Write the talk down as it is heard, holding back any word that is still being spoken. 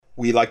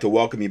We'd like to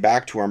welcome you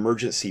back to our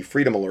emergency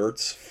freedom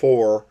alerts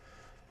for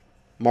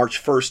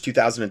March 1st,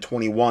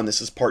 2021. This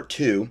is part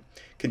two.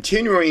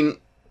 Continuing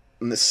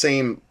in the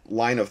same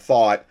line of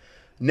thought,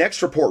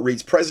 next report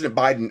reads, President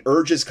Biden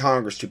urges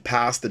Congress to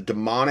pass the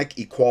Demonic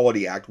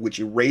Equality Act, which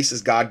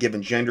erases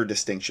God-given gender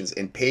distinctions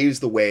and paves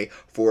the way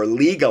for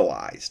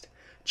legalized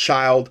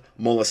child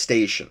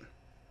molestation.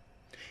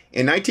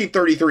 In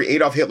 1933,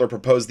 Adolf Hitler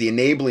proposed the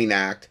Enabling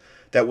Act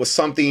that was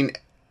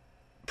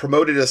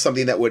promoted as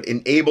something that would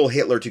enable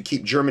Hitler to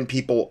keep German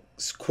people,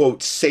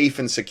 quote, safe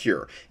and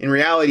secure. In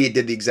reality, it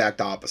did the exact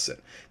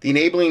opposite. The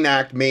Enabling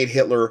Act made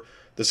Hitler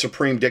the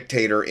supreme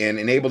dictator and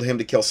enabled him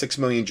to kill 6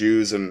 million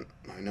Jews and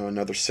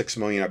another 6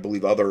 million, I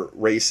believe, other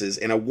races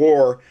in a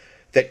war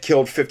that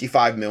killed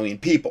 55 million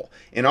people.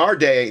 In our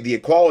day, the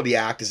Equality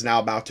Act is now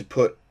about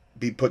to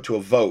be put to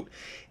a vote.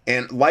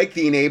 And like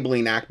the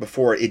Enabling Act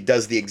before, it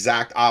does the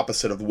exact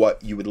opposite of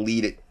what it would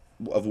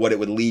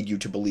lead you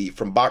to believe.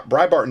 From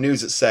Breitbart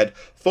News, it said,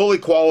 full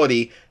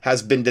equality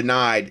has been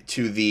denied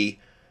to the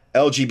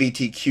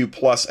LGBTQ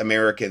plus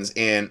Americans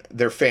and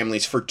their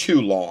families for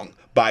too long,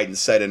 Biden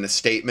said in a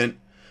statement.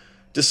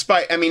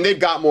 They've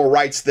got more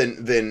rights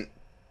than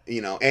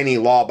any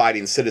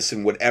law-abiding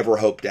citizen would ever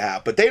hope to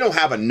have, but they don't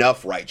have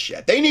enough rights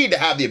yet. They need to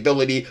have the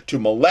ability to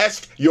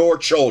molest your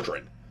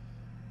children.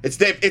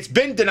 It's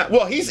been denied.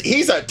 Well,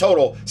 he's a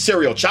total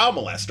serial child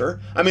molester.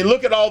 I mean,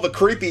 look at all the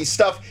creepy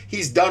stuff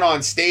he's done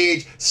on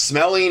stage,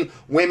 smelling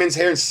women's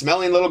hair and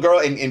smelling little girl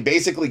and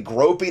basically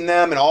groping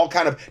them and all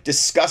kind of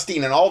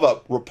disgusting, and all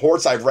the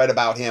reports I've read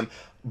about him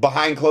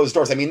behind closed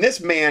doors. I mean, this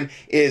man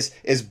is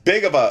as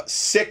big of a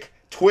sick,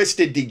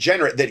 twisted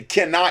degenerate that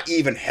cannot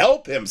even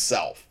help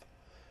himself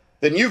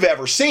than you've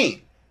ever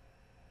seen.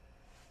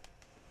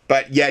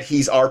 But yet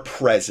he's our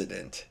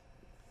president.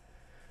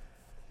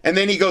 And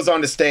then he goes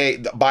on to say,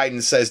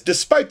 Biden says,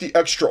 despite the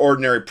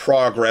extraordinary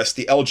progress,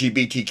 the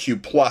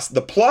LGBTQ plus,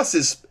 the plus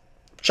is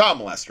child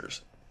molesters,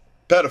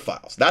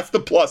 pedophiles. That's the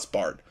plus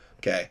part,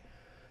 okay?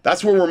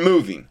 That's where we're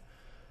moving.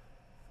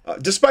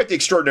 Despite the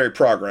extraordinary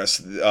progress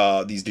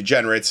these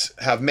degenerates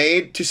have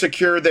made to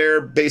secure their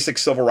basic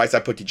civil rights,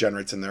 I put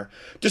degenerates in there,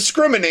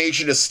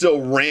 discrimination is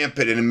still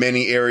rampant in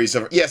many areas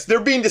of, yes, they're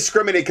being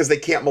discriminated because they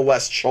can't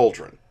molest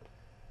children.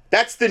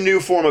 That's the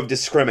new form of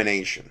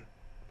discrimination.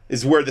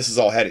 Is where this is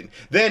all heading.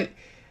 Then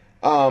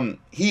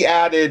he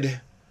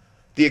added,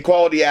 the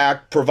Equality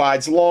Act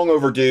provides long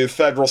overdue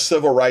federal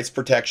civil rights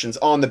protections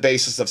on the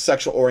basis of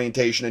sexual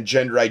orientation and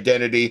gender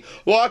identity,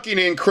 locking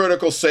in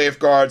critical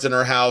safeguards in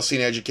our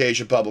housing,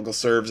 education, public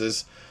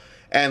services,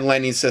 and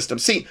lending system.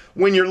 See,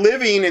 when you're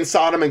living in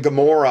Sodom and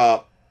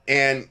Gomorrah,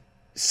 and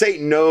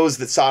Satan knows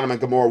that Sodom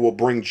and Gomorrah will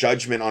bring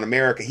judgment on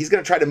America, he's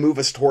going to try to move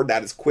us toward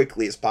that as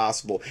quickly as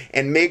possible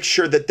and make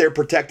sure that they're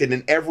protected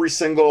in every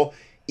single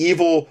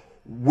evil,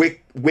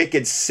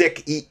 wicked,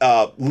 sick,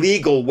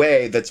 legal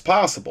way that's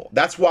possible.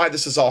 That's why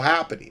this is all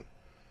happening.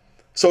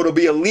 So it'll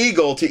be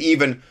illegal to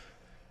even,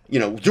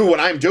 do what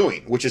I'm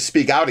doing, which is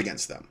speak out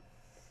against them.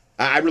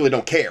 I really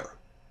don't care.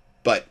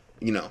 But,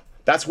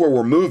 that's where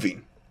we're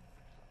moving.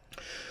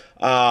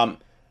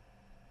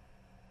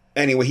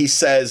 Anyway, he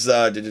says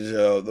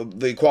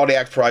the Equality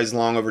Act provides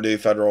long overdue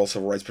federal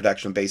civil rights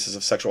protection on the basis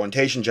of sexual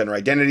orientation, gender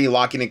identity,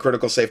 locking in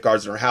critical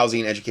safeguards in our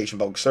housing, education,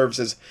 public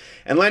services,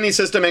 and lending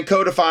system, and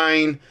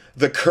codifying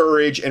the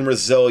courage and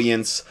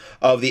resilience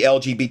of the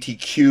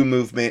LGBTQ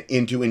movement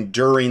into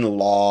enduring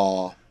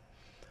law.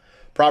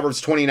 Proverbs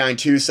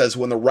 29:2 says,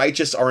 when the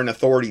righteous are in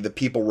authority, the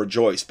people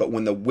rejoice, but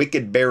when the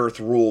wicked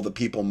beareth rule, the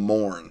people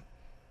mourn.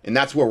 And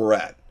that's where we're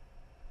at.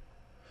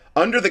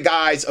 Under the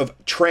guise of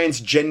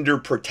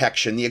transgender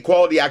protection, the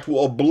Equality Act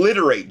will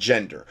obliterate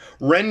gender,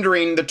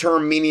 rendering the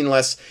term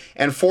meaningless,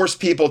 and force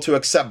people to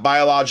accept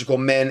biological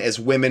men as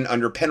women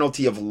under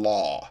penalty of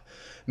law.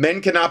 Men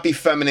cannot be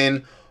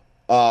feminine.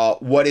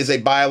 What is a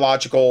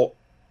biological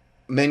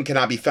and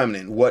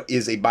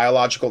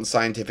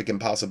scientific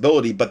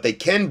impossibility, but they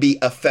can be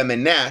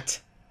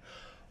effeminate,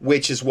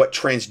 which is what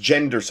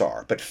transgenders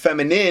are. But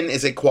feminine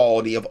is a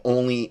quality of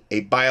only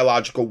a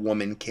biological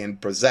woman can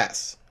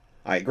possess.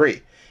 I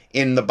agree.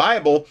 In the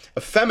Bible,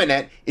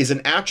 effeminate is an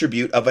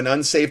attribute of an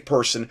unsaved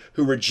person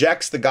who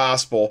rejects the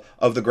gospel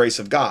of the grace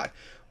of God.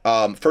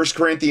 1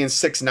 Corinthians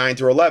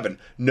 6:9-11.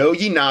 Know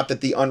ye not that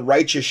the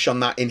unrighteous shall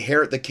not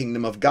inherit the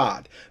kingdom of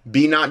God?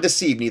 Be not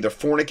deceived, neither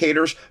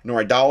fornicators,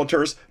 nor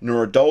idolaters,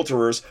 nor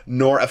adulterers,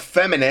 nor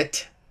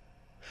effeminate,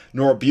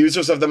 nor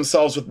abusers of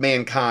themselves with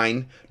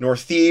mankind, nor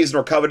thieves,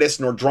 nor covetous,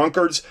 nor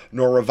drunkards,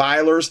 nor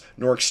revilers,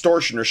 nor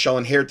extortioners shall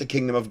inherit the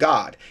kingdom of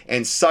God.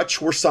 And such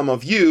were some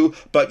of you,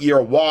 but ye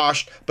are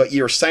washed, but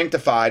ye are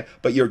sanctified,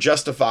 but ye are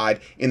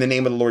justified in the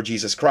name of the Lord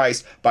Jesus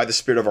Christ by the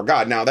Spirit of our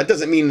God. Now, that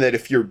doesn't mean that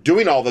if you're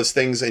doing all those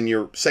things and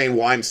you're saying,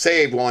 well, I'm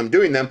saved while I'm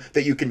doing them,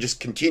 that you can just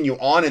continue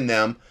on in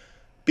them.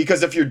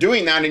 Because if you're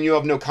doing that and you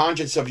have no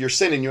conscience of your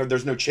sin and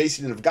there's no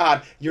chastening of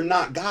God, you're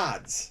not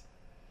God's.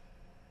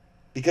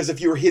 Because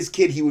if you were his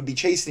kid, he would be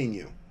chastening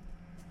you.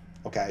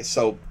 Okay,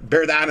 so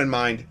bear that in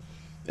mind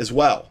as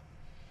well.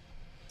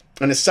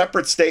 In a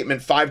separate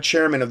statement, 5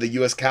 chairmen of the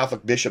U.S.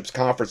 Catholic Bishops'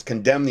 Conference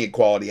condemned the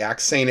Equality Act,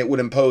 saying it would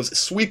impose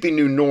sweeping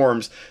new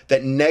norms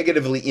that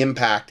negatively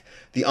impact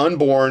the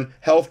unborn,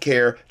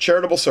 healthcare,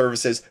 charitable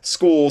services,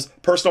 schools,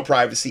 personal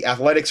privacy,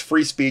 athletics,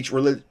 free speech,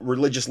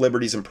 religious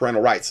liberties, and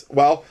parental rights.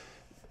 Well,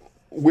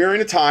 we're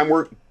in a time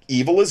where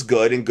evil is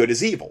good and good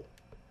is evil.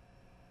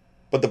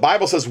 But the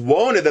Bible says,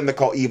 woe unto them that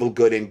call evil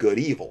good and good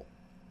evil.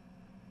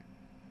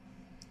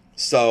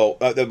 So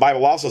the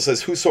Bible also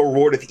says, whoso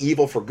rewardeth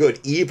evil for good,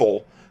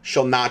 evil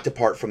shall not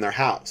depart from their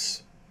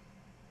house.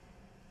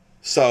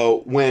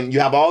 So when you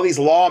have all these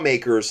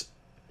lawmakers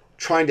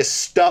trying to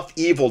stuff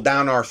evil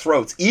down our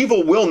throats,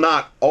 evil will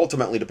not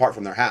ultimately depart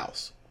from their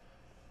house.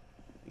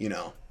 You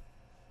know.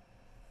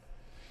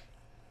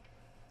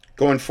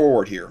 Going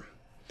forward here.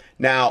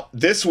 Now,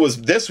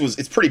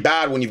 it's pretty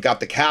bad when you've got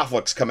the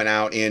Catholics coming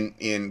out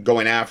in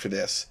going after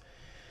this.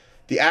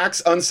 The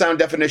Act's unsound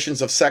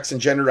definitions of sex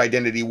and gender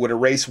identity would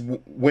erase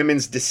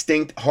women's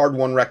distinct,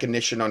 hard-won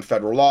recognition on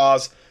federal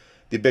laws,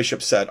 the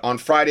bishop said. On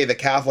Friday, the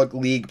Catholic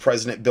League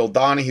president Bill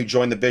Donahue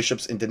joined the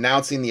bishops in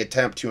denouncing the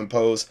attempt to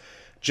impose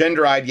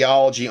gender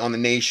ideology on the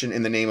nation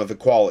in the name of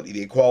equality.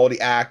 The Equality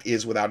Act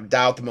is without a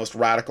doubt the most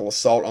radical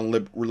assault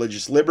on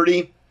religious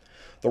liberty,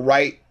 the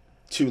right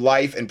to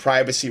life and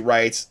privacy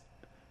rights.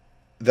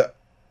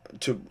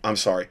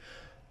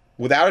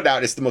 Without a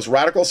doubt, it's the most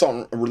radical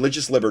assault on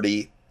religious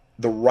liberty,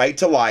 the right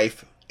to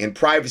life and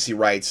privacy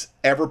rights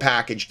ever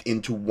packaged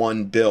into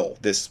one bill,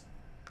 this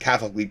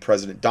Catholic League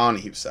president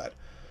Donahue said.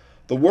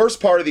 The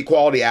worst part of the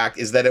Equality Act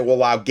is that it will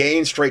allow gay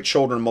and straight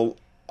children,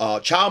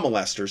 child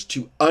molesters,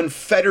 to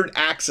unfettered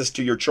access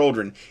to your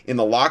children in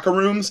the locker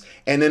rooms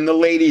and in the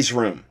ladies'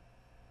 room.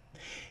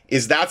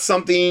 Is that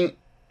something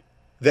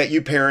that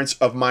you parents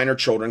of minor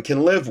children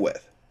can live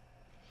with?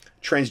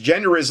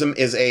 Transgenderism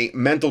is a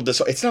mental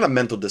disorder. It's not a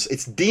mental disorder.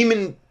 It's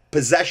demon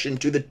possession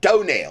to the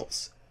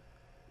toenails.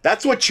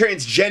 That's what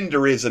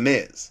transgenderism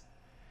is.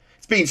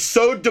 It's being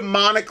so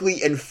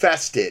demonically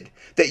infested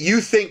that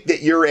you think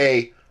that you're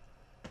a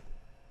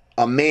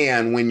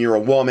man when you're a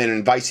woman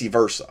and vice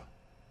versa.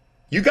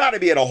 You got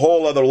to be at a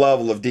whole other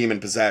level of demon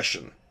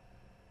possession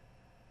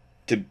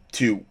to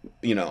do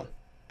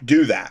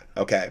that,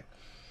 okay?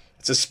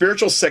 It's a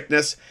spiritual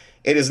sickness.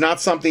 It is not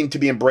something to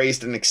be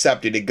embraced and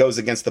accepted. It goes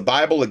against the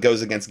Bible. It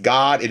goes against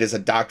God. It is a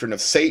doctrine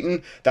of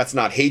Satan. That's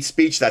not hate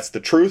speech. That's the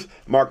truth.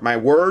 Mark my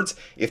words.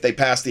 If they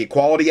pass the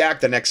Equality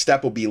Act, the next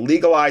step will be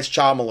legalized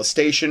child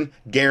molestation,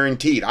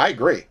 guaranteed. I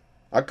agree.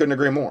 I couldn't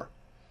agree more.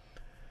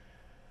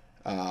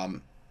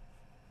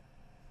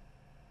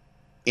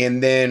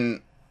 And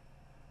then,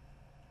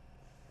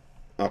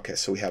 okay,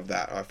 so we have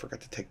that. Oh, I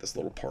forgot to take this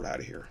little part out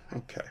of here.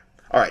 Okay.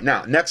 All right,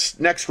 now,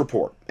 next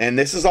report. And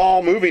this is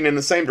all moving in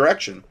the same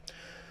direction.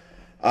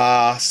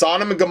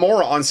 Sodom and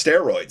Gomorrah on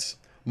steroids.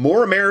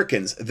 More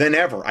Americans than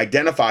ever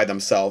identify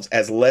themselves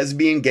as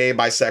lesbian, gay,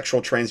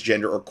 bisexual,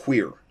 transgender, or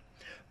queer.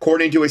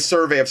 According to a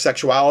survey of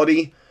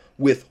sexuality,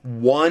 with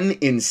 1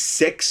 in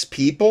 6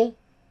 people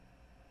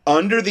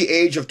under the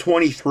age of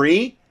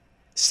 23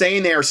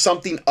 saying they are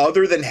something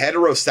other than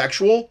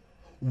heterosexual.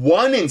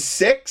 1 in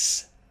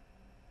 6?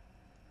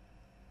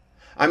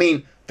 I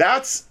mean,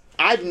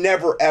 I've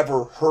never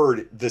ever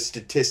heard the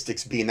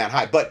statistics being that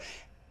high, but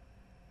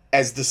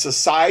as the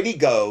society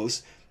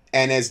goes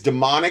and as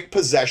demonic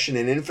possession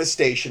and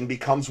infestation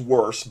becomes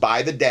worse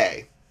by the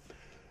day,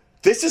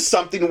 this is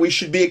something we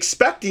should be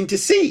expecting to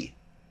see.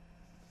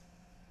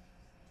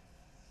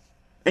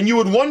 And you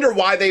would wonder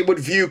why they would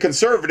view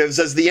conservatives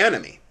as the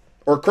enemy,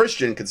 or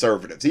Christian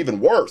conservatives, even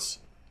worse.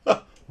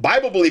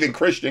 Bible-believing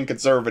Christian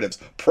conservatives,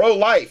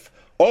 pro-life.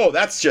 Oh,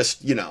 that's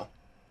just,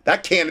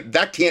 that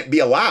can't be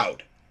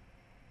allowed.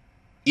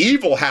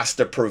 Evil has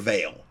to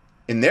prevail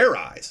in their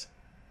eyes.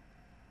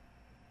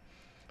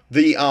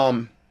 The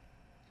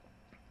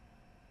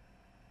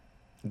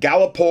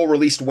Gallup poll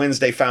released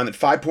Wednesday found that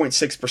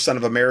 5.6%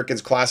 of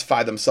Americans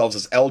classify themselves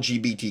as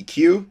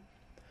LGBTQ,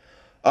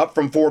 up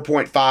from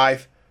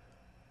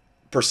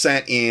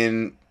 4.5%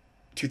 in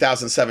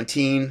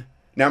 2017.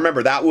 Now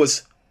remember, that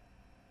was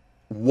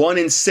 1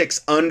 in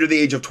 6 under the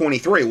age of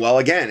 23. Well,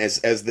 again,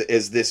 as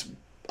this,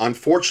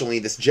 unfortunately,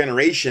 this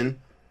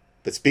generation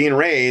that's being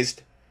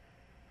raised,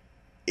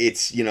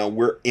 it's,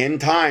 we're in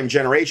time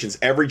generations.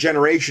 Every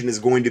generation is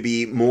going to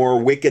be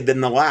more wicked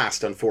than the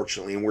last,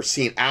 unfortunately. And we're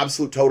seeing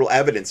absolute total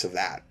evidence of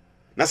that.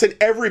 I'm not saying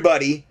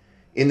everybody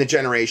in the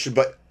generation,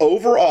 but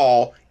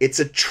overall, it's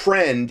a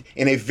trend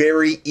in a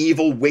very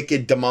evil,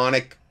 wicked,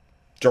 demonic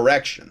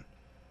direction.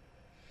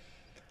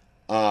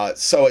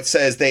 So it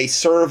says they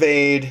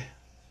surveyed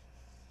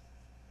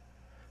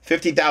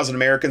 50,000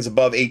 Americans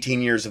above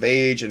 18 years of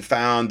age and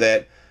found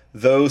that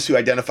those who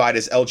identified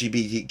as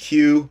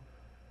LGBTQ,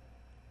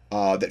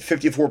 that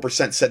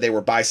 54% said they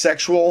were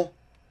bisexual,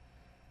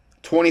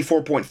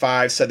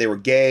 24.5% said they were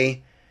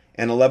gay,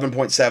 and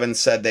 11.7%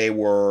 said they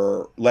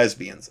were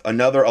lesbians.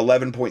 Another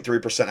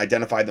 11.3%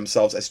 identified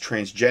themselves as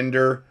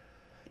transgender.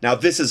 Now,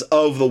 this is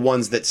of the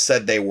ones that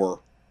said they were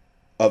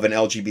of an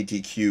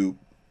LGBTQ,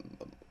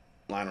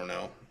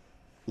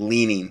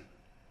 leaning,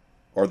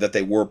 or that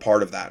they were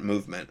part of that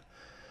movement.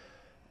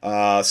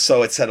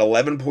 So it said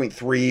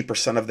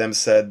 11.3% of them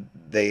said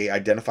they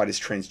identified as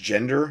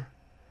transgender,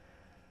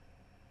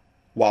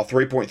 while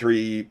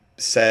 3.3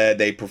 said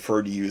they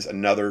preferred to use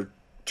another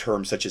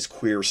term such as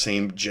queer,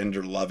 same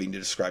gender loving to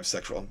describe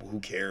sexual. Who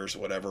cares?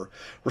 Whatever.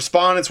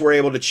 Respondents were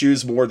able to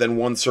choose more than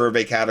one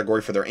survey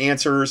category for their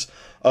answers.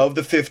 Of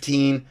the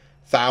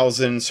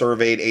 15,000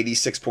 surveyed,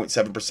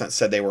 86.7%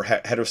 said they were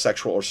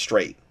heterosexual or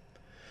straight.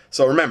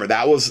 So remember,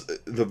 that was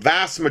the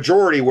vast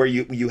majority where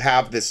you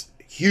have this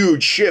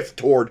huge shift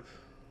toward,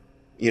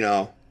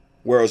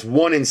 whereas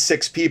 1 in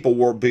 6 people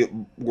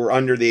were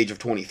under the age of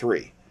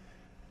 23.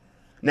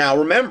 Now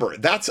remember,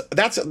 that's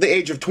the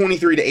age of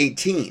 23 to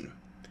 18.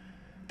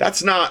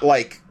 That's not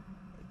like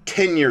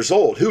 10 years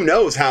old. Who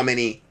knows how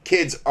many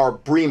kids are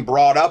being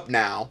brought up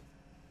now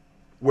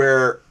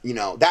where,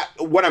 that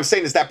what I'm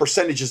saying is that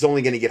percentage is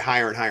only going to get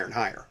higher and higher and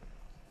higher.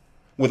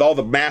 With all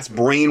the mass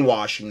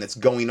brainwashing that's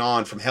going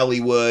on from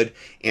Hollywood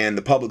and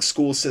the public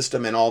school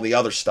system and all the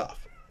other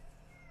stuff.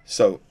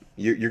 So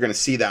you're going to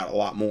see that a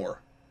lot more.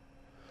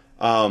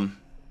 All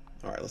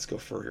right, let's go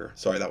further.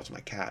 Sorry, that was my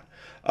cat.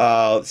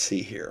 Let's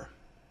see here.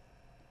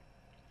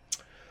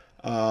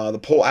 The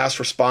poll asked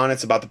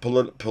respondents about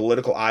the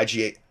political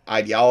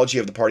ideology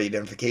of the party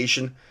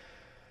identification.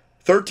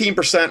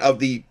 13% of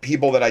the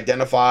people that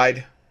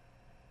identified,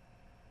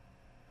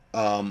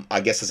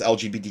 I guess, as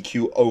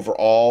LGBTQ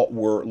overall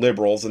were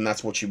liberals, and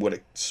that's what you would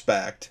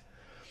expect.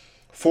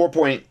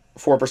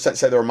 4.4%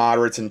 said they were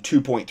moderates, and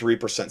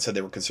 2.3% said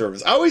they were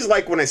conservatives. I always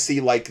like when I see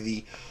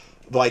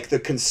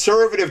the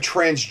conservative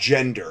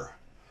transgender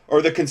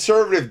or the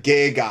conservative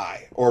gay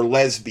guy or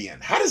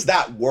lesbian. How does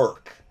that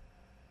work?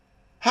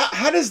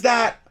 How does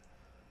that?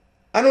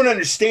 I don't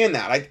understand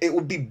that. It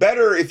would be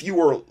better if you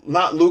were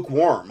not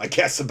lukewarm, I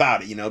guess,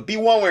 about it. Be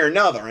one way or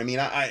another. I mean,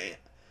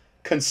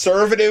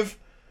 conservative,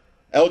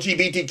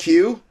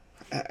 LGBTQ.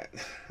 I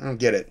don't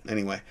get it.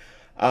 Anyway,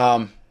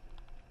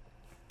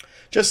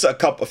 just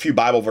a few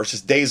Bible verses.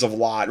 Days of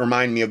Lot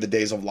remind me of the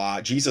days of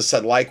Lot. Jesus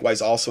said,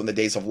 likewise, also in the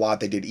days of Lot,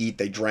 they did eat,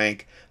 they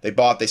drank, they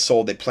bought, they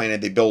sold, they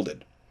planted, they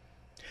builded.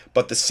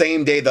 But the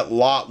same day that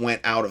Lot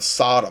went out of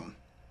Sodom,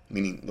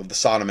 meaning of the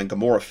Sodom and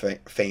Gomorrah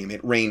fame,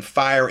 it rained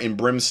fire and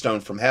brimstone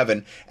from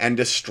heaven and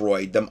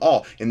destroyed them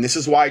all. And this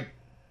is why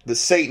the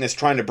Satan is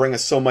trying to bring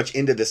us so much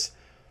into this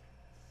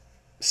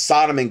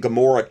Sodom and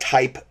Gomorrah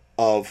type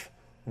of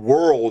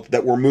world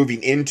that we're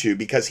moving into,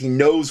 because he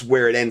knows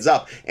where it ends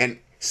up. And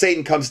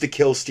Satan comes to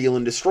kill, steal,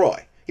 and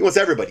destroy. He wants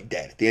everybody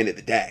dead at the end of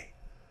the day.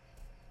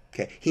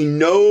 Okay, he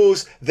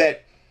knows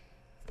that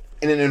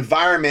in an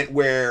environment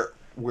where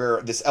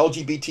this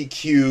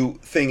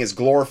LGBTQ thing is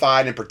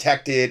glorified and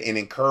protected and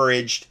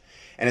encouraged,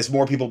 and as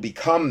more people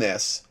become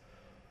this,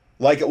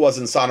 like it was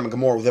in Sodom and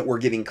Gomorrah, that we're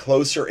getting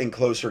closer and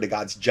closer to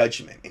God's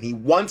judgment. And he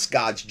wants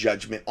God's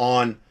judgment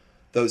on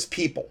those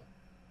people,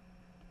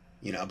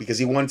 because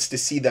he wants to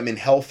see them in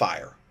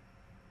hellfire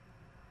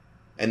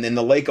and then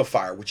the lake of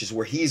fire, which is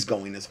where he's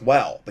going as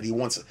well. But he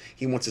wants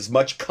as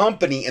much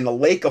company in the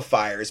lake of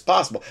fire as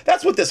possible.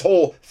 That's what this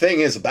whole thing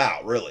is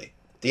about, really,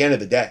 at the end of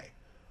the day.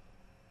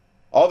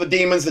 All the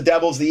demons, the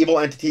devils, the evil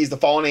entities, the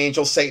fallen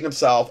angels, Satan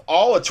himself,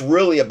 all it's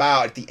really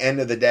about at the end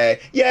of the day,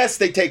 yes,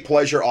 they take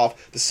pleasure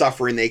off the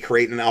suffering they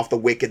create and off the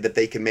wicked that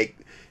they can make,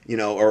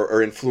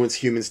 or influence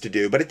humans to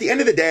do. But at the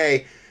end of the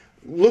day,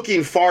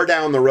 looking far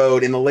down the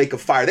road in the lake of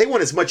fire, they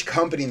want as much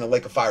company in the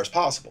lake of fire as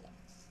possible.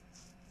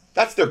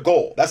 That's their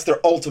goal. That's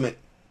their ultimate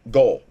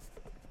goal.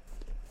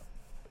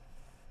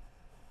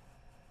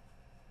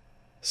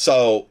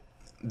 So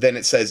then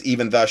it says,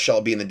 even thus shall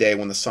it be in the day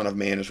when the Son of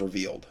Man is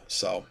revealed.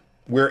 So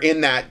we're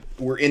in that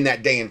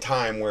day and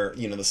time where,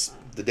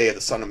 the day of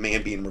the Son of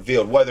Man being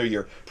revealed, whether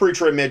you're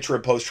pre-trib,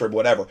 mid-trib, post-trib,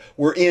 whatever.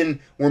 We're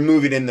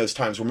moving in those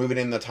times. We're moving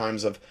in the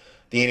times of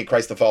the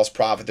Antichrist, the false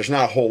prophet. There's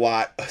not a whole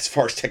lot as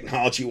far as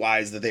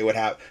technology-wise that they would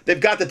have.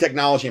 They've got the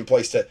technology in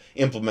place to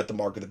implement the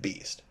mark of the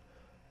beast.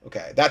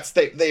 Okay,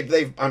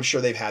 they've I'm sure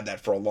they've had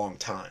that for a long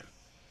time.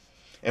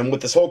 And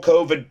with this whole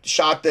COVID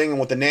shot thing, and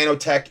with the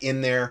nanotech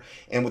in there,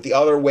 and with the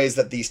other ways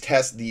that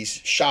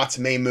these shots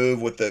may move,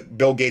 with the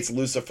Bill Gates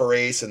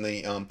luciferase and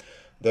the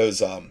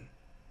those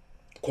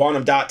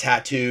quantum dot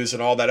tattoos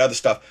and all that other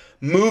stuff,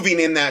 moving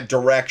in that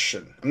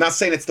direction. I'm not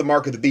saying it's the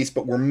mark of the beast,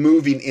 but we're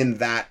moving in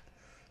that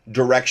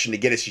direction to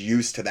get us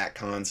used to that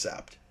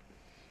concept.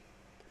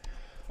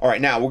 All right,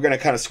 now we're going to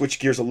kind of switch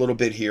gears a little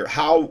bit here.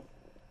 How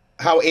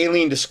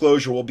alien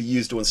disclosure will be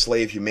used to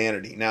enslave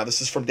humanity. Now,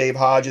 this is from Dave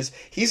Hodges.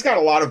 He's got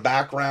a lot of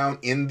background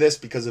in this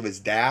because of his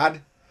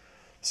dad.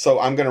 So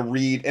I'm going to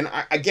read. And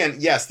again,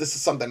 yes, this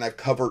is something I've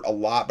covered a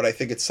lot, but I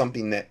think it's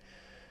something that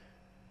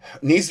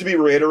needs to be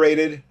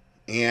reiterated,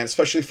 and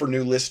especially for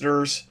new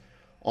listeners,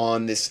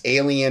 on this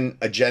alien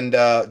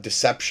agenda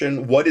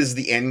deception. What is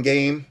the end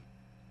game?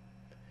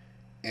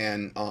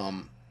 And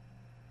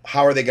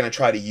how are they going to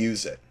try to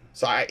use it?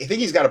 So I think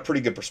he's got a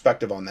pretty good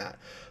perspective on that.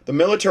 The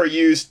military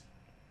used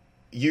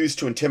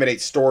to intimidate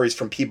stories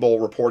from people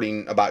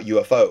reporting about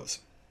UFOs.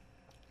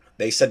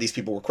 They said these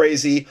people were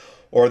crazy,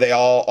 or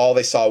all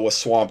they saw was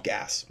swamp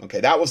gas. Okay,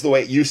 that was the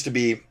way it used to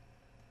be,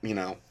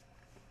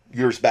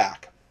 years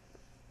back.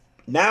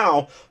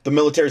 Now the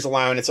military is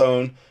allowing its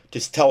own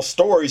to tell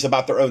stories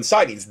about their own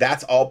sightings.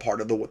 That's all part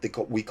of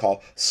we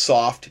call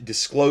soft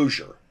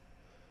disclosure.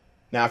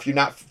 Now, if you're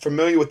not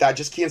familiar with that,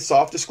 just key in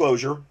soft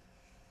disclosure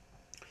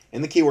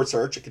in the keyword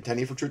search at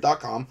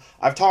contendingfortruth.com.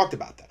 I've talked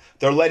about that.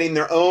 They're letting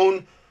their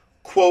own,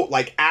 quote,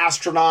 like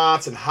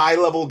astronauts and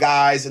high-level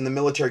guys in the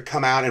military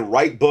come out and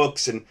write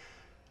books and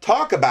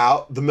talk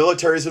about the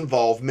military's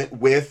involvement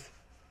with,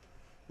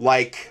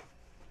 like,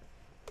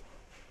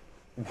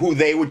 who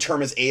they would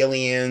term as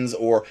aliens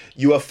or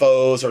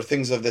UFOs or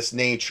things of this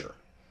nature.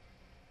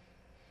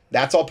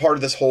 That's all part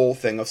of this whole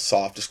thing of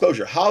soft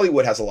disclosure.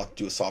 Hollywood has a lot to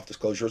do with soft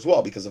disclosure as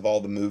well because of all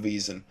the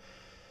movies and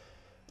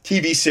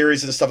TV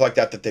series and stuff like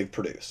that that they've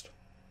produced.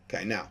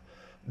 Okay, now,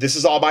 this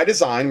is all by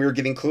design. We are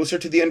getting closer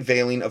to the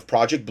unveiling of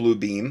Project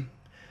Bluebeam,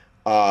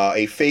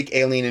 a fake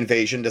alien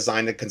invasion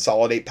designed to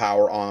consolidate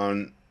power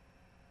on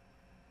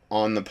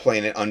the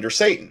planet under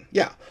Satan.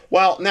 Yeah.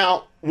 Well,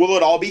 now, will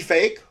it all be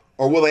fake?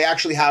 Or will they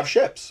actually have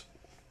ships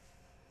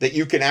that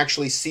you can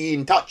actually see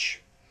and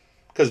touch?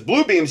 Because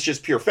Bluebeam's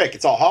just pure fake.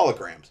 It's all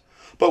holograms.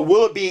 But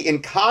will it be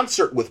in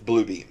concert with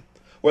Bluebeam,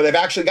 where they've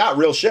actually got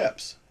real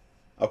ships?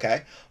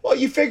 Okay. Well,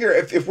 you figure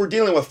if we're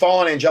dealing with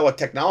fallen angelic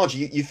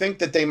technology, you think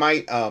that they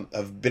might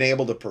have been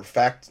able to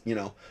perfect,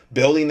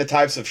 building the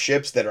types of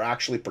ships that are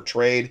actually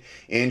portrayed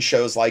in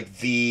shows like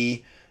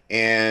V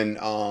and,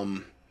 oh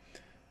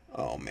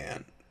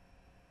man,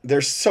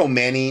 there's so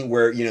many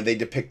where, they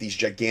depict these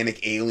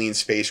gigantic alien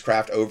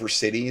spacecraft over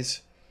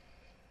cities.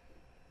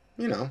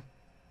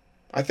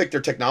 I think their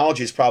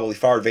technology is probably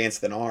far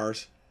advanced than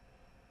ours.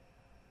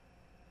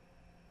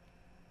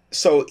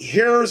 So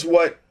here's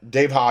what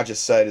Dave Hodges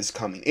said is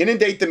coming.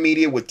 Inundate the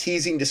media with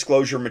teasing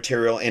disclosure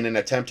material in an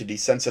attempt to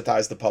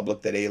desensitize the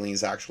public that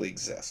aliens actually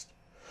exist.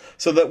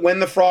 So that when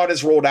the fraud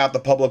is rolled out, the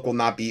public will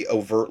not be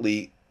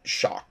overtly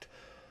shocked.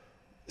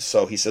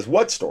 So he says,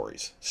 what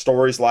stories?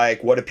 Stories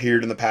like what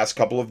appeared in the past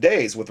couple of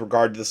days with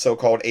regard to the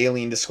so-called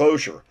alien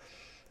disclosure.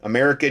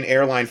 American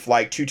airline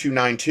flight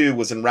 2292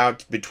 was en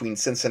route between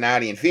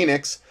Cincinnati and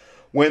Phoenix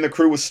when the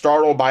crew was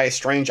startled by a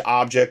strange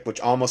object which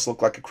almost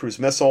looked like a cruise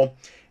missile,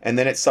 and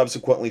then it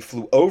subsequently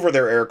flew over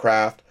their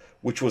aircraft,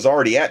 which was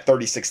already at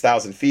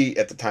 36,000 feet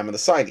at the time of the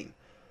sighting,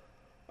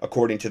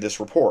 according to this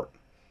report.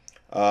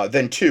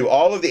 Then two,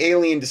 all of the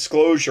alien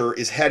disclosure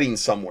is heading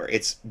somewhere.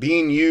 It's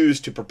being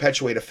used to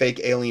perpetuate a fake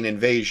alien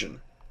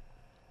invasion.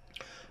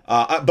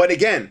 But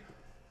again,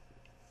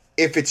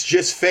 if it's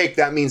just fake,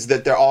 that means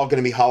that they're all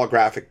going to be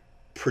holographic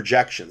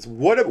projections.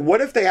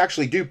 What if they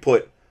actually do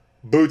put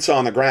boots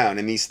on the ground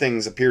and these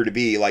things appear to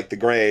be like the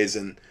Greys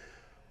and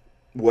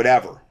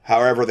whatever,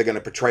 however they're going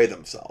to portray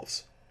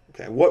themselves?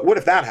 Okay, what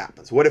if that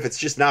happens? What if it's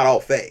just not all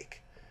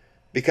fake?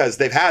 Because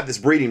they've had this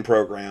breeding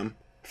program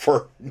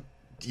for,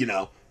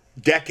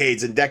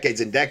 decades and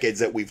decades and decades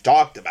that we've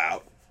talked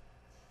about.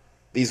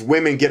 These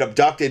women get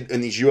abducted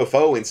in these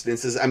UFO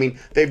instances. I mean,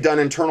 they've done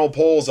internal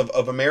polls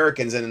of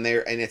Americans, and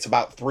it's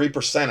about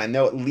 3%. I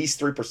know at least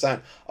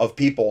 3% of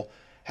people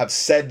have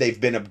said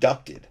they've been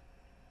abducted.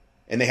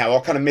 And they have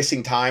all kind of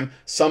missing time.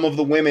 Some of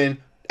the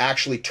women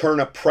actually turn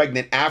up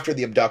pregnant after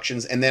the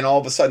abductions, and then all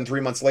of a sudden,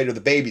 3 months later,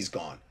 the baby's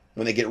gone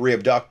when they get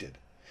re-abducted.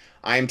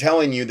 I am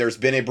telling you, there's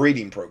been a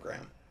breeding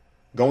program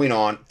going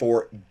on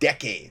for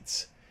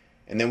decades.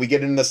 And then we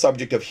get into the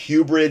subject of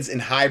hybrids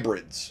and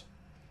hybrids,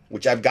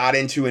 which I've got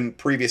into in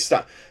previous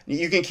stuff.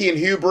 You can key in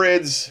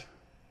hybrids,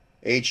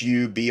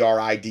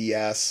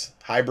 Hubrids,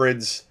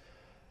 hybrids,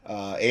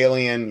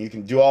 alien. You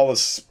can do all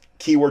this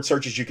keyword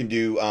searches. You can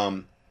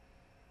do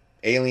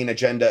alien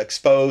agenda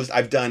exposed.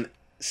 I've done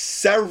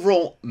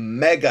several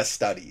mega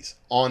studies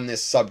on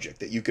this subject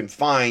that you can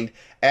find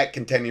at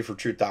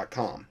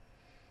contendingfortruth.com.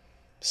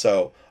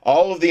 So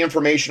all of the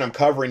information I'm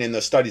covering in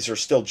those studies are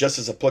still just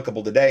as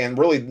applicable today. And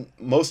really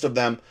most of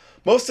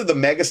the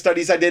mega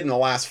studies I did in the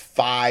last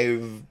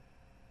 5-6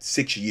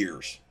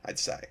 years, I'd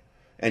say.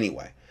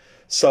 Anyway,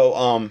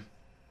 so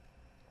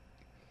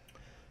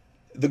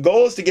the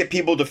goal is to get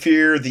people to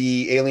fear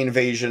the alien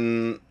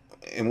invasion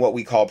in what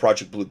we call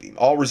Project Bluebeam.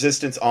 All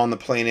resistance on the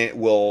planet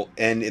will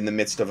end in the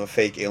midst of a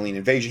fake alien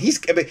invasion.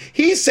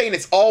 He's saying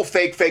it's all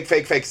fake.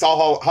 It's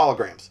all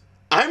holograms.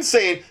 I'm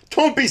saying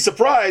don't be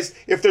surprised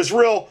if there's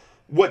real,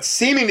 what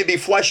seeming to be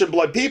flesh and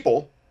blood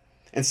people,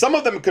 and some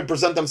of them could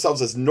present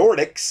themselves as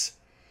Nordics,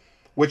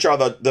 which are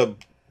the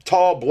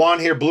tall,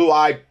 blonde-haired,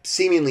 blue-eyed,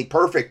 seemingly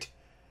perfect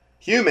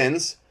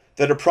humans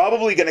that are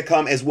probably going to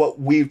come as what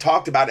we've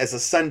talked about as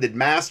ascended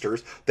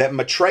masters, that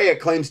Maitreya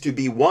claims to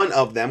be one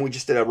of them. We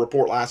just did a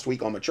report last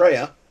week on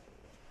Maitreya.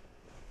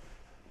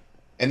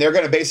 And they're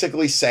going to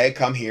basically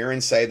come here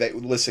and say that,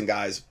 listen,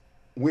 guys,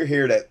 we're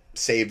here to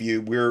save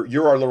you.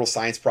 You're our little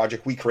science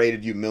project. We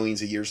created you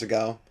millions of years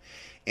ago.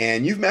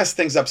 And you've messed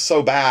things up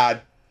so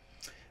bad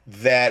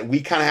that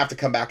we kind of have to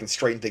come back and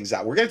straighten things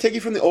out. We're going to take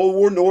you from the old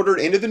world order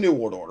into the new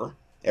world order.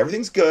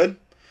 Everything's good.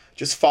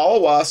 Just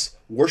follow us,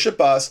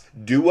 worship us,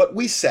 do what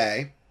we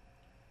say,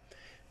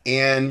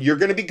 and you're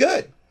going to be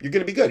good. You're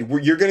going to be good.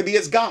 You're going to be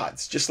as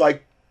gods, just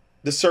like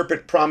the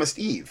serpent promised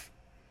Eve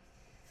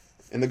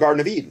in the Garden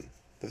of Eden.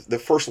 The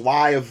first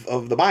lie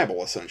of the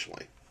Bible,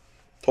 essentially,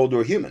 told to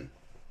a human.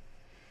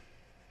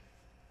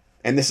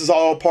 And this is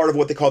all part of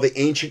what they call the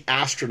ancient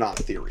astronaut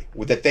theory,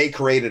 that they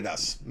created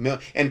us.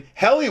 And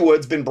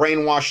Hollywood's been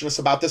brainwashing us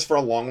about this for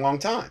a long, long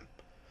time.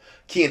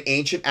 Key an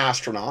ancient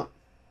astronaut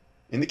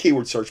in the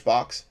keyword search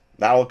box.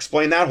 That'll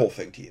explain that whole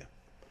thing to you.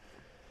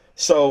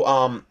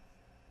 So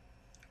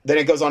then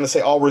it goes on to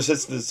say all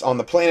resistance on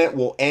the planet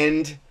will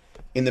end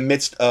in the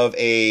midst of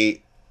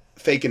a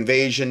fake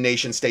invasion.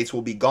 Nation states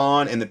will be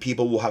gone and the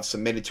people will have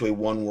submitted to a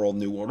one world,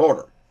 new world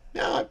order.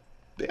 Now,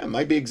 yeah, it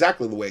might be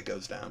exactly the way it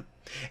goes down.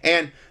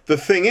 And the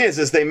thing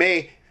is they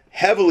may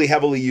heavily,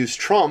 heavily use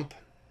Trump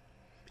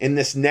in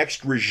this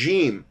next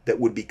regime that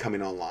would be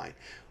coming online.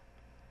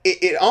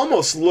 It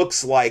almost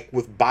looks like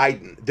with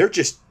Biden,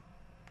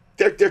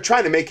 they're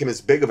trying to make him as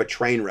big of a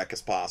train wreck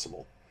as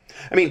possible.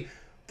 I mean,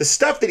 the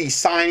stuff that he's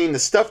signing, the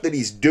stuff that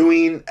he's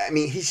doing, I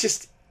mean,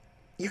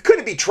 you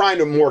couldn't be trying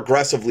to more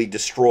aggressively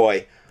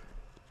destroy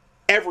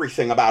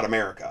everything about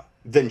America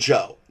than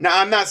Joe. Now,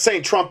 I'm not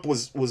saying Trump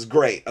was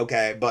great,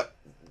 okay, but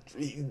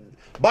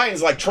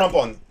Biden's like Trump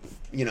on,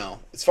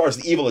 as far as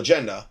the evil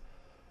agenda,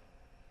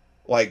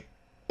 like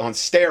on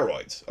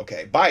steroids,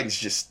 okay? Biden's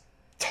just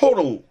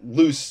total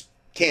loose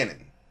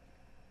cannon.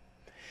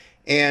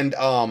 And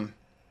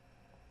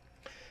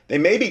they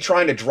may be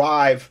trying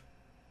to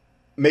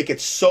make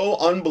it so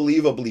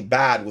unbelievably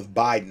bad with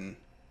Biden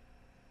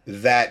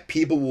that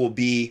people will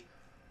be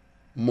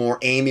more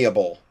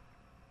amiable,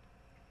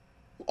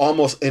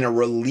 almost in a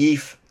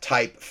relief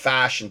type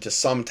fashion to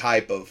some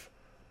type of,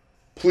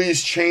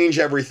 please change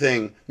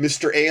everything,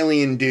 Mr.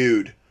 Alien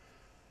Dude.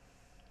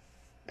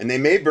 And they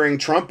may bring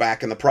Trump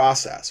back in the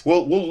process.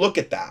 We'll look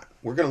at that.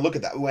 We're going to look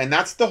at that. And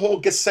that's the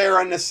whole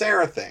GESARA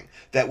NESARA thing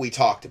that we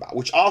talked about,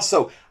 which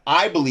also,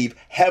 I believe,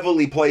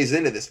 heavily plays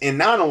into this. And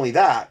not only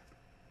that,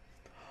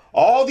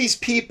 all these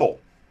people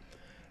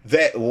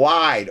that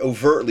lied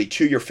overtly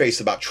to your face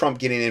about Trump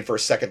getting in for a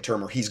second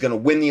term or he's going to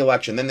win the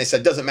election. Then they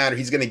said, doesn't matter,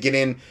 he's going to get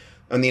in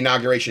on the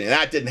inauguration. And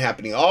that didn't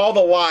happen. All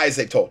the lies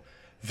they told.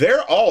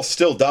 They're all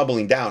still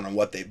doubling down on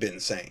what they've been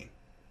saying.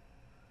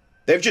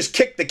 They've just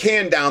kicked the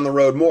can down the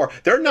road more.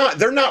 They're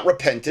not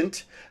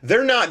repentant.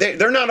 They're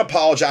not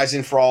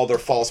apologizing for all their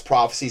false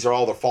prophecies or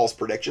all their false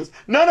predictions.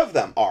 None of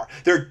them are.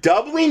 They're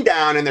doubling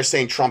down and they're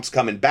saying Trump's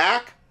coming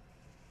back.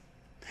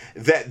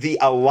 That the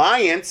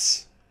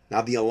alliance,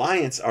 now the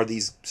alliance are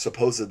these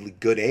supposedly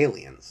good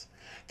aliens,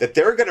 that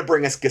they're going to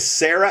bring us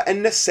GESARA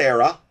and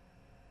NESARA,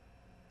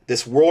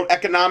 this world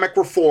economic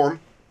reform.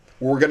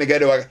 We're going to go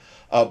to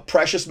a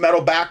precious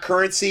metal backed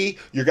currency.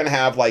 You're going to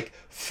have like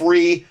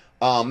free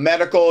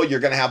medical. You're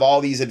going to have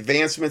all these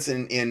advancements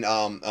in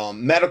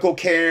medical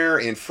care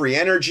and free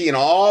energy and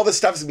all the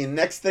stuff. It's going to be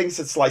the next thing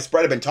since sliced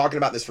bread. I've been talking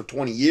about this for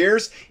 20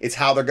 years. It's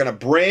how they're going to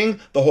bring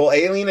the whole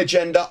alien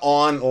agenda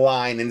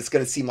online, and it's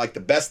going to seem like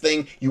the best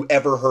thing you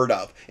ever heard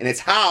of. And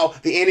it's how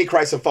the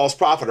Antichrist and false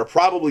prophet are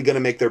probably going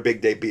to make their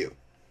big debut.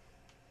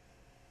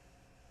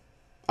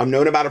 I've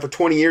known about it for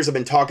 20 years. I've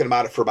been talking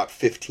about it for about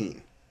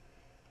 15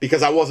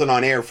 because I wasn't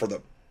on air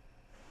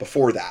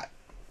before that.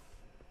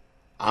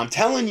 I'm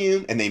telling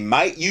you, and they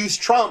might use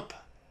Trump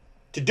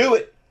to do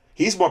it.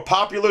 He's more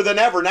popular than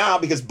ever now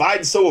because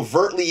Biden's so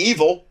overtly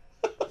evil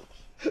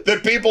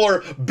that people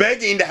are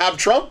begging to have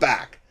Trump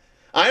back.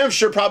 I am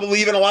sure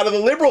probably even a lot of the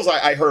liberals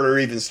I heard are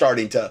even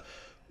starting to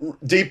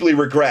deeply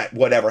regret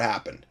whatever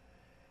happened.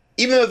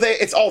 Even though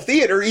it's all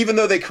theater, even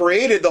though they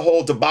created the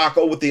whole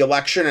debacle with the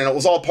election and it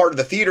was all part of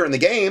the theater in the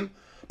game,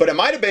 but it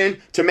might have been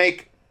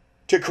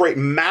to create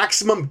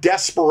maximum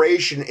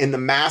desperation in the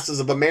masses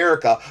of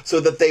America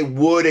so that they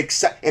would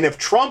accept. And if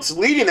Trump's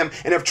leading them,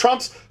 and if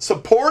Trump's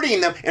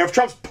supporting them, and if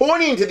Trump's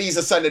pointing to these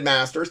ascended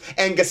masters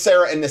and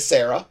GESARA and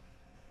NESARA,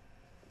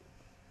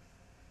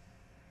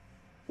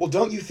 well,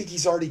 don't you think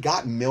he's already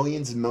got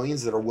millions and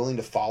millions that are willing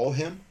to follow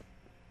him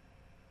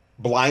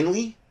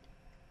blindly,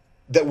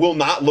 that will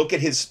not look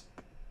at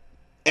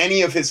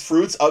any of his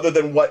fruits other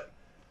than what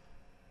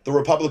the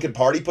Republican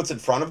Party puts in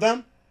front of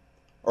them?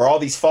 Or all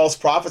these false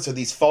prophets or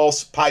these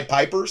false Pied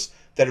Pipers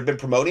that have been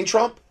promoting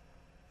Trump?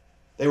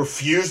 They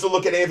refuse to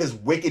look at any of his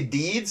wicked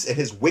deeds and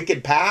his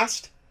wicked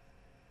past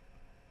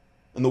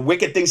and the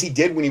wicked things he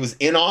did when he was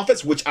in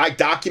office, which I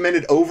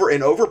documented over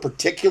and over,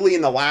 particularly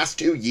in the last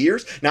 2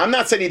 years. Now, I'm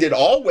not saying he did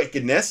all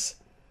wickedness.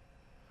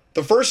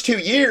 The first 2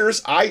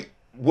 years, I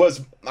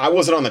wasn't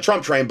on the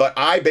Trump train, but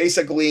I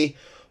basically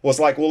was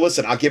like, well,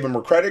 listen, I'll give him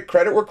credit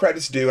where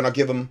credit's due, and I'll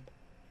give him,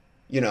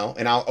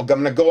 and I'm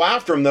going to go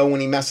after him, though,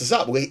 when he messes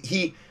up.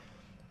 The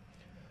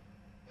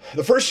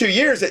first 2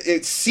 years,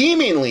 it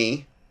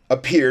seemingly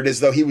appeared as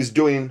though he was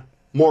doing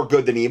more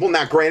good than evil.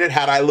 Now, granted,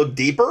 had I looked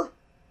deeper,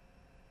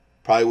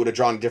 probably would have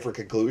drawn a different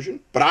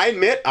conclusion. But I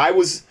admit I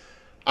was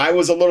a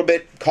little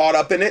bit caught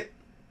up in it,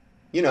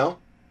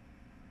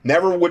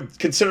 Never would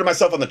consider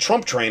myself on the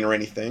Trump train or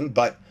anything,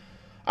 but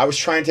I was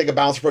trying to take a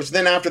balanced approach.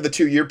 Then after the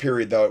 2 year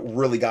period, though, it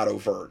really got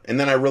overt. And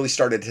then I really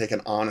started to take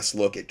an honest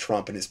look at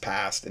Trump and his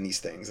past and these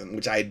things, and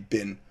which I had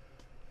been,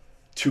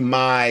 to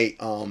my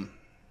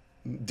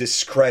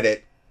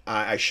discredit,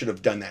 I should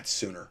have done that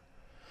sooner.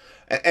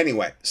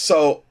 Anyway,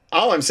 so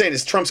all I'm saying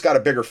is Trump's got a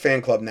bigger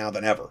fan club now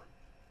than ever.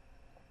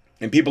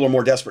 And people are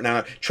more desperate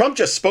now. Trump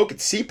just spoke at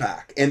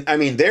CPAC. And I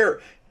mean,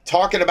 they're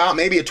talking about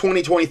maybe a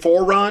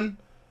 2024 run.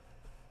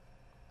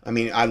 I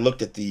mean, I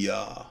looked at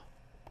the...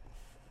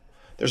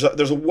 There's a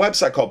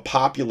website called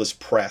Populist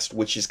Press,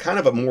 which is kind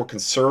of a more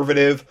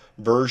conservative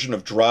version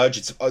of Drudge.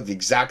 It's the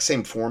exact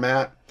same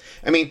format.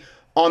 I mean,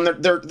 on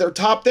their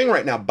top thing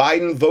right now,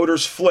 Biden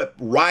voters flip,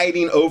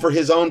 rioting over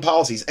his own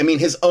policies. I mean,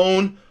 his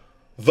own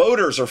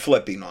voters are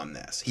flipping on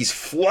this. He's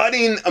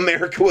flooding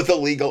America with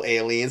illegal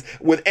aliens,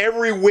 with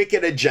every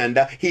wicked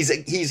agenda.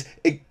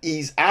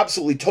 He's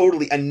absolutely,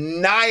 totally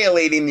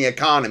annihilating the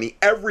economy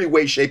every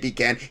way, shape he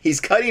can. He's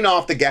cutting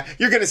off the gas.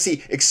 You're going to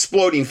see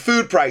exploding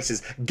food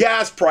prices,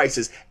 gas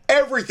prices,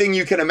 everything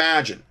you can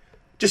imagine.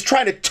 Just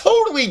trying to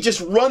totally just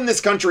run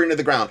this country into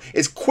the ground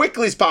as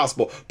quickly as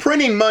possible.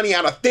 Printing money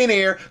out of thin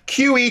air,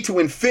 QE to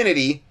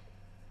infinity,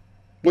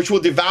 which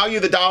will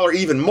devalue the dollar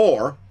even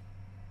more.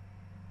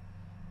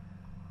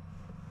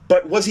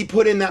 But was he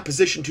put in that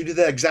position to do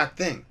that exact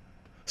thing?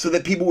 So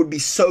that people would be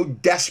so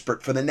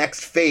desperate for the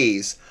next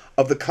phase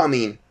of the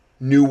coming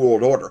New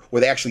World Order, where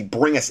they actually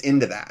bring us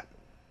into that.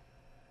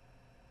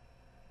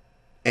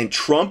 And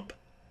Trump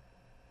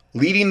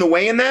leading the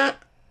way in that?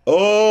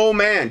 Oh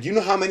man, do you know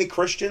how many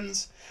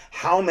Christians,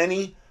 how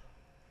many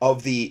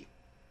of the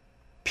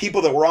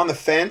people that were on the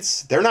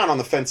fence, they're not on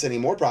the fence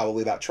anymore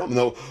probably about Trump.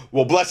 No,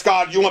 well, bless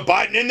God, you want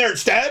Biden in there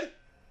instead?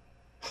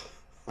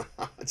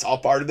 It's all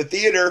part of the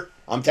theater.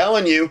 I'm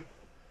telling you.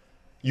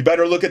 You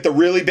better look at the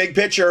really big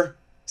picture.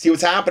 See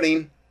what's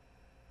happening.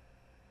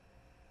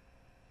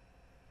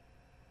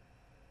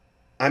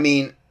 I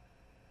mean,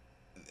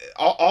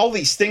 all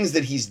these things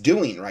that he's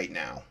doing right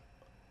now.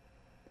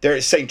 They're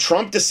saying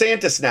Trump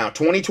DeSantis now,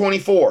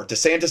 2024.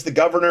 DeSantis, the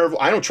governor of...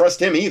 I don't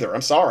trust him either.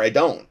 I'm sorry, I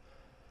don't.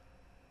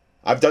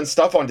 I've done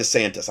stuff on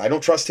DeSantis. I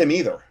don't trust him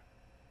either.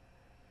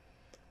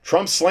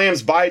 Trump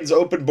slams Biden's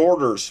open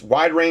borders,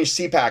 wide-range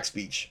CPAC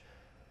speech.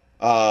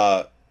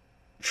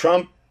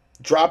 Trump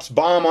drops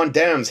bomb on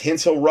Dems,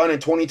 hints he'll run in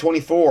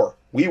 2024.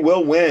 We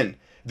will win.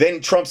 Then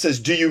Trump says,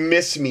 do you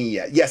miss me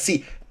yet? Yeah,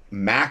 see,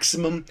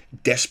 maximum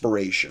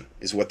desperation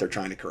is what they're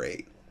trying to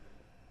create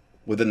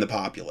within the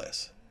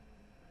populace.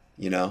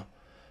 You know?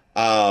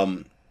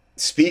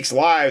 Speaks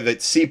live at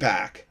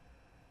CPAC.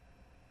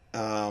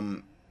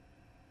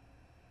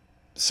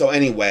 So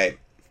anyway,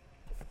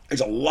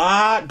 there's a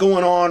lot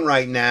going on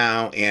right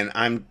now, and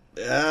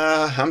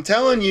I'm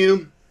telling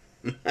you,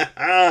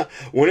 wouldn't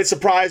it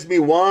surprise me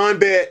one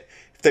bit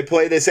if they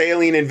play this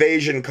alien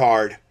invasion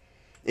card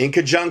in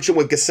conjunction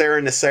with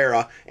Gesera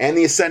Nasera and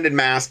the Ascended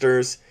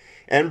Masters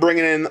and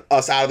bringing in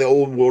us out of the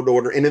old world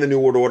order into the new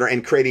world order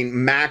and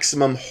creating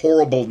maximum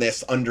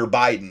horribleness under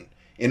Biden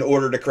in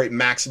order to create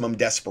maximum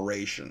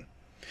desperation.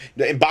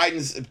 And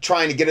Biden's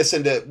trying to get us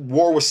into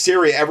war with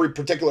Syria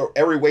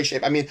every way,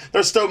 shape. I mean,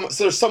 there's so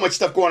much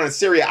stuff going on in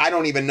Syria. I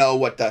don't even know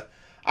what the...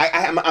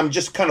 I'm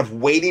just kind of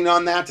waiting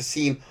on that to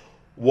see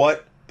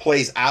what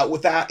plays out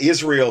with that.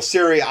 Israel,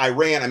 Syria,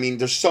 Iran. I mean,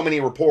 there's so many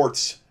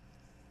reports.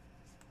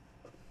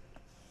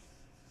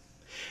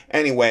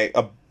 Anyway,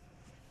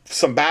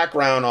 some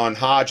background on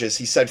Hodges.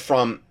 He said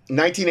from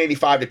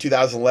 1985 to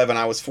 2011,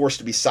 I was forced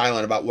to be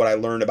silent about what I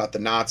learned about the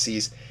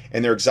Nazis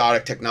and their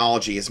exotic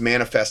technology as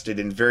manifested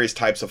in various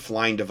types of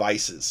flying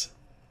devices.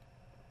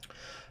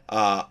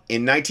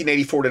 In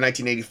 1984 to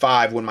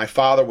 1985, when my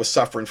father was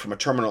suffering from a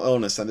terminal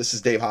illness, and this is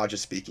Dave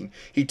Hodges speaking,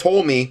 he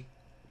told me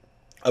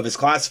of his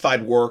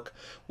classified work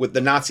with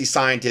the Nazi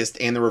scientists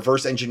and the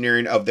reverse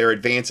engineering of their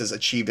advances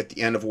achieved at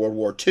the end of World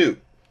War II.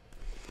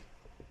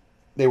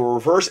 They were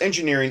reverse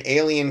engineering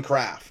alien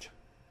craft,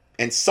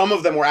 and some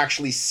of them were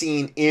actually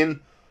seen in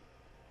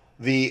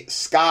the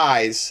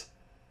skies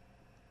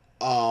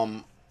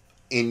in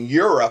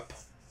Europe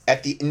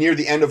at near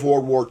the end of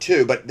World War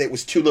II, but it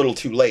was too little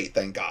too late,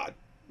 thank God,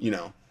 you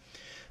know.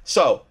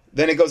 So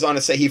then it goes on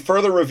to say, he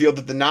further revealed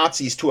that the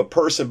Nazis to a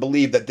person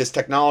believed that this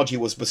technology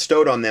was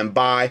bestowed on them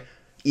by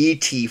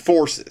ET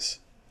forces,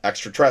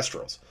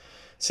 extraterrestrials.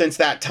 Since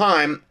that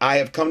time, I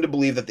have come to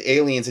believe that the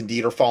aliens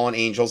indeed are fallen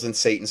angels in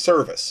Satan's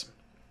service.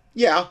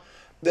 Yeah,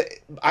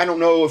 I don't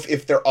know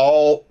if they're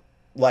all,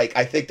 like,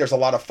 I think there's a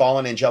lot of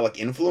fallen angelic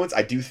influence.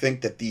 I do think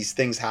that these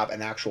things have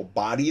an actual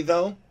body,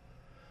 though.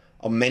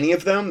 Many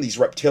of them, these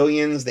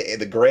reptilians,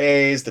 the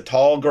grays, the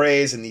tall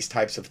grays, and these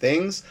types of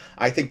things,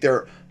 I think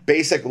they're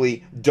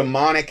basically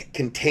demonic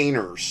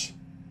containers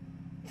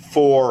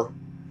for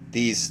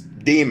these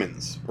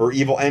demons or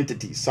evil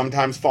entities,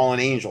 sometimes fallen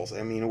angels.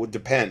 I mean, it would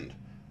depend,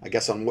 I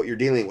guess, on what you're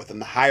dealing with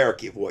and the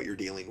hierarchy of what you're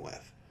dealing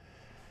with.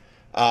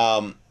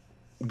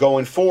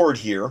 Going forward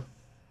here,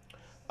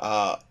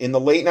 in the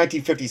late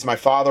 1950s, my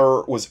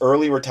father was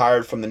early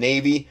retired from the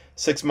Navy,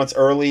 6 months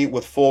early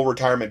with full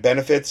retirement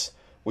benefits,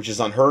 which is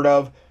unheard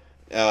of.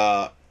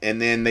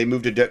 And then they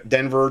moved to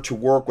Denver to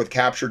work with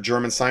captured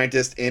German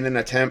scientists in an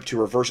attempt to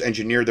reverse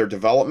engineer their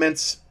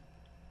developments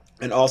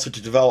and also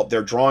to develop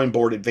their drawing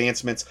board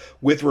advancements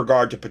with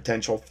regard to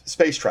potential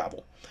space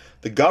travel.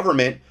 The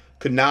government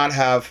could not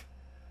have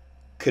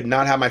could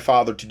not have my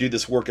father to do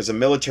this work as a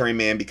military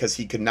man because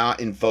he could not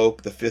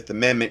invoke the Fifth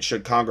Amendment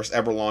should Congress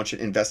ever launch an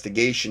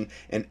investigation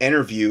and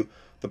interview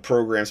the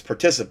program's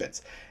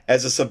participants.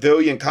 As a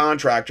civilian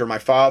contractor, my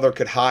father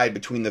could hide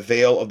between the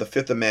veil of the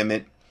Fifth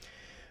Amendment.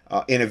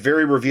 In a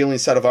very revealing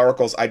set of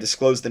articles, I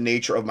disclosed the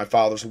nature of my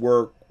father's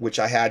work, which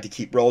I had to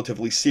keep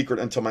relatively secret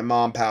until my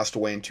mom passed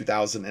away in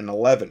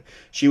 2011.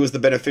 She was the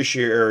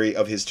beneficiary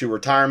of his 2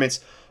 retirements,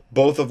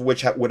 both of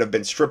which would have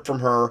been stripped from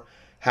her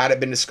had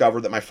it been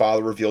discovered that my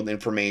father revealed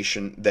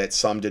information that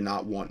some did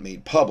not want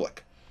made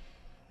public.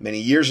 Many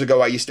years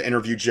ago, I used to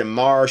interview Jim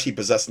Marrs. He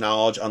possessed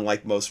knowledge,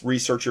 unlike most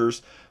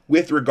researchers,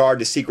 with regard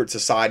to secret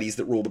societies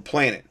that rule the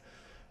planet.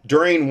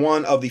 During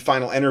one of the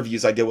final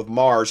interviews I did with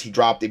Marrs, he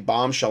dropped a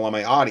bombshell on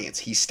my audience.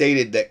 He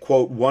stated that,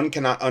 quote, one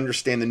cannot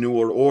understand the New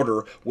World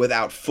Order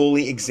without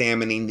fully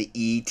examining the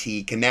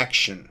ET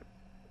connection.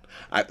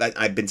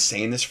 I've been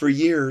saying this for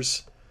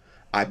years.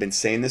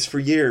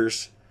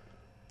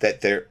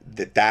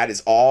 That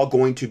is all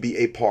going to be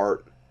a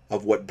part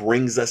of what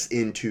brings us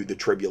into the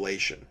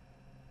tribulation.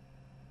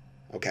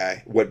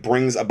 Okay? What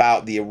brings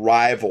about the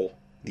arrival,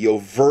 the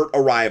overt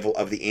arrival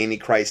of the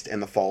Antichrist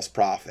and the false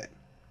prophet.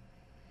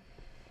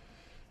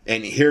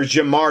 And here's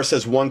Jim Marrs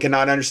says one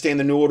cannot understand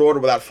the New World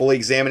Order without fully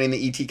examining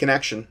the ET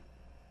connection.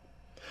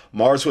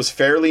 Marrs was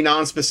fairly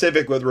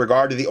nonspecific with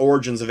regard to the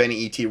origins of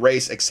any ET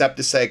race, except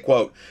to say,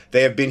 quote,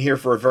 they have been here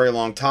for a very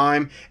long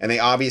time, and they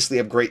obviously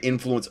have great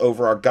influence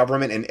over our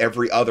government and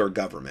every other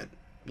government.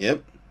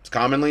 Yep, it's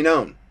commonly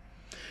known.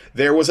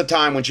 There was a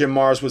time when Jim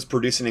Marrs was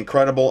producing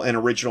incredible and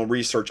original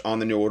research on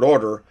the New World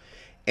Order,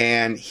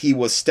 and he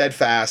was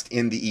steadfast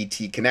in the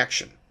ET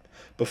connection.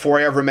 Before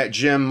I ever met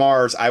Jim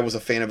Marrs, I was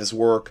a fan of his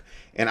work,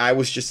 and I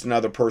was just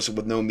another person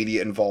with no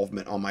media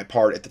involvement on my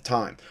part at the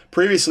time.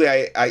 Previously,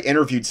 I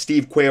interviewed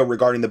Steve Quayle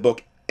regarding the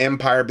book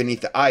Empire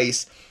Beneath the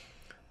Ice,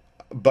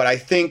 but I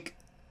think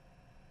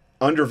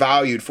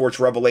undervalued for its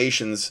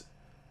revelations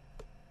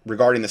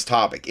regarding this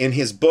topic. In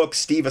his book,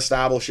 Steve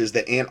establishes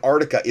that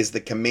Antarctica is the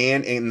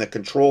command and the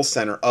control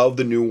center of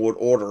the New World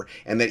Order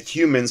and that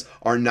humans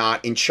are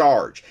not in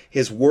charge.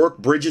 His work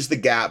bridges the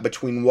gap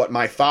between what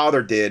my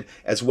father did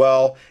as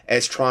well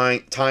as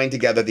tying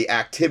together the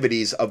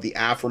activities of the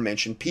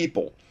aforementioned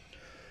people.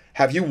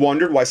 Have you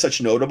wondered why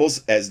such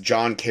notables as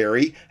John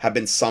Kerry have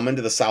been summoned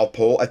to the South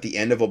Pole at the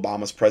end of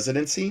Obama's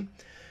presidency?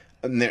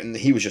 And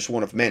he was just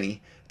one of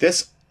many.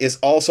 This is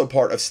also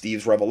part of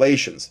Steve's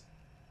revelations.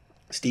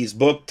 Steve's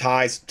book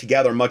ties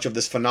together much of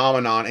this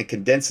phenomenon and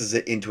condenses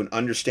it into an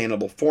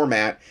understandable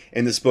format,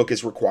 and this book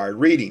is required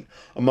reading.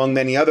 Among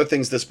many other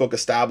things, this book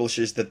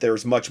establishes that there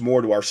is much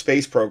more to our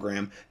space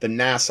program than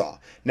NASA.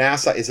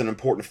 NASA is an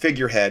important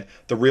figurehead.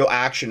 The real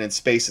action in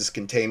space is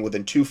contained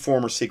within 2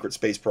 former secret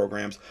space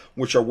programs,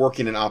 which are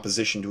working in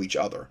opposition to each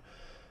other.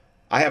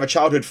 I have a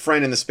childhood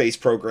friend in the space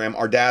program.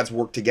 Our dads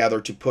worked together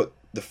to put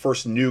the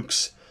first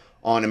nukes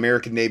on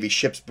American Navy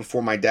ships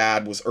before my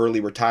dad was early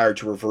retired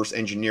to reverse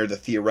engineer the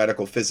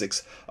theoretical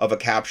physics of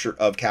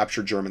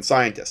captured German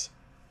scientists.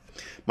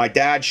 My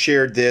dad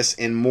shared this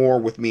and more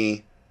with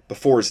me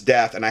before his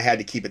death, and I had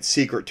to keep it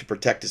secret to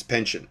protect his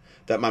pension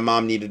that my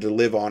mom needed to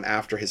live on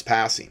after his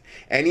passing.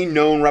 Any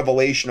known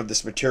revelation of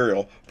this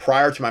material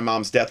prior to my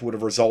mom's death would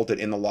have resulted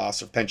in the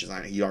loss of pensions.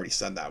 I know he already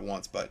said that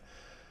once, but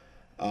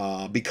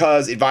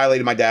because it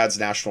violated my dad's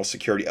national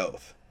security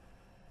oath.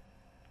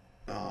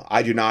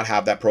 I do not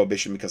have that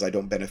prohibition because I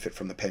don't benefit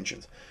from the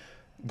pensions.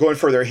 Going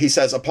further, he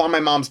says, upon my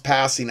mom's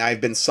passing, I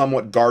have been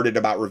somewhat guarded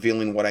about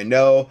revealing what I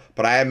know,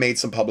 but I have made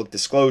some public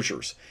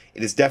disclosures.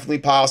 It is definitely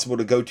possible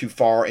to go too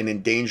far and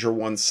endanger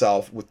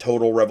oneself with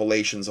total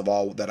revelations of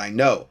all that I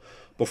know.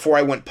 Before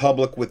I went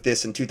public with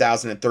this in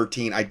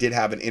 2013, I did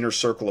have an inner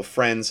circle of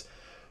friends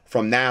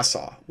from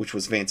NASA, which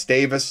was Vance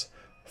Davis,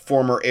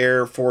 former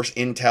Air Force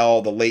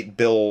Intel, the late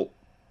Bill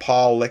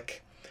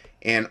Pollock,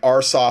 and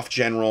RSOF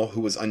General,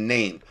 who was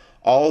unnamed.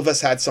 All of us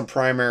had some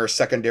primary or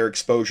secondary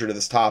exposure to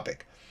this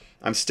topic.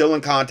 I'm still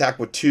in contact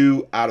with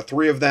 2 out of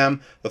 3 of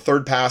them. The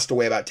third passed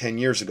away about 10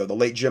 years ago. The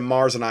late Jim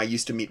Marrs and I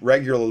used to meet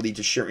regularly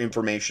to share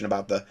information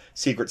about the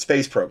secret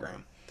space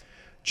program.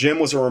 Jim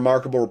was a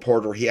remarkable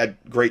reporter. He had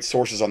great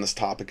sources on this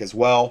topic as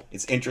well.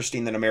 It's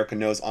interesting that America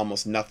knows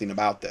almost nothing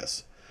about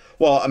this.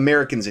 Well,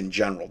 Americans in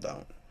general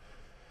don't.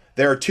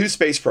 There are 2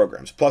 space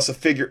programs, plus the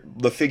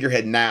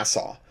figurehead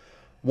NASA.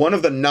 One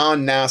of the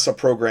non-NASA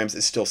programs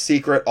is still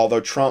secret, although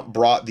Trump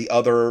brought the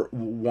other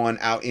one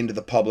out into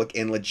the public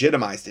and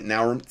legitimized it.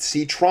 Now,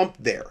 see Trump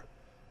there.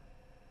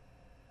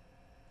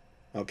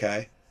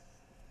 Okay?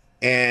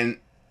 And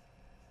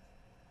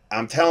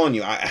I'm telling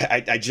you,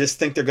 I just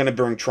think they're going to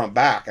bring Trump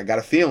back. I got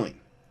a feeling.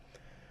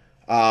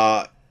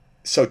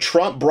 So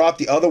Trump brought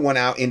the other one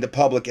out into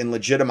public and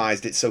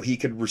legitimized it so he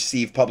could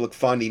receive public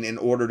funding in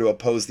order to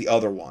oppose the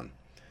other one.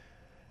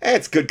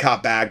 It's good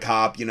cop, bad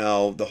cop, you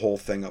know, the whole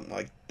thing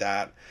like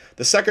that.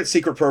 The second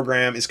secret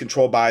program is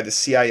controlled by the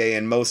CIA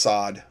and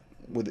Mossad,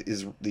 with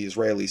the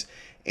Israelis,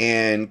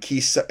 and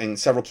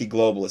several key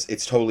globalists.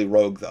 It's totally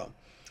rogue, though.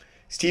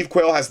 Steve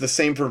Quayle has the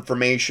same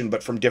information,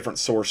 but from different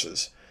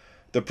sources.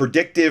 The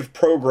predictive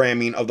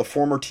programming of the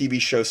former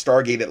TV show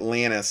Stargate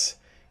Atlantis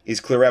is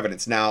clear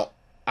evidence. Now,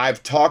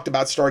 I've talked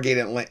about Stargate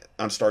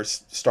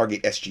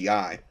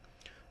SGI,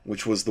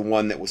 which was the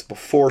one that was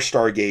before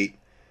Stargate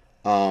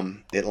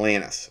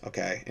Atlantis,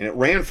 okay? And it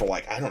ran for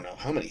like, I don't know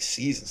how many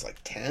seasons, like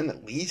 10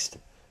 at least.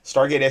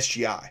 Stargate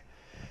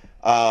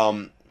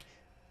SGI.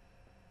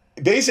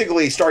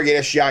 Basically, Stargate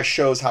SGI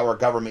shows how our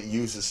government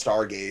uses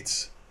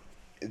Stargates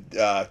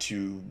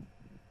to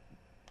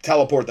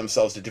teleport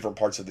themselves to different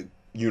parts of the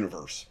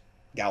universe,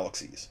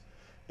 galaxies,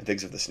 and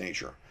things of this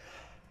nature.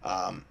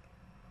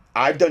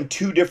 I've done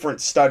 2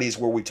 different studies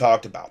where we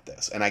talked about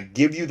this, and I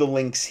give you the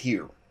links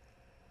here.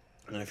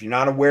 And if you're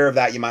not aware of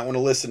that, you might want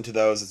to listen to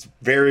those. It's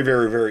very,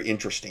 very, very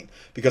interesting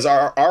because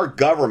our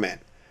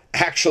government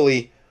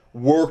actually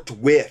worked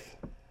with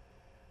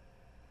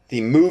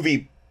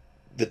the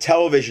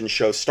television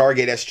show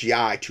Stargate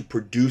SGI to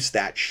produce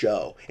that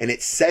show, and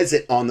it says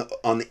it on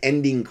the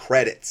ending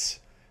credits.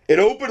 It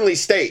openly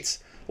states,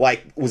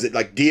 like, was it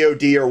like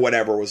DOD or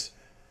whatever was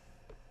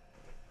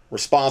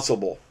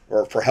responsible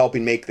or for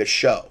helping make this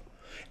show.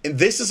 And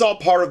this is all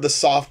part of the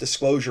soft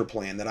disclosure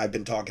plan that I've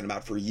been talking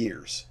about for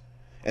years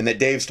and that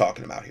Dave's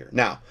talking about here.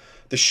 Now,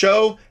 the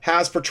show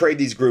has portrayed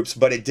these groups,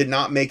 but it did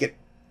not make it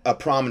a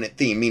prominent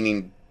theme,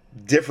 meaning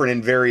different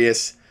in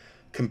various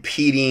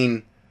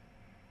competing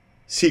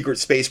secret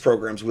space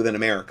programs within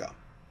America.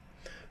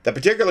 The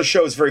particular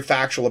show is very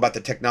factual about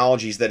the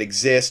technologies that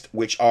exist,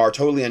 which are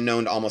totally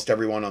unknown to almost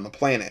everyone on the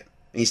planet.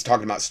 And he's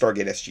talking about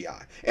Stargate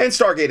SGI and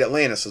Stargate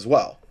Atlantis as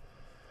well.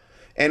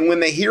 And when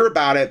they hear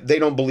about it, they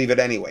don't believe it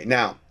anyway.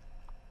 Now,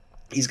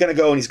 he's going to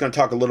go and he's going to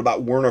talk a little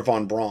about Wernher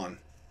von Braun.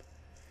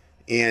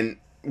 And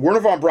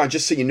Wernher von Braun,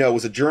 just so you know,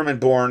 was a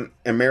German-born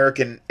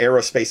American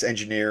aerospace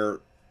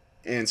engineer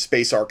and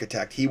space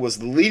architect. He was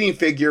the leading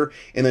figure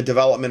in the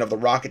development of the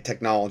rocket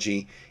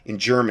technology in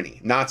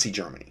Germany, Nazi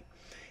Germany,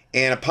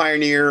 and a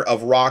pioneer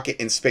of rocket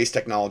and space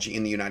technology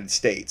in the United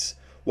States.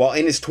 While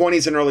in his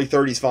 20s and early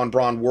 30s, von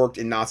Braun worked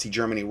in Nazi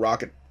Germany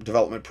rocket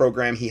development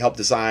program. He helped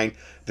design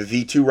the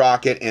V2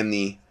 rocket and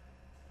the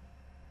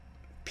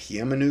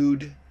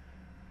Peenemünde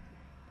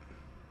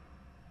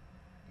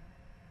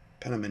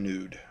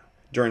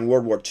during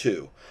World War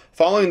II.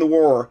 Following the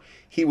war,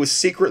 he was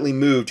secretly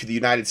moved to the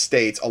United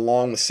States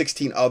along with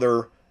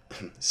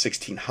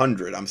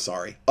 1,600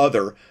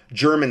 other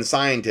German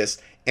scientists,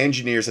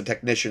 engineers, and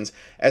technicians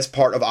as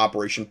part of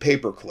Operation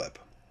Paperclip.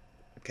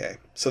 Okay,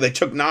 so they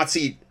took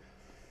Nazi,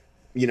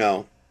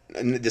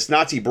 this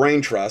Nazi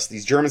brain trust,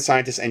 these German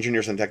scientists,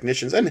 engineers, and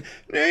technicians, and,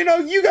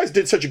 you guys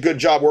did such a good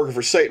job working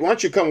for Satan. Why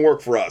don't you come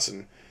work for us?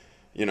 And,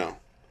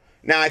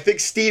 Now, I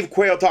think Steve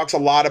Quayle talks a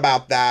lot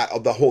about that,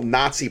 of the whole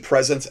Nazi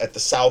presence at the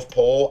South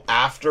Pole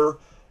after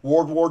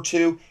World War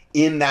II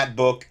in that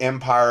book,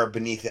 Empire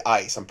Beneath the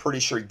Ice. I'm pretty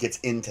sure he gets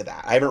into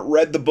that. I haven't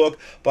read the book,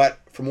 but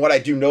from what I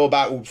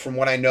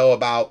know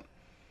about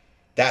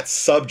that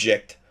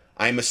subject,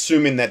 I'm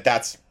assuming that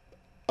that's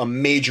a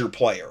major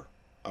player.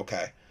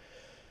 Okay.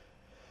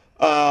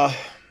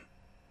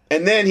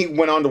 And then he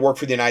went on to work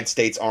for the United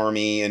States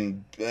Army,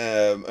 and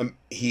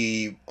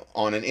he,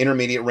 on an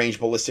intermediate range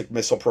ballistic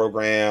missile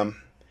program,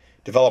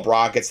 developed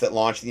rockets that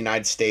launched the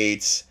United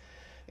States.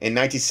 In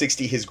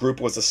 1960, his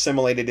group was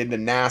assimilated into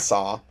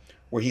NASA,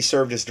 where he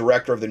served as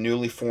director of the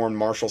newly formed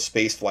Marshall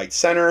Space Flight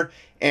Center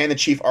and the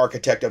chief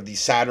architect of the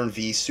Saturn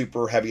V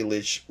super heavy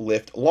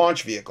lift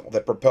launch vehicle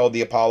that propelled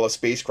the Apollo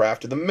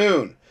spacecraft to the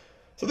moon.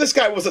 So this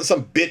guy wasn't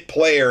some bit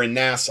player in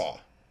NASA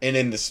and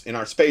in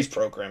our space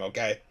program,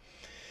 okay?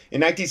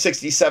 In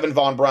 1967,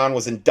 von Braun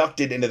was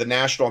inducted into the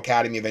National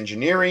Academy of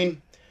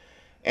Engineering,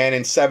 and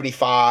in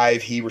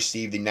 1975, he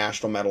received the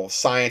National Medal of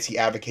Science. He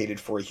advocated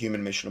for a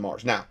human mission to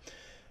Mars. Now,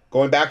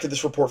 going back to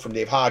this report from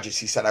Dave Hodges,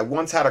 he said, I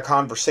once had a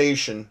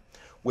conversation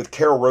with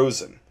Carol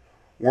Rosen,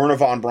 Wernher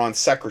von Braun's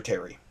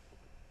secretary.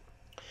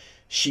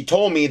 She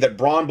told me that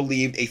Braun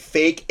believed a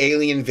fake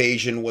alien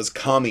invasion was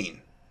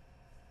coming,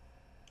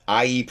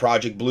 i.e.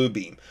 Project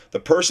Bluebeam. The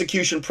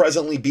persecution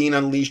presently being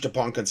unleashed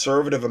upon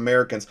conservative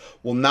Americans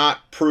will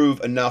not prove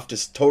enough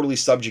to totally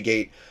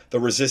subjugate the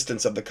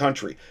resistance of the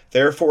country.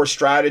 Therefore, a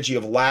strategy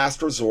of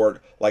last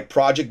resort like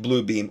Project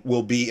Bluebeam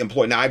will be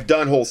employed. Now, I've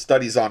done whole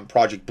studies on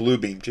Project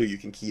Bluebeam, too. You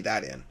can key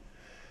that in.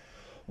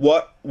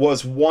 What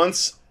was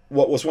once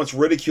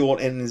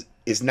ridiculed and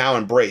is now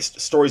embraced.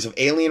 Stories of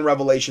alien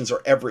revelations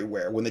are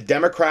everywhere. When the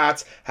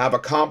Democrats have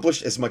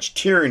accomplished as much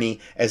tyranny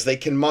as they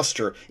can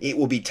muster, it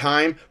will be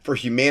time for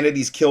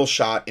humanity's kill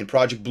shot, and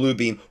Project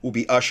Bluebeam will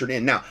be ushered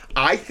in. Now,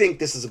 I think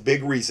this is a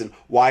big reason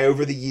why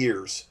over the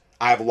years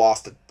I have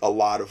lost a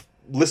lot of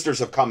listeners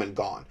have come and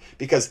gone,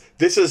 because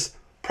this is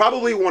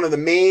probably one of the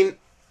main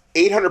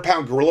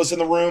 800-pound gorillas in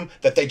the room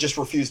that they just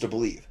refuse to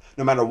believe.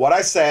 No matter what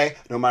I say,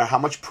 no matter how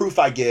much proof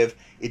I give,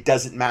 it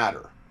doesn't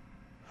matter.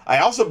 I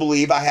also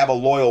believe I have a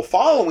loyal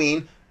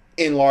following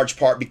in large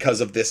part because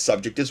of this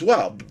subject as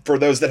well. For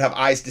those that have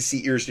eyes to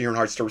see, ears to hear, and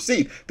hearts to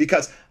receive.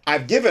 Because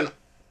I've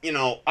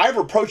I've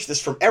approached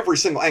this from every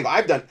single angle.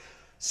 I've done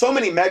so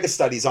many mega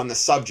studies on this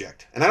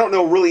subject. And I don't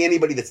know really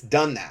anybody that's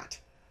done that.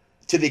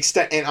 to the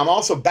extent, and I'm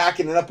also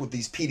backing it up with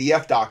these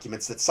PDF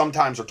documents that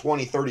sometimes are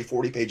 20, 30,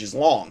 40 pages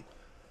long.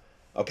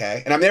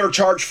 Okay? And I've never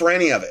charged for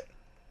any of it.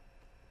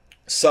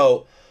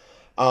 So,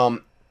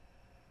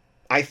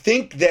 I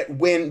think that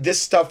when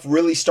this stuff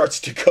really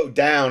starts to go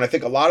down, I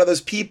think a lot of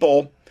those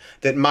people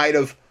that might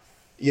have,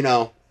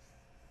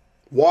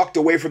 walked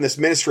away from this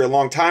ministry a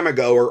long time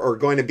ago are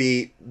going to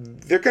be,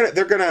 they're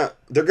gonna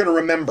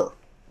remember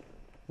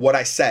what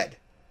I said.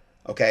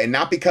 Okay? And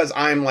not because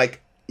I'm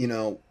like,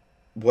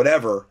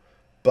 whatever,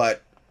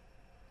 but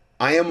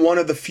I am one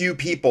of the few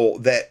people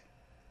that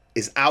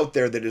is out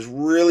there that has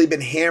really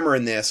been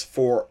hammering this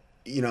for,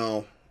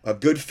 a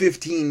good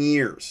 15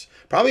 years.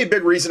 Probably a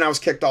big reason I was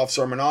kicked off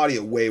Sermon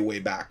Audio way, way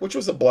back, which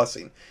was a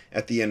blessing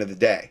at the end of the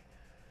day.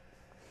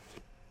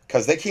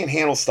 Because they can't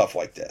handle stuff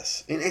like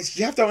this. And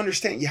you have to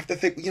understand, you have to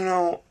think,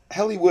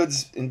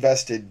 Hollywood's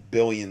invested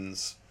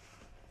billions,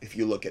 if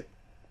you look at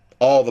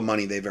all the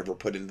money they've ever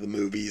put into the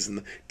movies and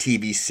the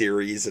TV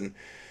series and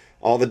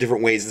all the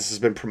different ways this has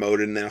been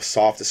promoted, and then a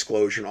soft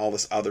disclosure and all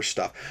this other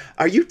stuff.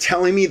 Are you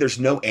telling me there's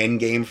no end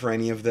game for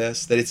any of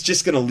this? That it's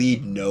just going to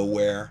lead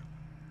nowhere?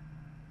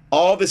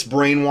 All this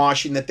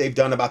brainwashing that they've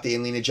done about the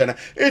alien agenda,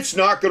 it's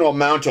not going to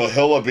amount to a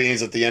hill of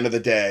beans at the end of the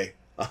day.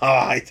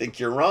 I think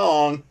you're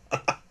wrong.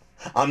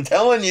 I'm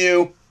telling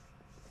you.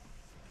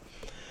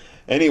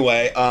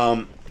 Anyway,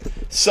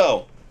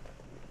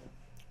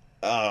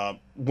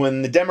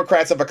 when the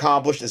Democrats have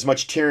accomplished as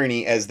much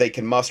tyranny as they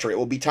can muster, it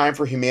will be time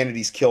for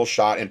humanity's kill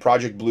shot, and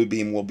Project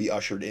Bluebeam will be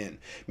ushered in.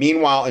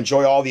 Meanwhile,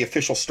 enjoy all the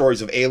official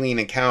stories of alien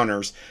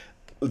encounters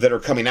that are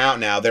coming out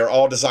now. They're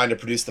all designed to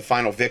produce the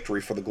final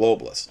victory for the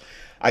globalists.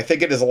 I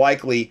think it is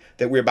likely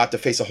that we're about to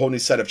face a whole new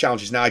set of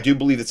challenges. Now, I do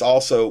believe it's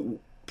also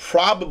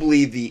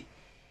probably the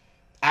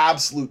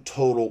absolute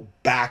total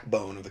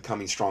backbone of the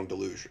coming strong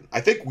delusion. I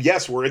think,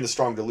 yes, we're in the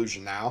strong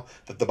delusion now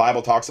that the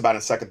Bible talks about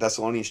in 2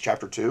 Thessalonians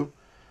chapter 2.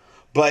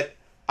 But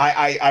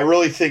I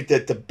really think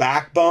that the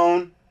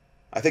backbone,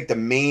 I think the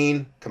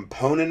main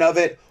component of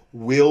it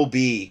will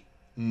be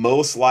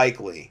most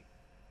likely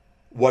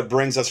what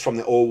brings us from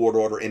the old world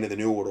order into the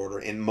new world order.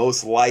 And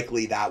most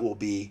likely that will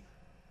be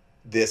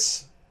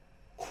this,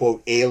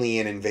 quote,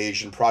 alien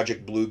invasion,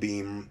 Project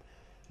Bluebeam,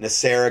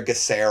 NESARA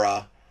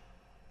GESARA,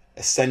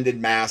 Ascended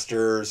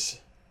Masters.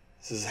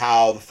 This is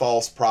how the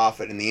false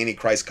prophet and the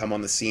Antichrist come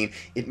on the scene.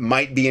 It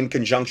might be in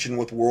conjunction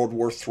with World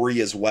War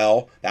III as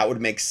well. That would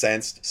make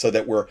sense, so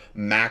that we're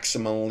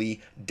maximally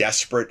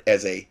desperate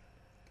as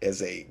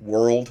a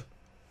world.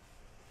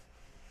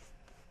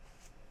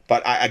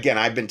 But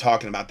I've been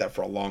talking about that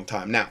for a long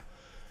time. Now,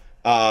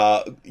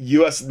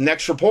 U.S.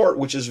 next report,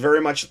 which is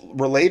very much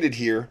related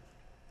here.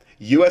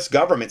 U.S.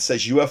 government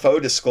says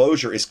UFO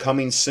disclosure is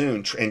coming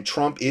soon, and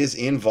Trump is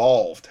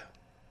involved.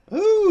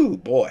 Ooh,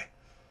 boy.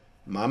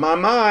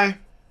 My.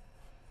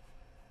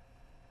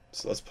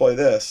 So let's play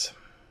this.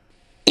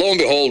 Lo and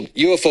behold,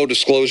 UFO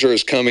disclosure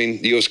is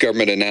coming. The U.S.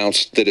 government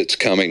announced that it's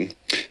coming.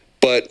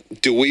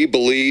 But do we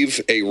believe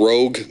a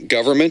rogue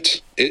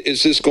government?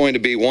 Is this going to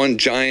be one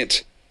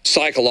giant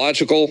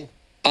psychological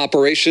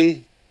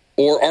operation?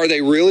 Or are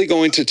they really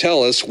going to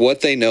tell us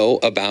what they know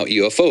about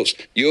UFOs?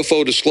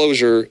 UFO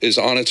disclosure is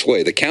on its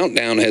way. The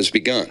countdown has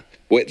begun.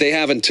 They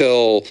have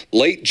until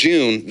late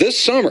June this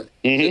summer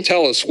to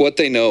tell us what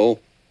they know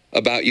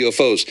about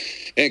UFOs.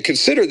 And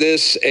consider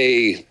this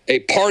a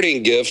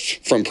parting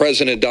gift from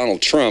President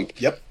Donald Trump.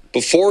 Yep.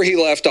 Before he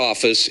left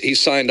office, he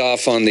signed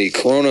off on the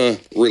Corona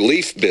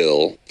Relief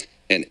Bill,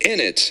 and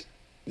in it,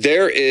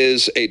 there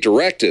is a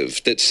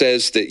directive that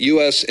says that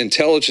U.S.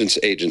 intelligence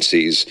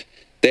agencies,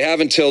 they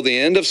have until the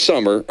end of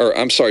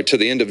to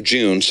the end of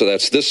June, so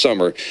that's this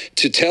summer,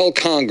 to tell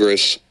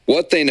Congress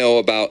what they know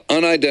about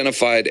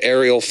unidentified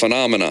aerial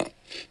phenomena.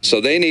 So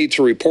they need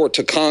to report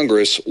to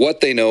Congress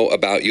what they know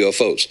about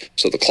UFOs.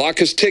 So the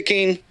clock is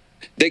ticking.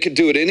 They could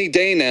do it any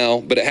day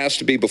now, but it has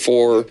to be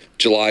before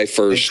July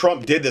 1st. And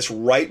Trump did this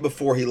right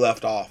before he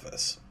left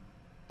office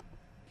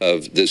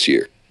of this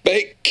year. But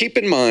hey, keep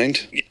in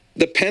mind,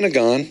 the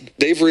Pentagon,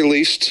 they've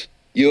released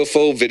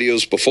UFO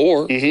videos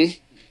before,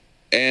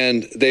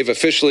 and they've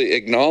officially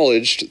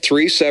acknowledged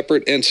 3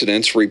 separate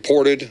incidents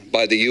reported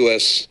by the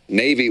U.S.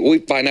 Navy.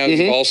 By now,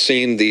 you've all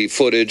seen the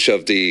footage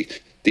of the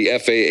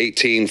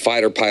FA-18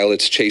 fighter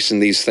pilots chasing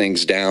these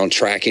things down,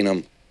 tracking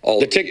them.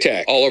 The Tic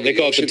Tac. All over they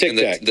call it the Tic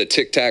Tac. The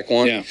Tic Tac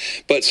one. Yeah.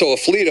 But so a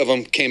fleet of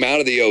them came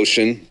out of the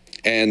ocean,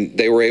 and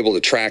they were able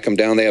to track them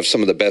down. They have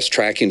some of the best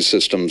tracking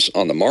systems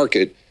on the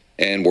market,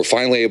 and we're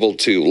finally able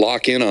to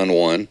lock in on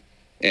one,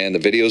 and the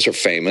videos are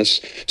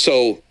famous.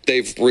 So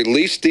they've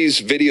released these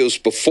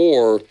videos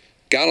before.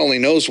 God only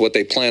knows what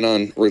they plan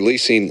on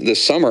releasing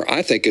this summer.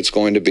 I think it's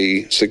going to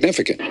be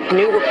significant.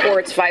 New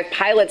reports, 5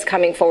 pilots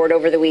coming forward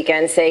over the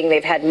weekend saying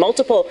they've had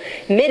multiple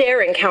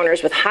mid-air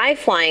encounters with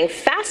high-flying,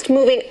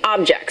 fast-moving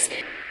objects.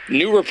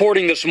 New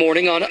reporting this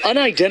morning on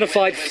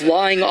unidentified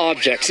flying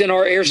objects in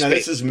our airspace. Now,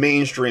 this is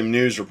mainstream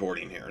news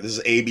reporting here. This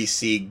is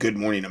ABC Good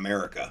Morning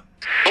America.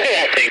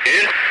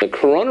 The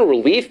Corona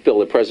Relief Bill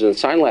the president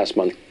signed last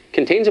month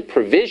contains a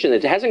provision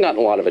that hasn't gotten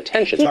a lot of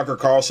attention. Tucker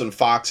Carlson,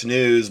 Fox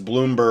News,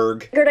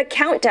 Bloomberg. A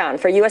countdown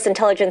for U.S.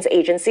 intelligence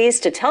agencies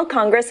to tell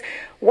Congress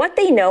what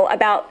they know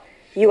about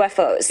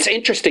UFOs. It's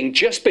interesting,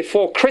 just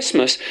before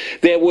Christmas,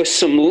 there were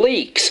some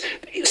leaks.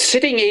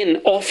 Sitting in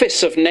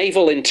Office of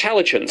Naval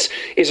Intelligence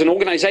is an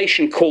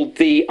organization called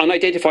the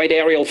Unidentified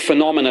Aerial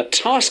Phenomena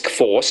Task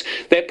Force.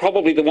 They're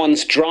probably the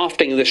ones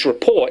drafting this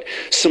report.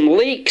 Some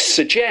leaks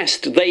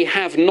suggest they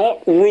have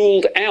not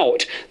ruled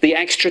out the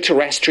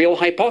extraterrestrial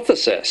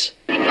hypothesis.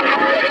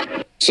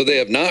 So they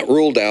have not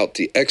ruled out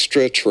the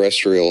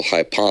extraterrestrial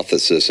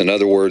hypothesis. In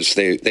other words,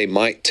 they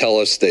might tell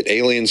us that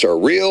aliens are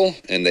real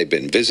and they've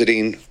been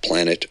visiting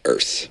planet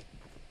Earth.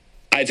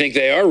 I think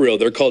they are real.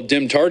 They're called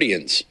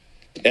Dim-Tardians,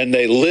 and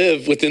they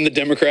live within the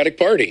Democratic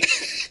Party.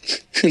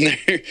 And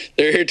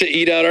they're here to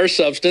eat out our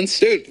substance.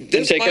 Dude,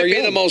 this might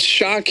be the most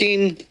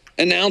shocking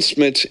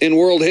announcement in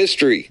world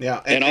history.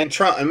 Yeah, and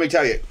Trump, let me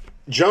tell you,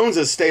 Jones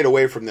has stayed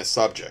away from this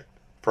subject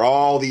for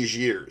all these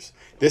years.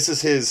 This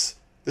is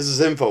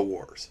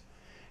InfoWars.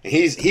 And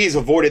he's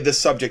avoided this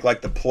subject like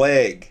the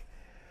plague.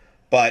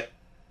 But,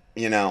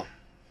 you know,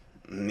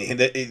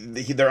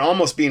 they're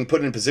almost being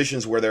put in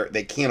positions where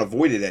they can't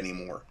avoid it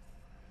anymore.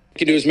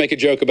 What you can do is make a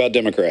joke about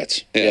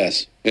Democrats. Yeah.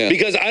 Yes. Yeah.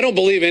 Because I don't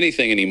believe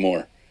anything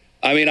anymore.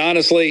 I mean,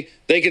 honestly,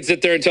 they could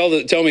sit there and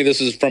tell me this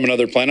is from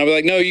another planet. I'll be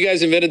like, no, you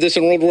guys invented this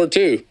in World War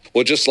II.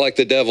 Well, just like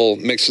the devil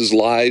mixes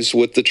lies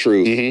with the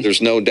truth,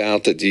 there's no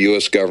doubt that the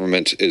U.S.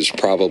 government is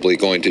probably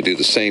going to do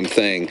the same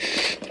thing.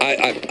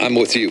 I'm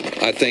with you.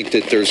 I think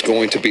that there's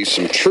going to be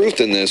some truth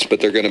in this, but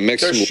they're going to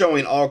mix They're some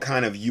showing all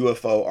kind of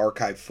UFO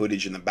archive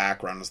footage in the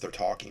background as they're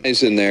talking.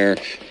 lies in there,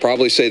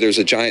 probably say there's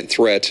a giant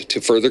threat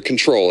to further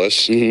control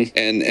us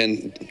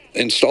and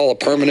install a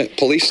permanent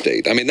police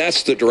state. I mean,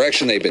 that's the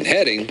direction they've been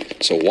heading,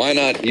 so why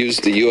not use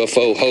the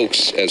UFO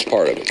hoax as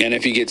part of it? And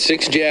if you get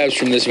 6 jabs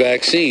from this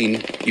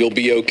vaccine, you'll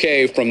be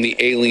okay from the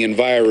alien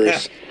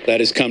virus that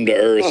has come to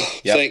Earth. Oh,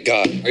 thank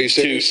God. Are you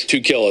serious? To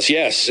kill us,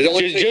 yes. It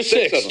only takes Just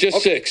six six. of them. Just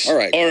Okay. 6. All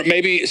right. Or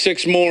maybe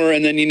 6 more,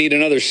 and then you need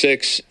another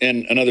 6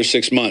 in another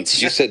 6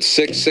 months. You said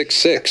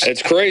 666.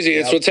 It's crazy.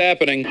 It's what's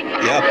happening.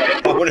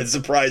 Yep, that wouldn't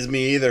surprise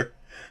me either.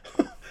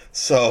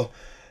 So,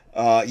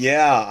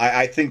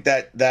 I think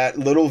that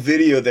little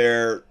video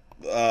there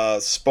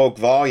spoke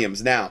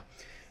volumes. Now,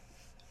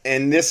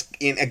 and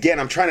again,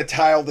 I'm trying to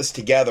tie all this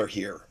together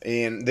here.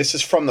 And this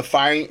is from the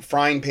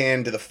frying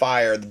pan to the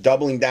fire, the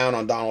doubling down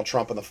on Donald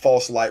Trump and the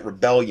false light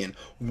rebellion.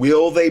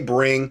 Will they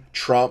bring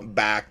Trump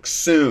back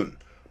soon?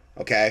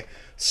 Okay,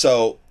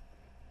 so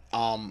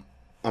I'm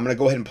going to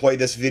go ahead and play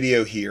this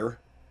video here.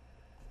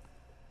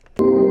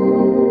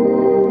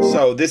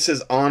 So this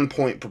is On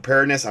Point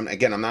Preparedness. I'm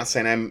not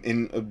saying I'm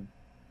in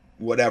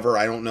whatever.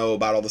 I don't know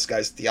about all this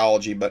guy's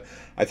theology, but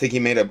I think he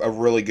made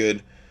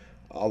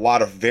a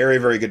lot of very,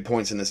 very good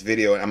points in this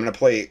video. And I'm going to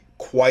play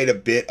quite a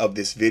bit of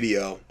this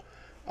video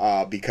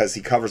because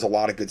he covers a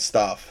lot of good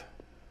stuff.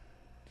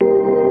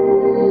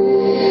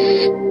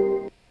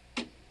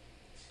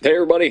 Hey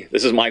everybody,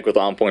 this is Mike with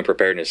On Point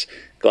Preparedness.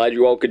 Glad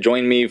you all could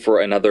join me for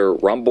another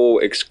Rumble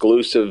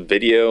exclusive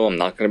video. I'm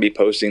not going to be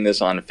posting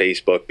this on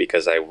Facebook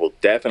because I will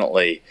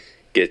definitely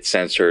get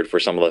censored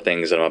for some of the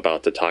things that I'm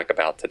about to talk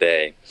about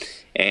today.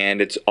 And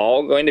it's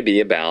all going to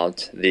be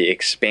about the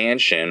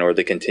expansion or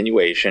the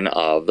continuation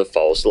of the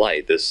false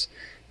light, this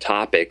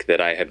topic that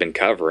I have been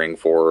covering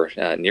for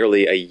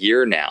nearly a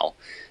year now,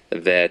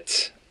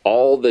 that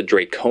all the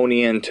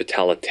draconian,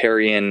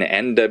 totalitarian,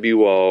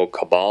 NWO,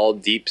 cabal,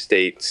 deep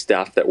state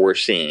stuff that we're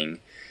seeing,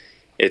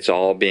 it's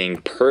all being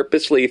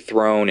purposely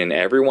thrown in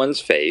everyone's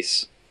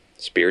face,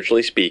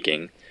 spiritually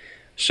speaking,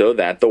 so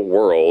that the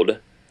world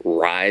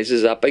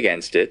rises up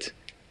against it,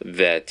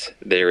 that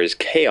there is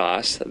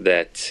chaos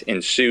that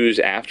ensues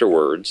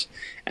afterwards,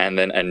 and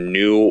then a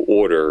new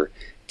order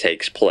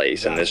takes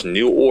place. And this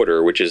new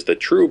order, which is the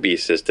true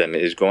beast system,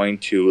 is going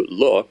to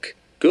look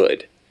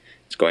good.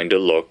 It's going to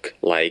look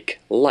like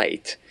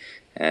light.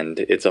 And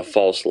it's a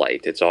false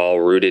light. It's all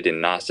rooted in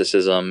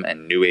Gnosticism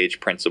and New Age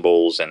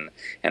principles and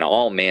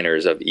all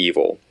manners of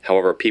evil.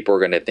 However, people are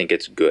going to think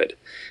it's good.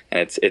 And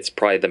it's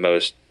probably the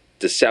most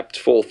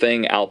deceptful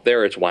thing out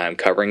there. It's why I'm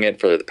covering it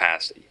for the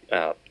past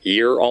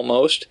year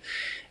almost.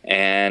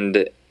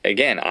 And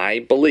again, I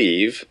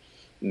believe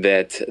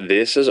that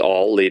this is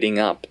all leading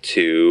up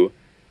to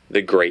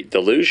the Great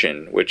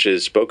Delusion, which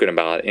is spoken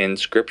about in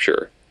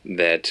Scripture,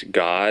 that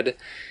God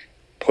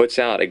puts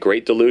out a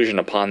great delusion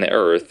upon the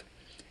earth,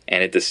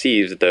 and it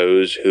deceives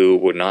those who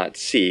would not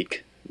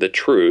seek the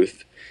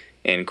truth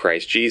in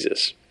Christ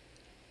Jesus.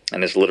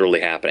 And it's literally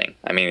happening.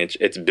 I mean,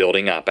 it's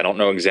building up. I don't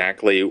know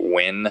exactly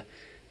when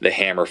the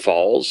hammer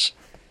falls,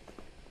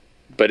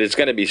 but it's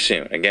going to be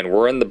soon. Again,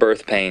 we're in the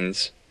birth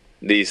pains.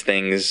 These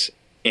things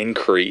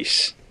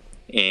increase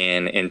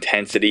in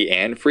intensity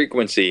and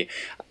frequency.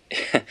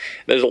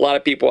 There's a lot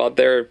of people out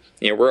there,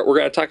 we're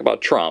going to talk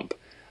about Trump.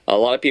 A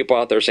lot of people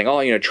out there saying,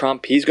 oh,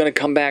 Trump, he's going to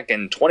come back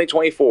in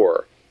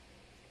 2024.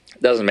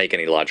 It doesn't make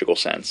any logical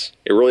sense.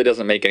 It really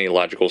doesn't make any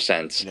logical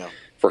sense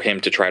for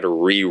him to try to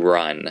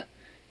rerun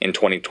in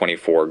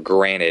 2024.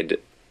 Granted,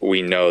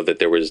 we know that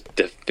there was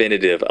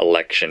definitive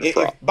election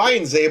fraud. If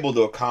Biden's able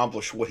to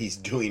accomplish what he's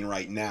doing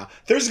right now,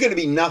 there's going to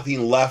be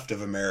nothing left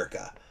of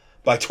America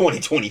by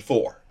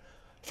 2024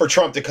 for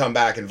Trump to come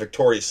back and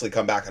victoriously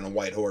come back on a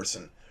white horse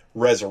and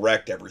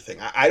resurrect everything.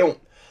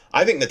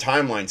 I think the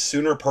timeline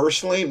sooner,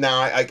 personally. Now,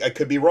 I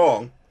could be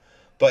wrong,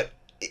 but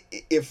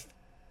if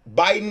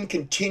Biden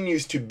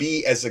continues to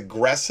be as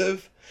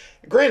aggressive,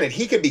 granted,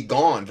 he could be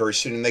gone very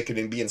soon and they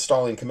could be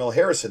installing Kamala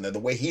Harris in there. The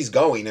way he's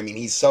going, I mean,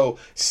 he's so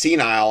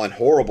senile and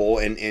horrible,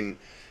 and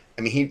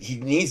I mean, he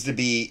needs to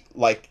be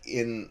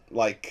in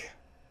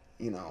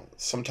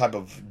some type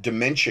of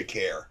dementia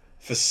care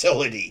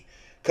facility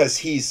because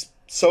he's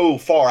so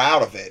far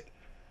out of it.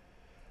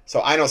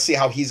 So I don't see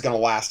how he's going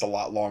to last a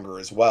lot longer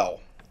as well.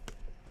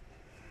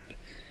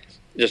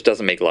 Just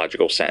doesn't make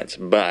logical sense.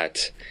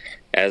 But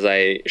as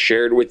I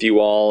shared with you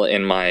all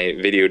in my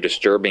video,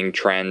 Disturbing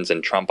Trends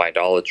in Trump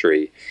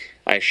Idolatry,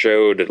 I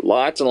showed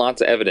lots and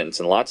lots of evidence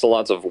and lots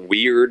of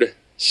weird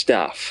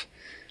stuff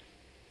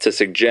to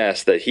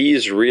suggest that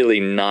he's really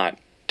not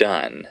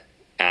done.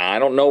 I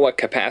don't know what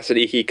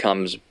capacity he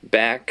comes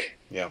back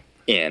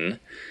in,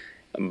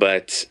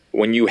 but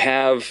when you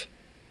have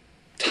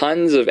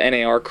tons of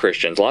NAR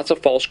Christians, lots of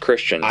false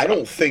Christians. I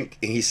don't think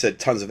he said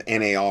tons of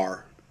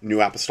NAR, New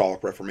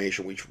Apostolic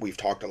Reformation, which we've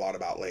talked a lot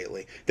about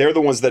lately. They're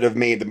the ones that have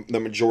made the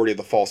majority of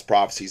the false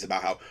prophecies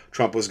about how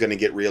Trump was going to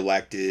get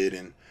reelected,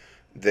 and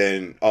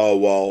then, oh,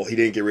 well, he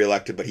didn't get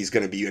reelected, but he's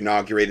going to be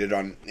inaugurated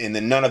on, and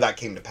then none of that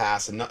came to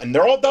pass. And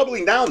they're all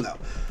doubling down, though.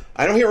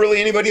 I don't hear really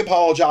anybody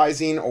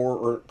apologizing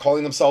or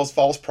calling themselves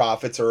false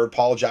prophets or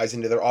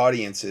apologizing to their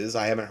audiences.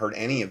 I haven't heard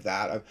any of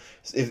that.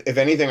 If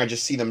anything, I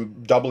just see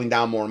them doubling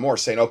down more and more,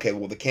 saying, okay,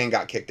 well, the can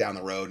got kicked down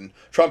the road and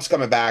Trump's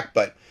coming back.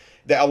 But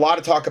a lot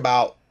of talk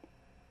about,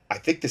 I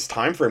think this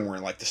time frame we're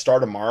in, like the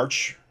start of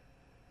March,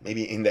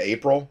 maybe into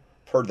April.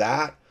 I've heard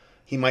that.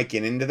 He might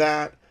get into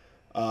that.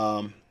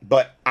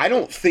 But I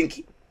don't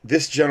think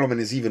this gentleman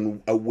is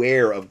even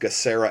aware of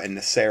Gesera and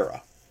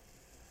Nasera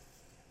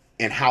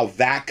and how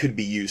that could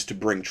be used to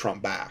bring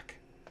Trump back.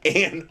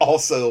 And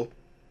also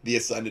the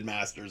Ascended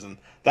Masters and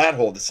that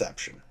whole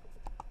deception.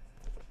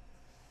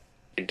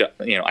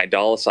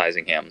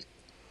 Idolatizing him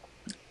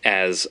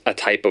as a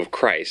type of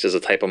Christ, as a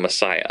type of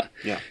Messiah.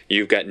 Yeah.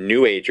 You've got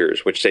New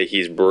Agers, which say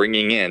he's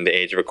bringing in the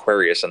age of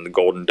Aquarius and the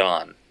Golden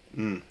Dawn.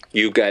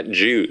 You've got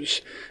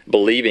Jews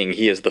believing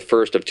he is the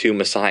first of two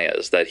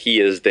messiahs, that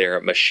he is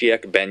their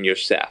Mashiach ben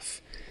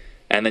Yosef.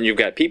 And then you've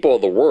got people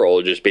of the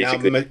world just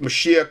basically... Now,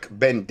 Mashiach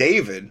ben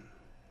David,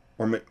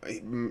 or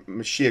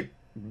Mashiach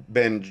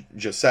ben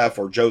Joseph,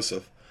 or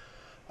Joseph,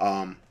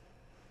 and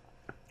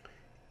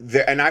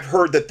I've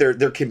heard that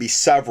there can be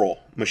several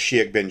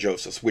Mashiach ben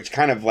Josephs, which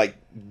kind of like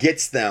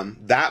gets them,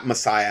 that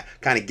Messiah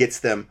kind of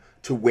gets them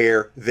to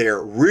where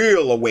their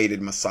real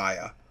awaited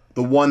Messiah,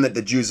 the one that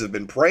the Jews have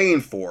been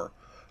praying for,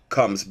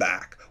 comes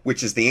back,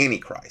 which is the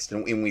Antichrist.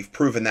 And we've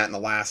proven that in the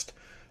last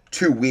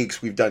 2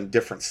 weeks. We've done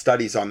different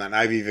studies on that, and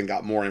I've even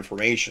got more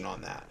information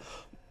on that.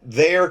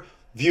 They're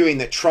viewing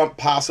that Trump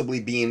possibly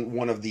being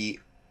one of the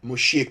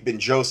Mashiach ben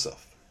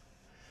Joseph,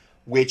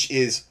 which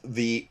is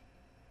the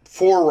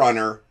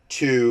forerunner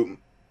to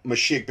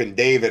Mashiach ben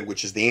David,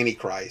 which is the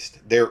Antichrist.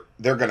 They're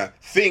going to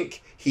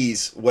think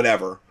he's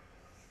whatever,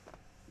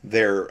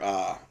 their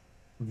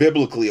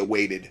biblically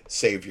awaited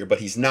savior, but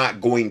he's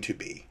not going to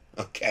be.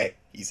 Okay?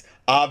 He's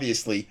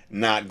obviously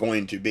not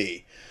going to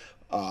be.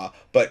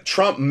 But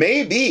Trump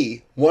may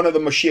be one of the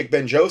Mashiach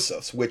ben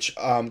Josephs, which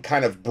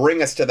kind of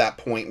bring us to that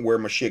point where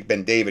Mashiach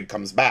ben David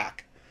comes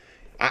back.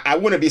 I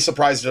wouldn't be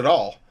surprised at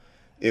all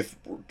if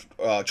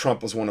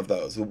Trump was one of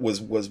those, was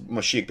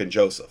Mashiach ben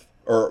Joseph,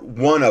 or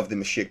one of the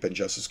Mashiach ben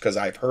Josephs, because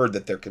I've heard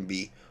that there can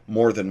be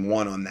more than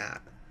one on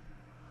that.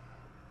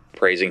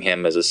 Praising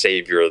him as a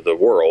savior of the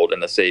world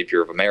and the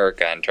savior of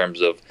America in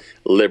terms of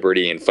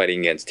liberty and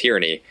fighting against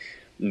tyranny.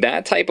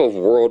 That type of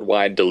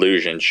worldwide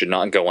delusion should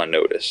not go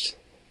unnoticed.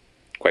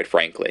 Quite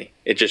frankly,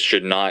 it just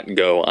should not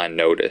go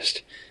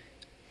unnoticed.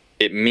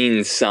 It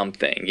means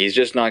something. He's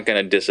just not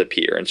going to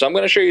disappear. And so I'm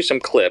going to show you some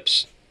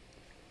clips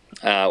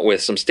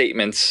with some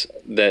statements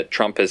that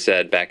Trump has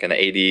said back in the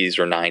 80s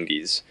or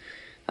 90s.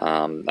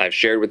 I've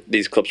shared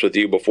these clips with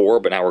you before,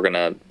 but now we're going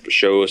to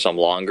show some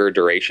longer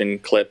duration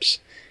clips.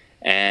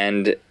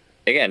 And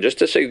again, just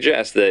to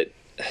suggest that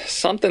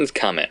something's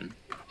coming.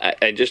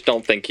 I just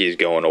don't think he's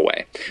going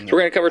away. So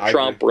we're going to cover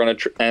Trump. We're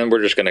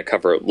just going to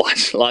cover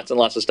lots and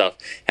lots of stuff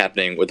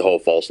happening with the whole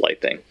false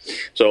light thing.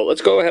 So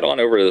let's go ahead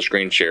on over to the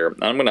screen share.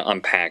 I'm going to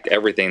unpack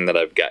everything that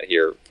I've got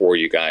here for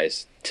you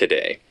guys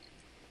today.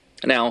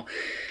 Now,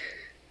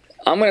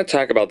 I'm going to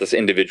talk about this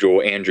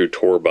individual, Andrew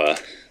Torba,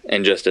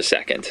 in just a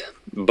second.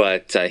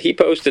 But he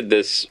posted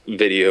this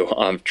video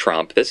of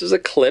Trump. This is a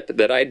clip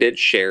that I did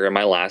share in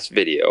my last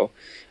video,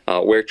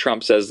 where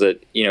Trump says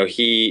that,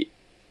 he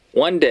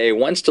one day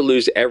wants to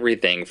lose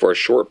everything for a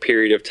short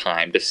period of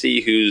time to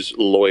see who's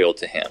loyal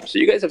to him. So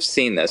you guys have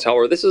seen this.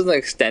 However, this is an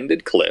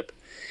extended clip.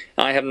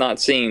 I have not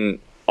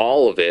seen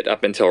all of it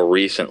up until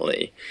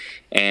recently.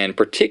 And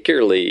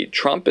particularly,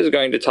 Trump is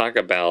going to talk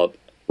about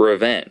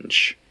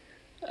revenge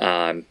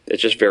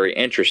It's just very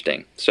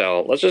interesting.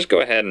 So let's just go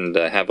ahead and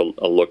have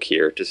a look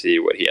here to see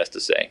what he has to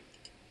say.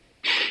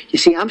 You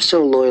see, I'm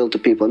so loyal to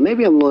people.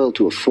 Maybe I'm loyal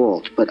to a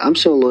fault, but I'm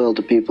so loyal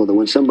to people that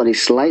when somebody's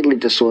slightly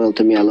disloyal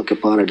to me, I look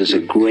upon it as a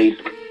great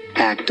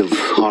act of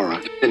horror.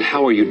 And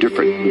how are you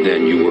different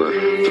than you were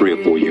 3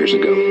 or 4 years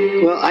ago?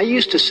 Well, I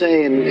used to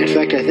say, and in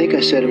fact, I think I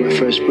said in my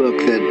first book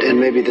that, and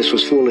maybe this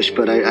was foolish,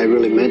 but I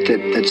really meant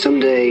it, that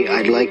someday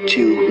I'd like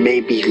to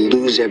maybe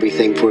lose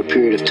everything for a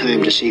period of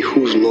time to see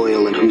who's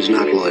loyal and who's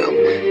not loyal.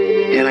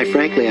 And I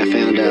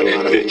found out a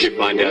lot of things. Did you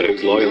find out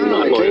who's loyal and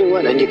not I loyal? tell you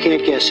what, and you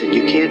can't guess it.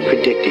 You can't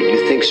predict it.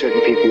 You think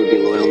certain people would be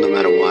loyal no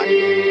matter what,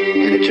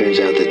 and it turns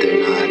out that they're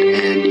not.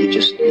 And you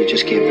just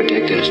can't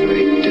predict it. It's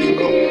very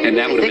difficult. And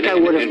that I think I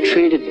would have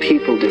treated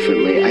people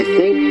differently. I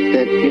think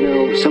that,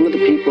 some of the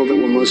people that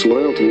were most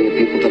loyal to me are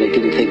people that I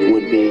didn't think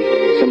would be.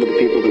 Some of the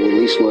people that were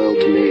least loyal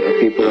to me are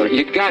people that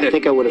I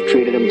think I would have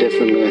treated them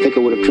differently. I think I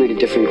would have treated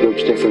different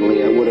groups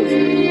differently. I would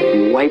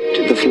have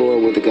wiped the floor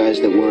with the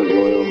guys that weren't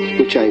loyal,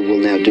 which I will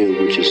now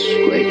do, which is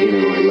great.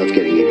 I love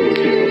getting even with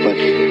people, but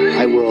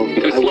I will.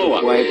 Slow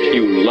up.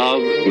 You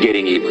love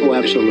getting even. Oh,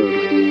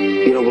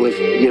 absolutely.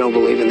 You don't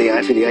believe in the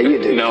eye for the eye.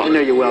 You do. No. I know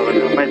you well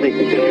enough. I think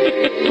you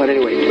do. But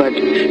anyway, but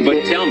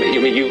tell me,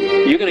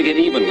 you're going to get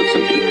even with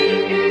some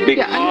people.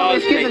 Yeah, I know.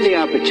 If given the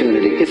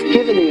opportunity,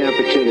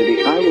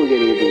 I will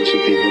get even with some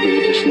people that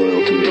are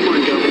disloyal to me. Come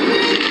on,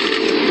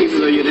 Governor. Even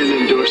though you didn't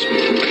endorse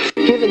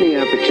me. Given the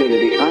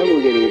opportunity, I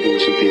will get even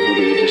with some people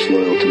that are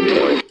disloyal to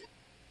me.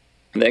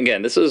 And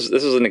again, this is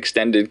an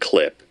extended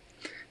clip,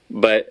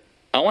 but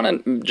I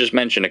want to just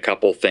mention a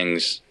couple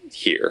things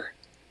here.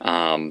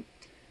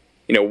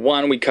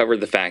 One, we covered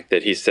the fact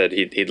that he said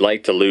he'd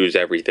like to lose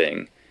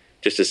everything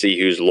just to see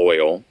who's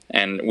loyal,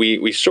 and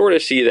we sort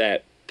of see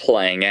that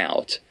playing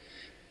out.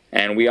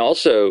 And we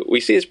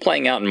see this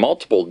playing out in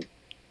multiple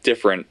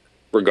different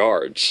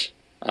regards.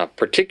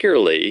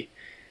 Particularly,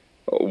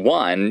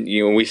 one,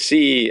 we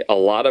see a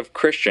lot of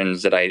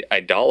Christians that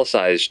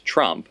idolatrize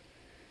Trump.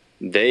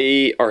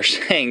 They are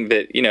saying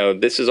that,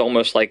 this is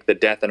almost like the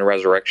death and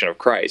resurrection of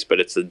Christ, but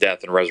it's the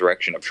death and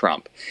resurrection of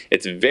Trump.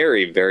 It's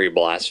very, very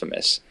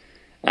blasphemous.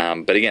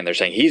 But again, they're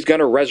saying he's going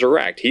to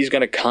resurrect. He's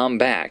going to come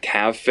back.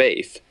 Have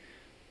faith.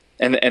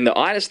 And the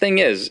honest thing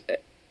is,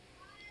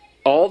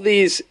 all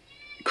these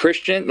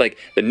Christian, like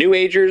the New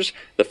Agers,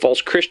 the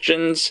false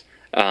Christians,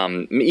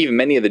 even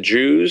many of the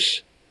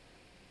Jews,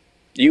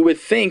 you would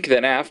think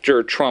that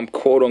after Trump,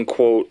 quote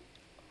unquote,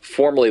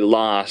 formally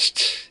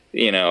lost,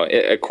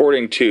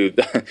 according to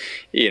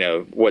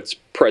what's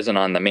present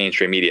on the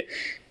mainstream media,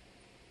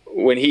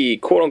 when he,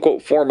 quote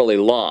unquote, formally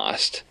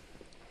lost,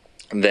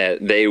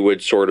 that they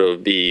would sort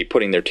of be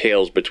putting their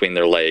tails between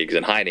their legs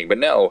and hiding. But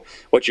no,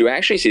 what you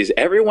actually see is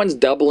everyone's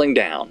doubling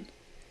down.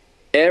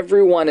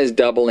 Everyone is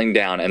doubling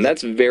down, and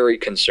that's very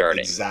concerning.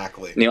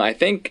 Exactly. I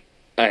think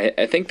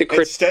the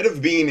instead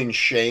of being in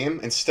shame,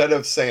 instead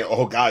of saying,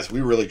 "Oh, guys,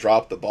 we really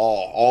dropped the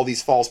ball," all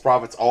these false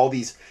prophets, all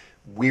these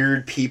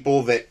weird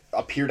people that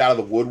appeared out of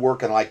the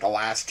woodwork in like the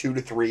last 2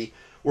 to 3,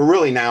 we're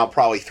really now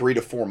probably 3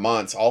 to 4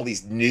 months. All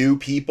these new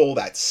people,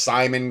 that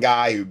Simon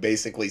guy who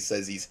basically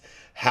says he's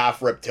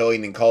half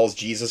reptilian and calls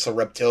Jesus a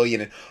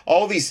reptilian, and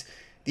all these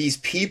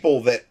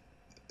people that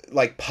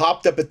like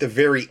popped up at the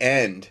very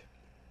end,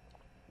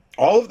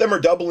 all of them are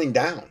doubling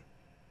down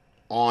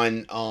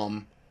on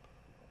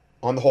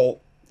the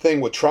whole thing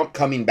with Trump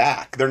coming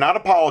back. They're not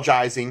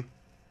apologizing.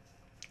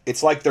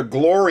 It's like they're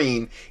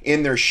glorying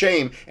in their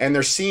shame, and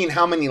they're seeing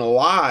how many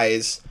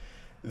lies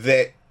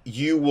that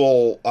you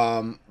will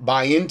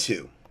buy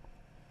into.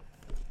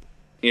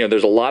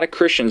 There's a lot of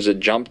Christians that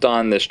jumped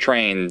on this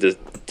train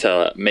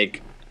to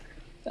make,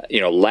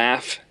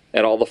 laugh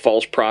at all the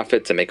false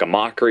prophets and make a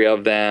mockery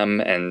of them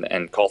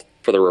and call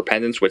for their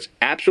repentance, which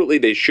absolutely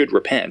they should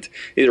repent.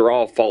 These are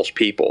all false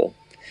people.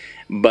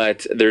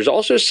 But there's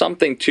also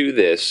something to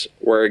this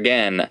where,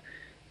 again,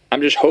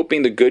 I'm just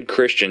hoping the good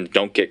Christians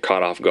don't get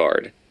caught off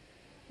guard.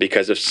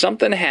 Because if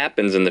something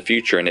happens in the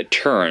future and it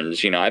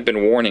turns, I've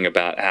been warning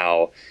about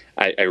how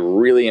I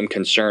really am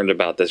concerned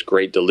about this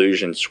great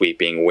delusion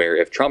sweeping, where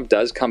if Trump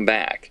does come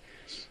back,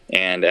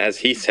 and as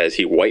he says,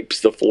 he wipes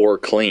the floor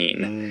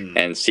clean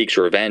and seeks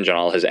revenge on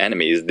all his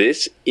enemies,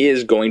 this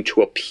is going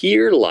to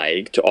appear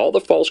like, to all the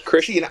false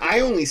Christians. See,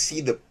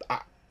 and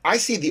I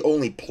see the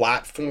only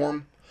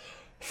platform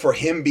for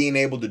him being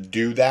able to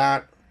do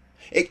that.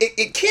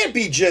 It can't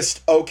be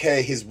just,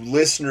 okay, his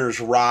listeners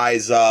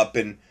rise up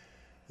and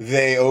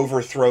they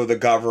overthrow the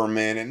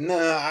government. And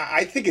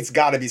I think it's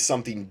got to be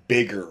something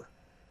bigger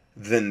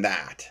than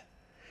that.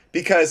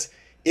 Because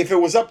if it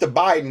was up to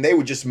Biden, they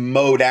would just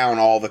mow down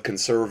all the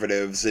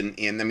conservatives. And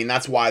I mean,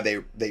 that's why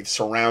they've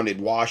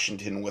surrounded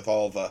Washington with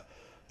all the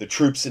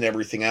troops and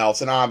everything else.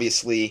 And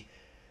obviously,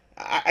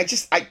 I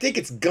think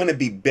it's going to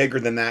be bigger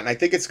than that. And I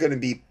think it's going to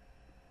be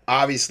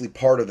obviously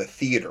part of the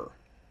theater.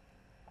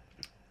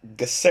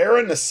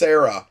 GESARA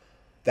NESARA,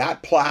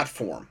 that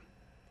platform,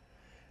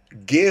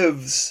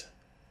 gives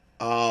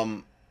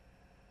them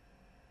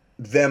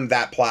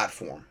that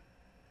platform.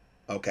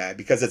 Okay,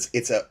 because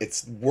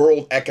it's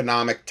world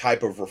economic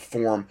type of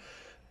reform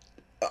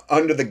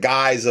under the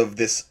guise of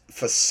this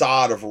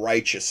facade of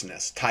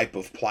righteousness type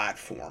of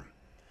platform.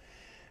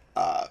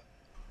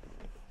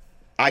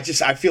 I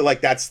feel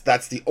like that's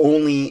the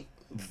only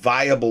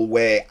viable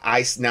way.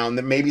 Now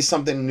maybe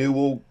something new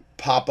will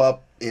pop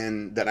up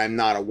that I'm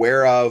not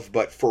aware of,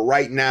 but for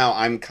right now,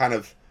 I'm kind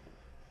of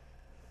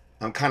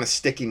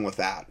sticking with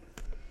that.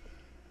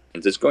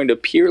 It's going to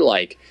appear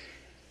like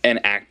an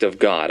act of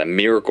God, a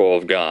miracle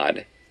of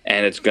God,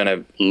 and it's going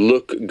to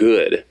look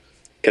good,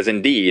 because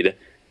indeed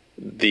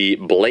the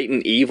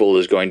blatant evil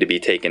is going to be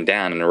taken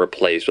down and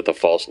replaced with a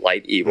false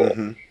light evil.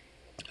 Mm-hmm.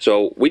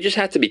 So we just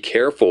have to be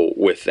careful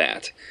with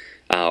that.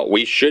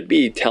 We should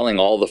be telling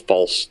all the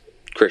false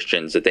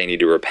Christians that they need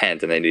to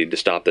repent and they need to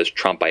stop this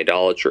Trump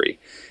idolatry.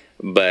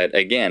 But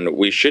again,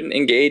 we shouldn't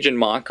engage in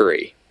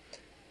mockery.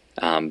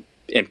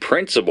 In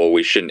principle,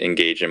 we shouldn't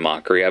engage in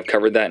mockery. I've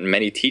covered that in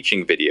many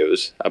teaching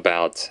videos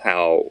about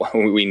how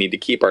we need to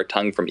keep our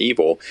tongue from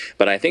evil.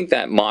 But I think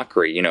that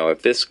mockery,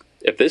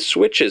 if this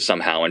switches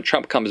somehow and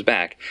Trump comes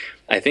back,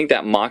 I think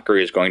that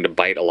mockery is going to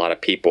bite a lot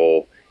of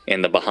people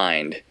in the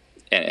behind,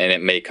 and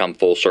it may come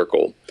full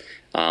circle.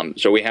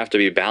 So we have to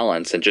be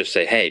balanced and just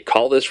say, hey,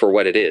 call this for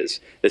what it is.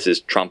 This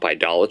is Trump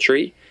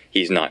idolatry.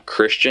 He's not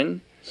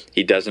Christian.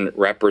 He doesn't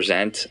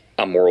represent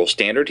a moral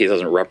standard. He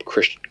doesn't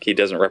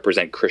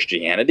represent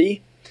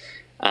Christianity.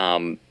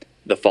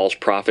 The false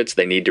prophets,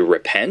 they need to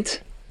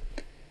repent.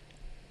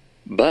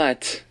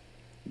 But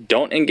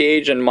don't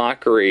engage in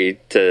mockery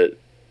to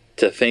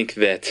think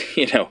that,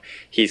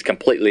 he's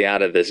completely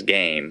out of this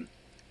game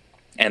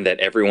and that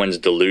everyone's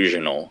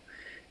delusional,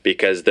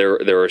 because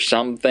there are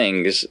some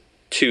things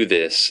to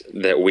this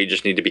that we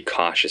just need to be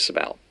cautious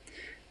about.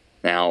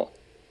 Now,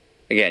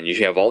 again,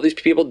 you have all these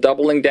people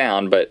doubling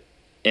down, but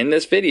in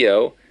this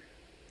video,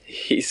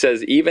 he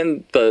says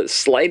even the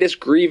slightest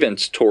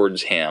grievance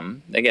towards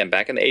him, again,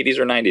 back in the 80s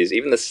or 90s,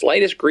 even the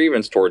slightest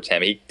grievance towards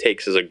him, he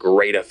takes as a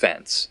great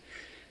offense.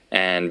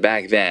 And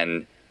back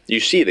then, you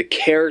see the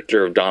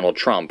character of Donald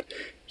Trump.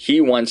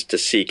 He wants to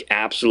seek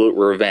absolute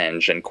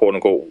revenge and,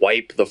 quote-unquote,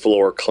 wipe the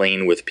floor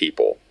clean with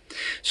people.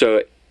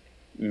 So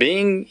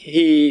being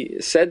he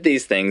said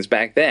these things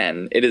back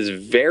then, it is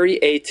very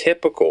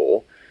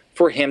atypical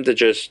for him to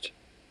just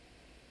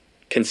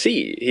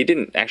concede. He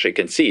didn't actually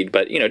concede,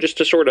 but, just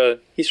to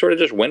he sort of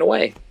just went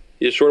away.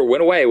 He just sort of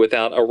went away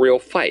without a real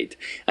fight.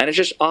 And it's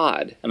just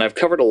odd. And I've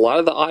covered a lot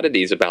of the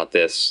oddities about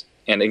this.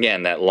 And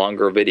again, that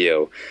longer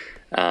video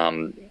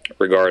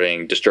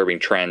regarding disturbing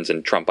trends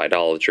in Trump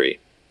idolatry.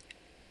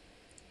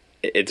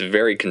 It's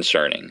very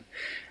concerning.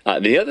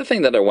 The other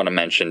thing that I want to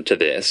mention to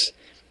this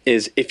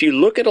is if you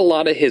look at a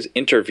lot of his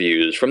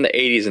interviews from the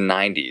 80s and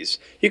 90s,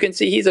 you can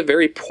see he's a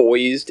very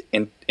poised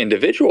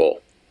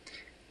individual.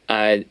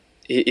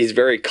 He's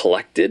very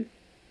collected.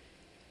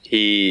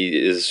 He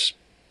is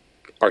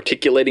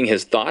articulating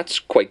his thoughts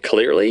quite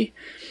clearly.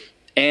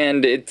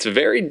 And it's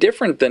very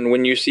different than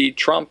when you see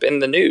Trump in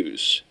the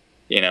news.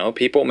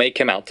 People make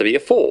him out to be a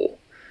fool.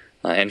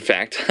 In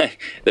fact,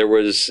 there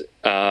was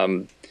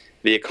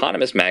The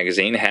Economist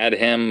magazine had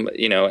him,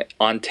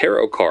 on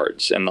tarot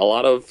cards. And a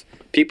lot of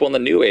people in the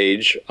New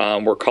Age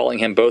were calling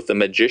him both the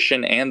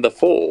magician and the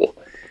fool.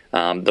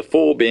 The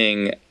fool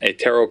being a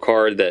tarot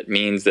card that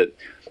means that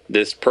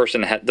this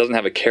person doesn't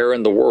have a care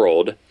in the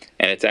world,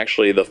 and it's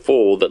actually the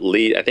fool that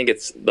I think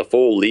it's the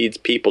fool leads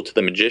people to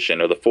the magician,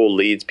 or the fool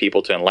leads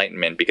people to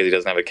enlightenment because he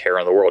doesn't have a care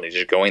in the world. He's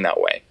just going that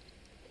way.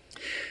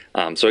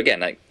 So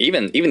again,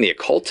 even the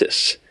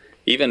occultists,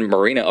 even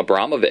Marina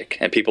Abramovic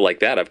and people like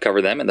that, I've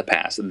covered them in the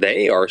past.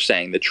 They are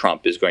saying that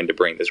Trump is going to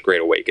bring this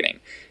great awakening.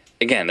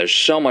 Again, there's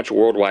so much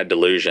worldwide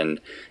delusion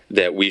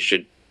that we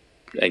should,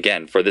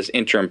 again, for this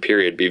interim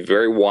period, be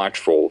very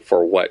watchful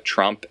for what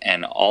Trump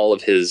and all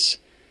of his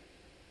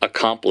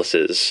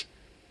accomplices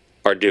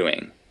are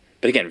doing.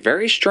 But again,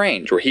 very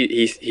strange, where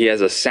he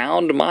has a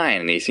sound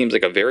mind and he seems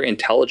like a very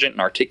intelligent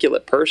and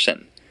articulate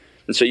person.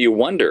 And so you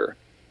wonder,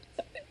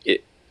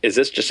 is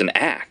this just an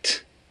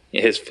act?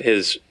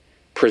 His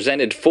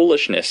presented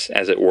foolishness,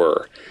 as it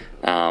were.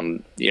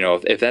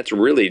 If that's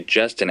really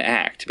just an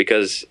act,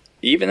 because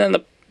even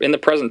in the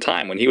present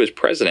time, when he was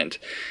president,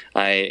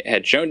 I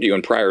had shown to you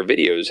in prior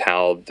videos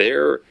how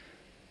there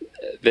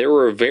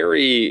were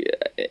very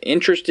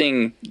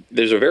interesting.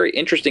 There's a very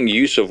interesting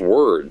use of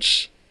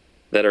words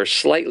that are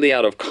slightly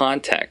out of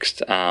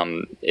context.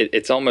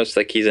 It's almost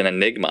like he's an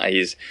enigma.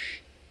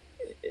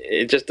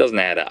 It just doesn't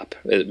add up,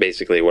 is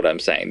basically what I'm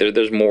saying.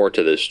 There's more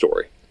to this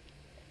story.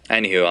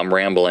 Anywho, I'm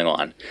rambling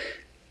on.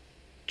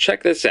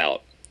 Check this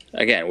out.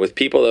 Again, with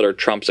people that are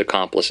Trump's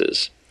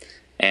accomplices,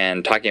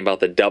 and talking about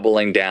the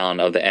doubling down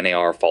of the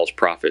NAR false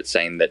prophets,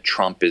 saying that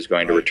Trump is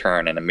going to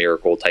return in a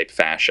miracle-type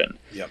fashion.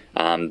 Yep.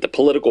 The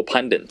political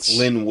pundits.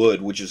 Lin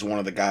Wood, which is one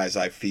of the guys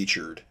I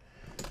featured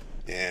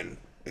and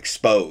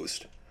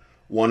exposed,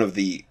 one of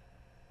the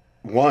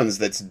ones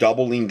that's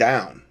doubling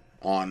down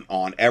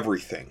on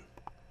everything.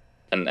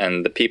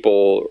 And the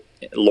people,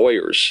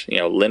 lawyers,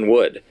 Lin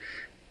Wood,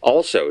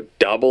 also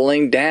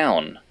doubling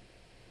down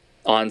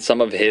on some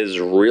of his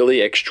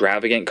really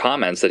extravagant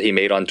comments that he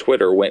made on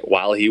Twitter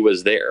while he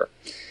was there.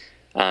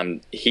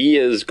 He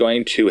is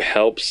going to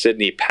help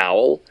Sidney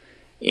Powell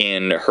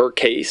in her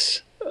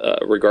case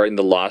regarding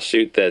the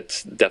lawsuit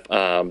that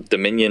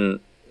Dominion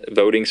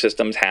Voting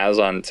Systems has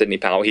on Sidney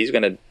Powell. He's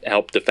going to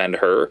help defend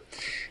her.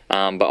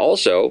 But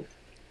also,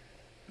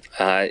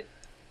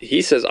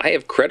 he says, I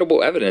have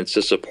credible evidence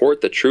to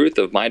support the truth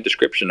of my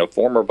description of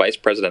former Vice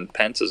President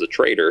Pence as a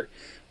traitor,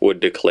 Wood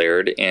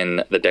declared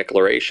in the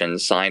declaration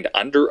signed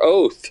under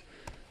oath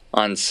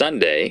on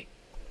Sunday.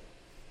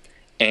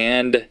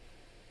 And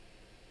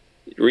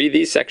read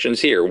these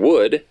sections here.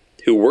 Wood,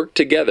 who worked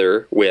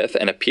together with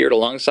and appeared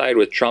alongside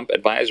with Trump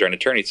advisor and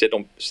attorney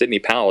Sidney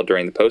Powell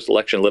during the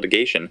post-election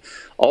litigation,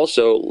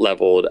 also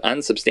leveled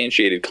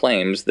unsubstantiated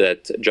claims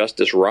that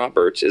Justice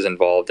Roberts is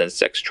involved in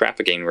sex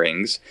trafficking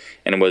rings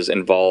and was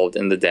involved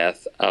in the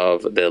death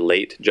of the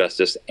late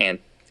Justice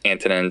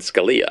Antonin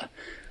Scalia.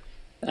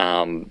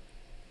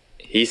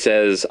 He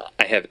says,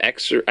 I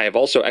have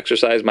also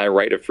exercised my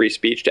right of free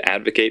speech to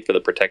advocate for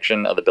the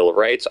protection of the Bill of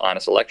Rights,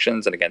 honest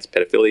elections, and against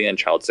pedophilia and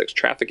child sex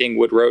trafficking,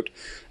 Wood wrote.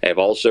 I have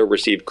also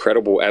received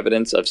credible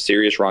evidence of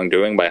serious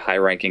wrongdoing by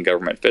high-ranking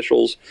government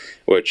officials,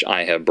 which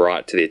I have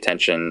brought to the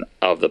attention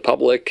of the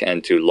public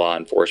and to law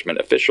enforcement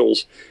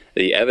officials.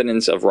 The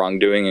evidence of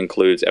wrongdoing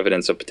includes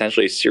evidence of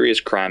potentially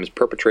serious crimes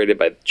perpetrated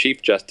by the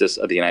Chief Justice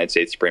of the United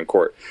States Supreme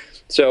Court.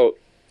 So,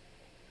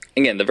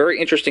 again, the very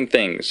interesting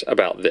things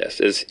about this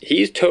is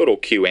he's total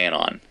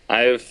QAnon.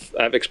 I've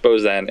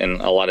exposed that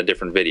in a lot of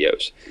different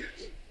videos.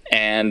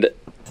 And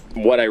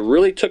what I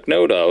really took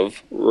note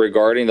of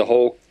regarding the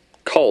whole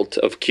cult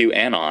of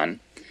QAnon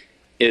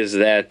is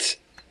that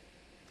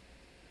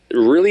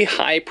really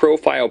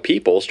high-profile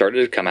people started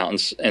to come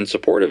out in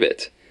support of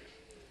it,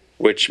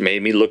 which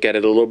made me look at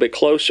it a little bit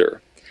closer.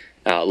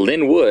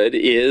 Lin Wood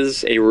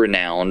is a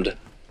renowned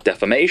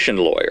defamation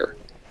lawyer.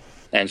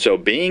 And so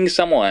being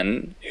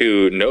someone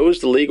who knows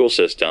the legal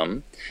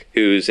system,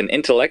 who's an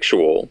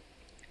intellectual,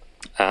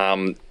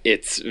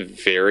 it's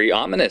very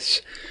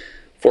ominous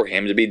for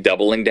him to be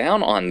doubling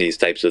down on these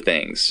types of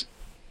things.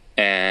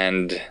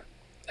 And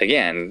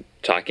again,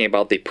 talking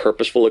about the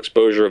purposeful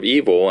exposure of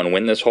evil and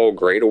when this whole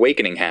Great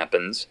Awakening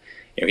happens,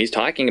 he's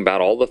talking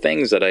about all the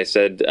things that I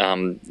said,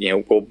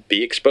 will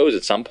be exposed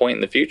at some point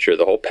in the future.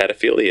 The whole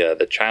pedophilia,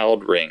 the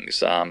child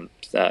rings,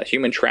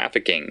 human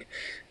trafficking,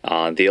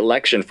 the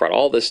election fraud,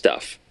 all this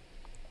stuff.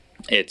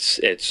 It's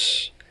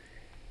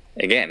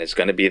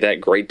going to be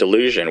that great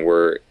delusion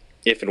where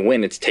if and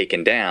when it's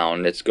taken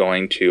down, it's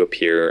going to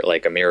appear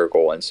like a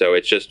miracle. And so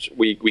it's just,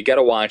 we got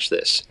to watch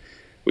this.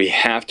 We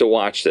have to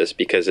watch this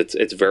because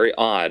it's very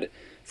odd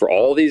for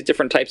all these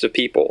different types of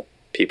people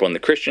in the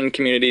Christian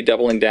community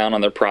doubling down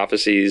on their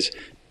prophecies,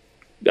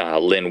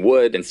 Lin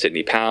Wood and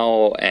Sidney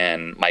Powell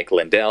and Mike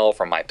Lindell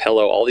from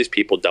MyPillow, all these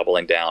people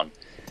doubling down.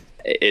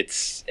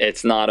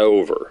 It's not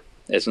over.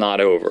 It's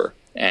not over,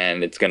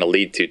 and it's going to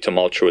lead to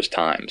tumultuous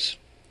times.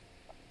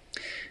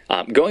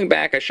 Going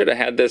back, I should have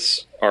had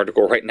this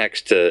article right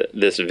next to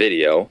this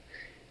video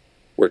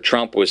where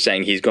Trump was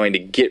saying he's going to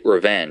get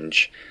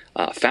revenge.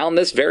 Found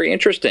this very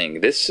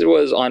interesting. This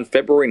was on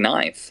February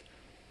 9th.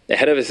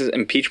 Ahead of his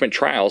impeachment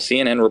trial,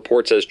 CNN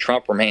reports as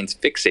Trump remains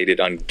fixated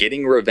on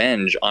getting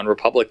revenge on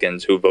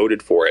Republicans who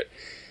voted for it.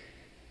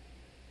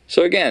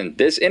 So again,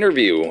 this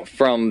interview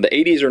from the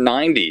 80s or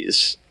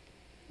 90s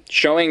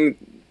showing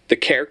the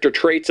character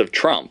traits of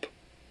Trump.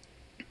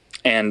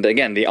 And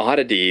again, the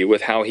oddity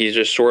with how he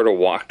just sort of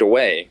walked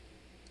away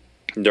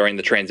during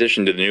the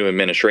transition to the new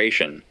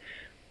administration.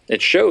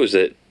 It shows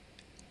that,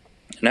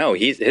 no,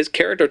 his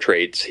character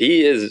traits,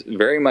 he is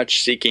very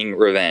much seeking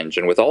revenge.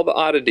 And with all the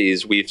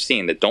oddities we've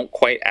seen that don't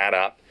quite add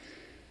up,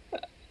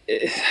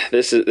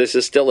 this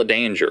is still a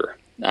danger.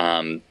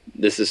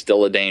 This is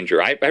still a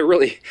danger. I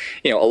really,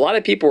 a lot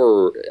of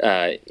people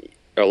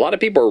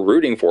are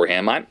rooting for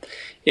him.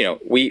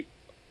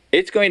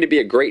 It's going to be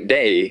a great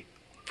day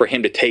for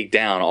him to take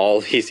down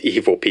all these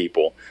evil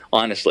people,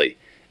 honestly.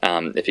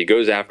 If he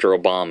goes after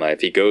Obama,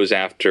 if he goes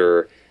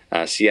after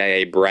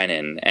CIA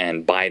Brennan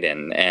and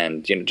Biden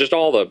and just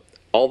all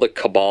the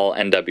cabal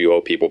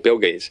NWO people, Bill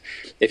Gates,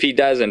 if he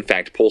does in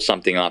fact pull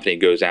something off and he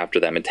goes after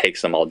them and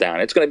takes them all down,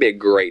 it's going to be a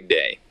great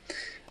day.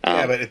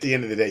 Yeah, but at the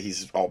end of the day,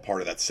 he's all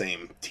part of that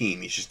same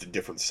team. He's just a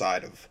different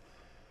side of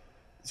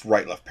it's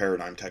right-left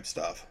paradigm type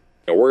stuff.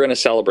 We're going to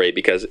celebrate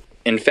because,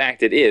 in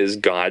fact, it is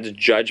God's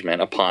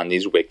judgment upon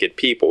these wicked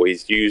people.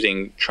 He's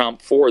using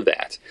Trump for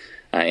that.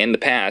 In the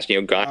past,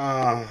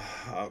 God...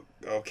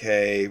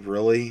 okay,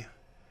 really?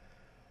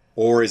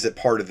 Or is it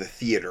part of the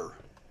theater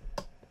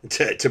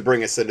to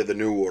bring us into the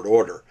New World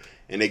Order?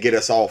 And to get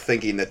us all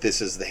thinking that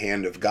this is the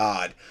hand of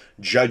God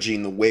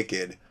judging the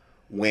wicked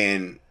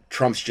when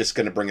Trump's just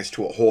going to bring us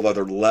to a whole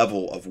other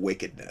level of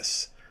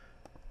wickedness.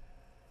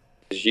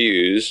 Is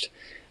used...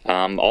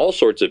 all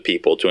sorts of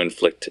people to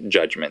inflict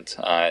judgment,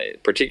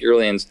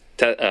 particularly in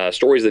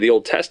stories of the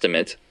Old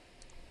Testament.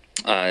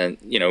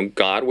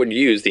 God would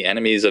use the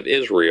enemies of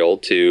Israel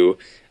to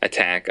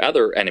attack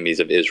other enemies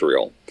of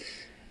Israel.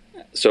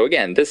 So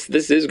again, this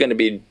is going to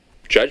be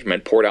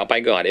judgment poured out by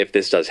God if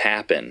this does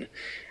happen.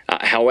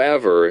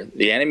 However,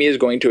 the enemy is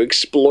going to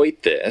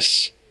exploit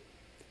this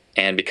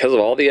And because of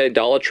all the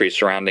idolatry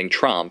surrounding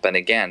Trump, and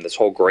again, this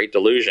whole great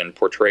delusion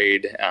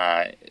portrayed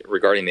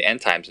regarding the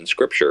end times in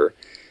Scripture,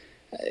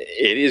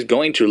 it is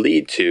going to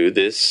lead to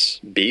this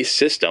beast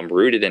system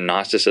rooted in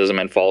Gnosticism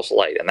and false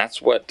light. And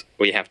that's what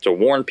we have to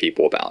warn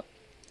people about.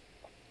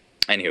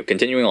 Anywho,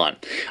 continuing on.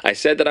 I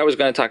said that I was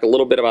going to talk a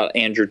little bit about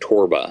Andrew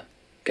Torba.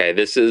 Okay,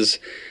 this is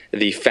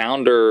the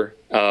founder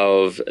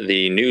of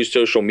the new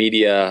social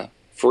media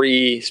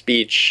free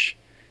speech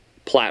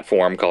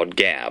platform called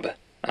Gab.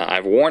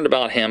 I've warned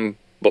about him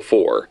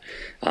before.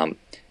 I'm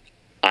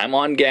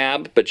on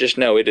Gab, but just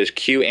know it is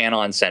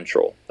QAnon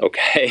Central,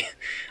 okay?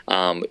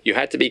 You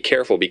have to be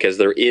careful because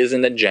there is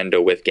an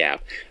agenda with Gab.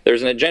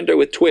 There's an agenda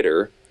with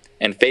Twitter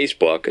and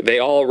Facebook. They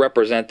all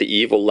represent the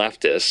evil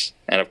leftists,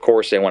 and of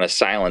course they want to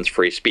silence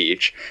free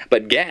speech.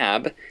 But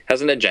Gab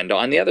has an agenda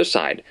on the other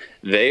side.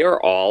 They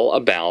are all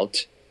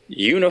about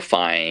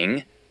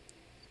unifying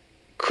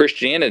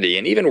Christianity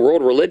and even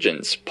world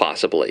religions,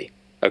 possibly.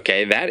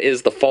 Okay, that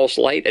is the false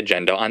light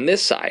agenda on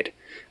this side.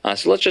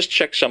 So let's just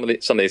check some of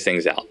these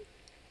things out.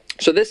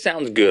 So this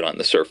sounds good on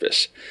the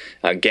surface.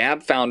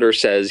 Gab founder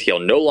says he'll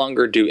no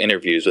longer do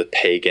interviews with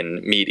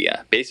pagan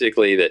media.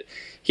 Basically that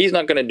he's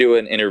not going to do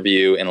an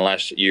interview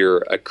unless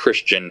you're a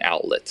Christian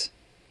outlet.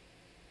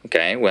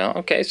 Okay, well,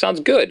 okay, sounds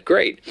good,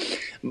 great.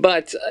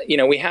 But,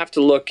 we have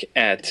to look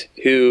at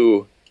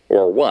who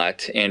or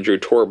what Andrew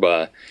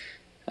Torba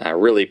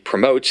really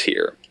promotes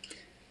here.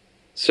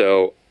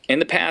 So in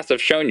the past,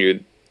 I've shown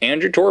you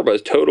Andrew Torba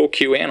is total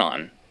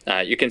QAnon.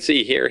 You can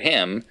see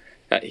him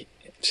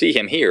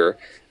here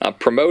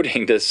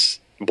promoting this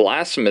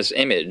blasphemous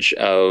image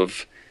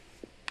of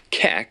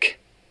Kek,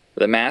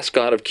 the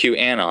mascot of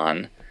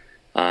QAnon,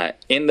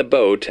 in the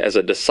boat as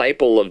a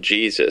disciple of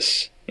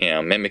Jesus,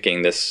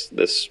 mimicking this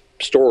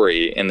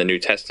story in the New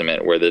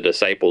Testament where the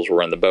disciples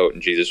were in the boat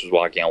and Jesus was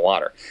walking on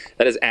water.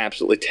 That is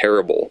absolutely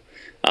terrible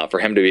for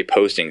him to be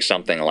posting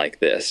something like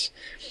this.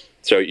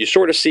 So you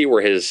sort of see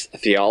where his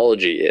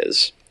theology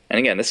is. And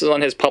again, this is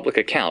on his public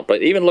account,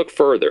 but even look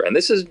further, and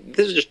this is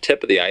just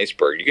tip of the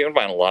iceberg. You can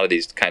find a lot of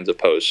these kinds of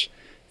posts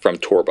from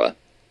Torba.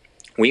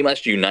 We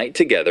must unite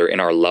together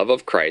in our love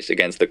of Christ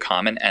against the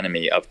common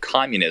enemy of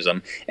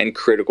communism and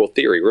critical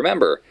theory.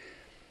 Remember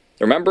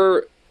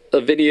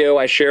a video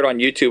I shared on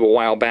YouTube a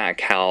while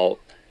back, how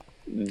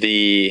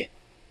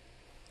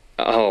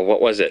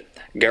what was it?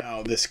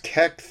 Now, this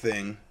Kek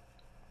thing,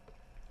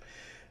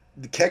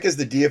 the Kek is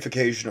the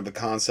deification of the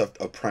concept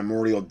of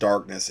primordial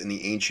darkness in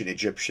the ancient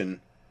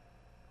Egyptian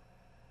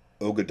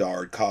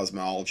Ogadard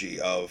cosmology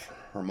of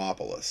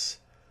Hermopolis.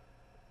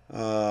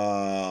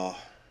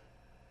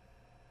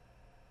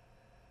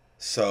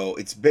 So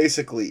it's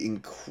basically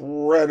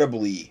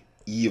incredibly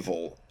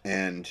evil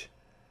and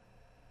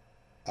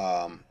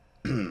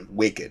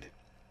wicked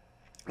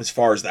as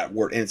far as that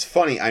word. And it's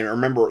funny, I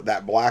remember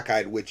that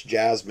black-eyed witch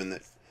Jasmine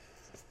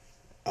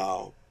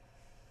that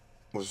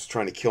was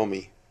trying to kill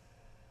me.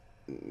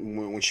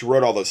 When she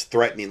wrote all those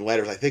threatening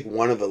letters, I think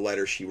one of the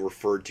letters she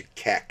referred to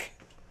Kek.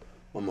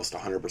 Almost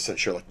 100%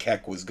 sure like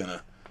Kek was going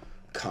to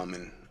come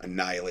and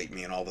annihilate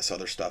me and all this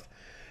other stuff.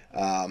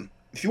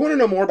 If you want to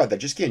know more about that,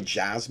 just get in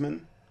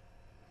Jasmine,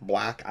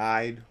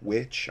 black-eyed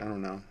witch. I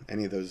don't know,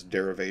 any of those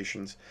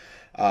derivations.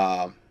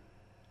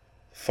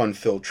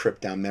 Fun-filled trip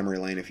down memory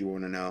lane if you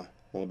want to know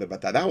a little bit about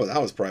that. That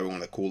was probably one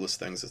of the coolest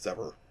things that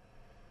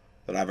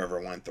I've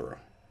ever went through.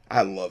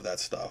 I love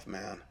that stuff,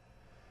 man.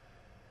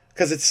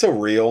 Because it's so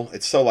real.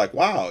 It's so like,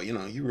 wow,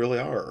 you really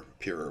are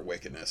pure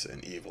wickedness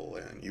and evil,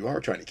 and you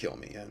are trying to kill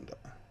me. And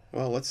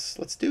well, let's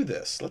do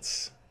this.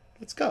 Let's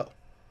go.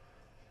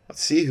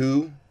 Let's see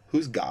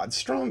who's God's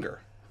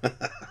stronger.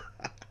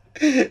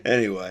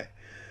 Anyway,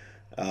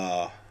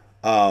 yeah,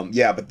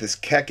 but this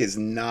Kek is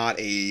not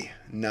a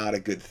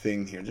good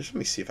thing here. Just let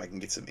me see if I can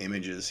get some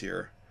images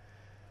here.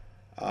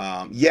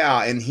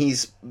 Yeah, and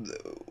he's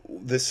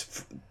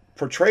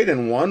portrayed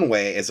in one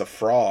way as a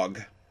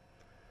frog.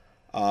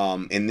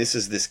 And this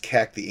is this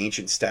Kek, the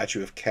ancient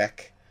statue of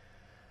Kek.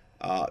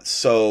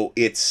 So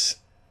it's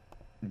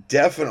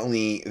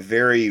definitely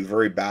very,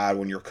 very bad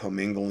when you're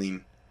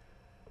commingling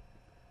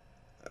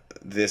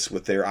this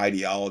with their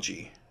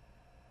ideology.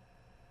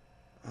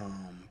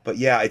 But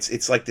yeah,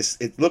 it's like this.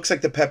 It looks like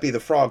the Pepe the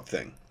Frog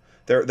thing.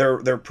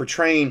 They're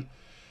portraying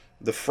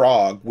the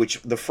frog, which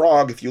the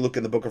frog, if you look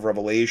in the Book of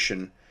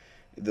Revelation,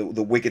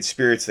 the wicked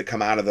spirits that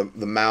come out of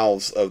the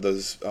mouths of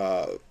those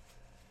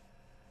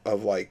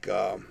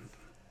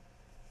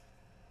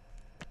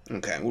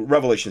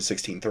Revelation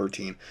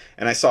 16:13.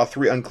 And I saw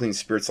 3 unclean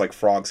spirits like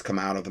frogs come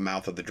out of the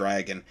mouth of the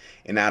dragon,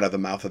 and out of the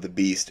mouth of the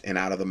beast, and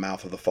out of the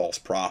mouth of the false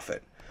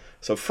prophet.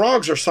 So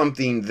frogs are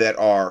something that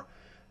are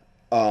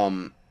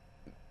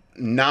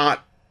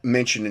not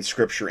mentioned in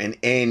Scripture in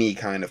any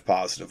kind of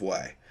positive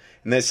way.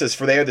 And then it says,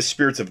 for they are the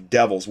spirits of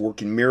devils,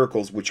 working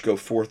miracles which go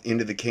forth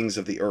into the kings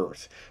of the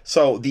earth.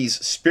 So these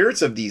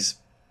spirits of these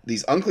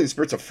unclean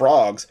spirits of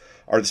frogs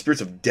are the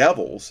spirits of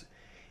devils,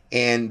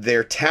 and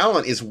their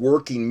talent is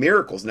working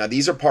miracles. Now,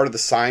 these are part of the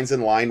signs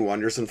and lying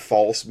wonders and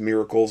false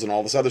miracles and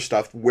all this other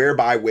stuff,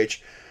 whereby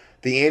which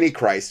the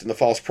Antichrist and the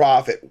false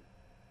prophet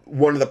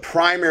one of the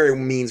primary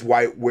means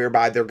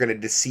whereby they're going to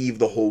deceive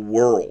the whole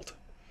world.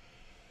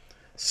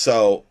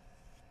 So,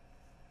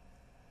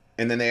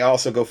 and then they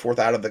also go forth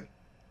into the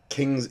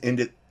kings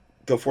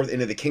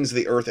of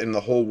the earth and the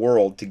whole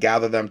world to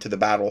gather them to the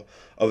battle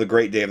of the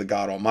great day of the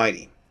God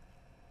Almighty,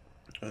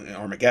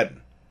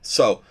 Armageddon.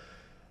 So,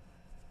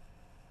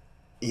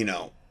 you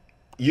know,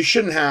 you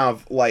shouldn't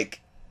have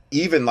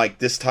even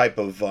this type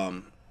of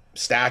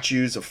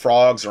statues of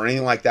frogs or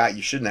anything like that.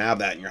 You shouldn't have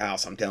that in your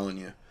house, I'm telling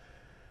you,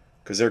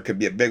 because there could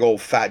be a big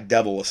old fat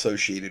devil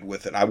associated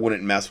with it. I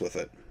wouldn't mess with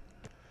it.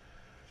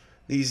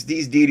 These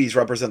deities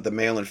represent the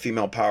male and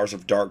female powers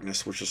of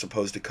darkness, which are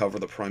supposed to cover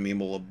the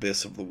primeval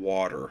abyss of the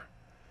water.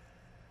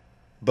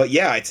 But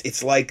yeah,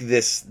 it's like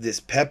this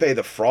Pepe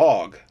the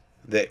Frog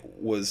that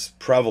was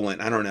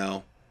prevalent, I don't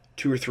know,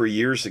 2 or 3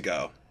 years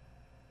ago.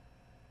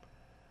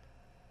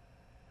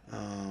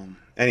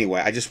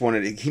 Anyway, I just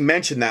he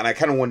mentioned that, and I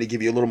kind of wanted to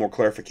give you a little more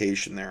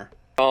clarification there.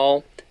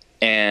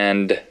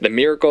 And the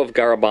miracle of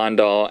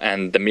Garabandal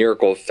and the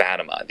miracle of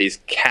Fatima, these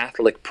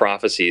Catholic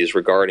prophecies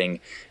regarding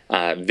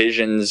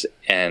visions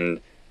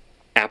and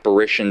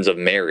apparitions of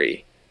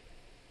Mary.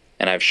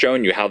 And I've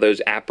shown you how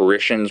those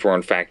apparitions were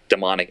in fact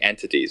demonic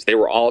entities. They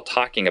were all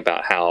talking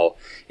about how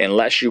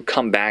unless you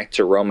come back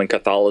to Roman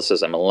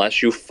Catholicism,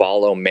 unless you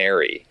follow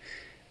Mary,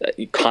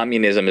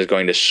 communism is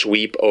going to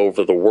sweep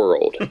over the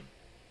world.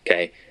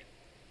 Okay?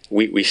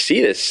 We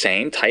see this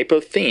same type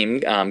of theme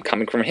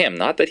coming from him.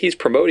 Not that he's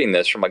promoting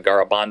this from a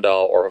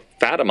Garabandal or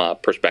Fatima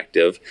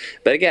perspective,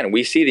 but again,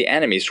 we see the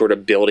enemy sort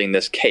of building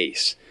this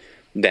case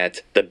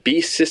that the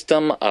beast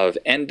system of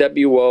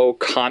NWO,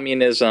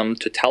 communism,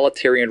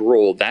 totalitarian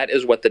rule, that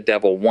is what the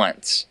devil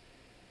wants.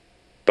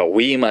 But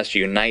we must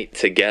unite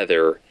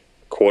together,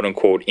 quote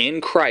unquote, in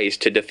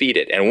Christ to defeat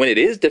it. And when it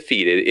is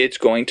defeated, it's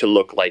going to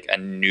look like a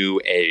new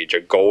age, a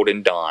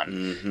golden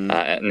dawn,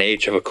 an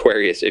age of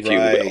Aquarius, if you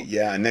will.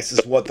 Yeah, and this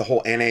is what the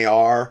whole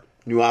NAR,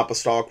 New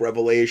Apostolic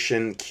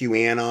Revelation,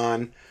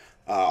 QAnon,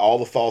 all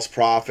the false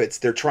prophets,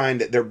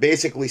 they're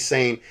basically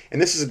saying, and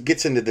this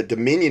gets into the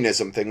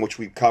dominionism thing, which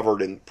we've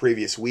covered in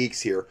previous weeks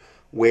here,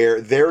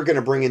 where they're going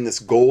to bring in this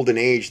golden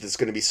age that's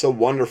going to be so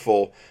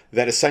wonderful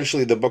that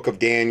essentially the book of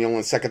Daniel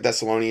and 2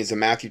 Thessalonians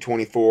and Matthew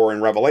 24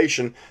 and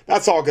Revelation,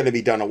 that's all going to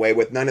be done away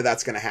with. None of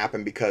that's going to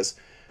happen because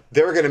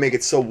they're going to make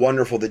it so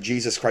wonderful that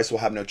Jesus Christ will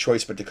have no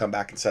choice but to come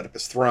back and set up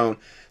his throne.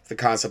 The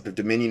concept of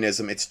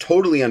dominionism, it's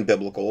totally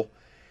unbiblical.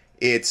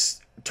 It's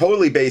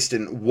totally based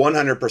in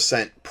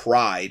 100%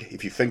 pride,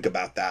 if you think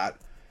about that.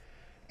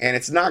 And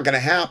it's not going to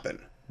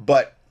happen.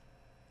 But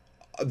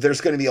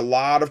there's going to be a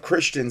lot of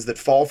Christians that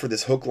fall for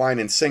this hook, line,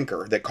 and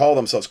sinker, that call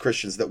themselves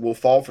Christians, that will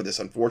fall for this,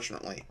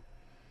 unfortunately.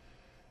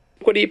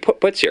 What he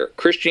puts here,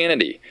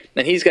 Christianity.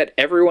 And he's got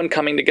everyone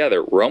coming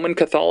together. Roman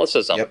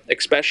Catholicism,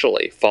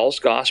 especially, false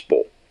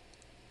gospel.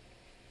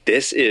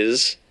 This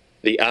is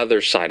the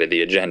other side of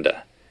the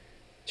agenda.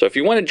 So if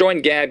you want to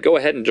join Gab, go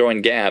ahead and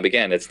join Gab.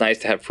 Again, it's nice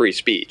to have free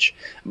speech.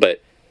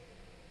 But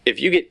if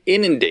you get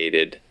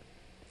inundated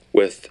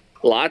with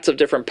lots of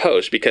different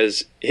posts,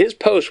 because his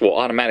post will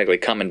automatically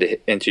come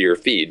into your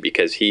feed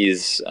because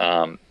he's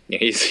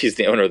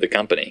the owner of the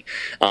company.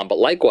 But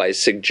likewise,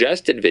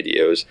 suggested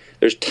videos,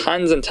 there's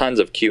tons and tons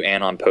of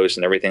QAnon posts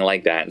and everything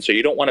like that. And so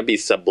you don't want to be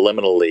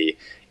subliminally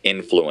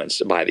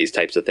influenced by these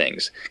types of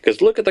things.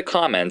 Because look at the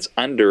comments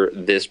under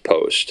this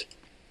post.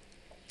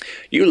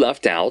 You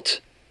left out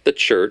the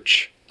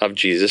Church of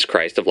Jesus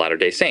Christ of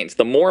Latter-day Saints,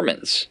 the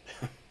Mormons.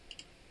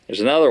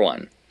 There's another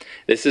one.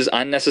 This is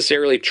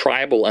unnecessarily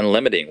tribal and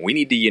limiting. We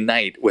need to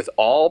unite with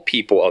all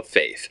people of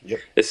faith.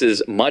 This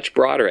is much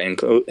broader and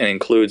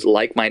includes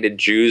like-minded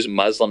Jews,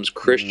 Muslims,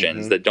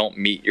 Christians that don't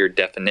meet your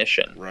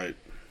definition. Right.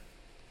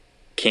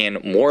 Can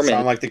Mormon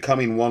sound like the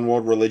coming one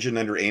world religion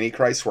under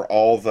Antichrist, where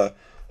all the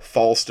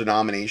false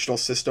denominational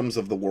systems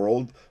of the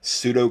world,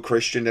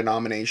 pseudo-Christian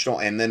denominational,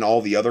 and then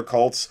all the other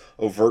cults,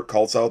 overt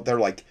cults out there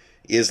like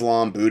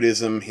Islam,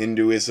 Buddhism,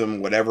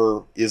 Hinduism,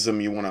 whatever ism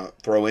you want to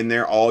throw in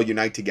there, all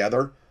unite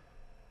together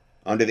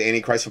under the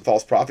Antichrist and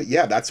false prophet?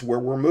 Yeah, that's where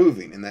we're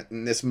moving,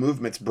 and this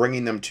movement's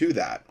bringing them to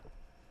that.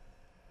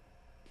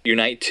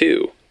 Unite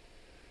too.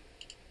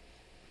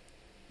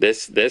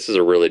 This is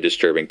a really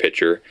disturbing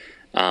picture,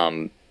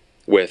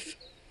 with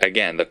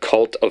again the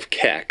cult of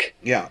Kek.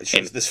 Yeah, it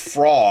shows this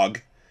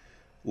frog,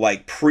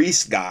 like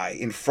priest guy,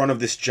 in front of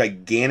this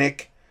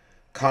gigantic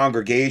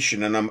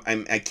congregation, and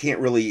I can't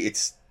really.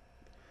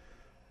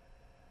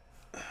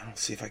 I'll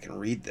see if I can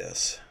read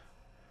this.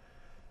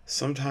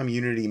 Sometime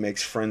unity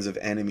makes friends of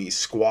enemies.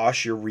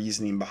 Squash your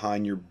reasoning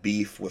behind your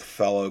beef with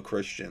fellow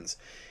Christians,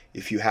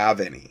 if you have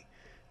any.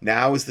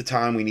 Now is the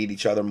time we need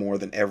each other more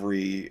than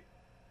every,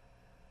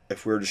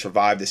 if we're to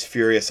survive this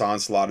furious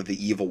onslaught of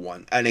the evil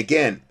one. And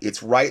again,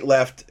 it's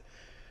right-left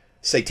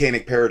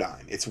satanic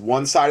paradigm. It's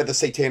one side of the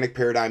satanic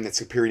paradigm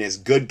that's appearing as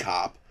good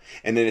cop,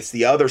 and then it's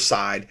the other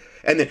side.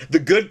 And then the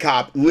good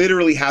cop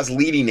literally has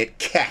leading it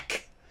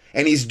Kek.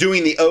 And he's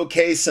doing the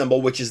OK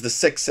symbol, which is the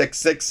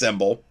 666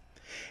 symbol.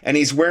 And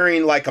he's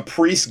wearing like a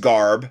priest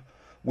garb,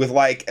 with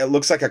like, it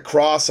looks like a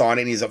cross on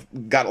it, and he's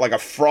got like a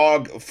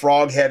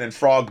frog head and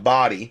frog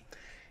body.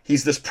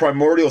 He's this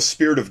primordial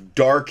spirit of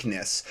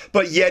darkness,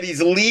 but yet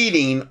he's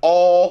leading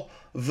all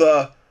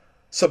the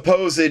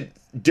supposed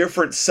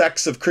different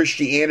sects of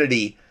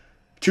Christianity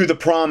to the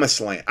promised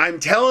land. I'm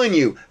telling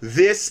you,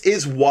 this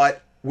is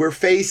what we're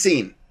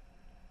facing.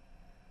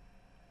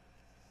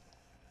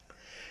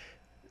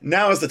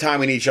 Now is the time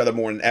we need each other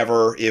more than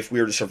ever if we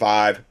are to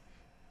survive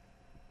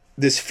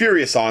this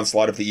furious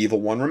onslaught of the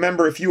evil one.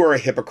 Remember, if you are a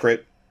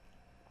hypocrite,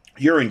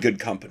 you're in good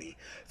company.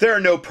 There are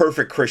no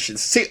perfect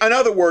Christians. See, in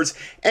other words,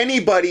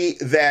 anybody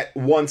that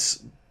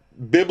wants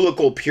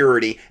biblical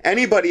purity,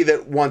 anybody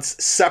that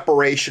wants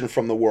separation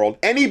from the world,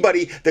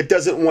 anybody that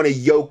doesn't want to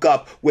yoke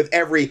up with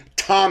every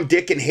Tom,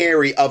 Dick, and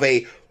Harry of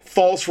a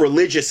false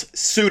religious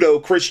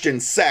pseudo-Christian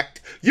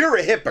sect, you're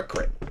a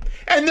hypocrite.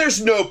 And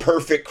there's no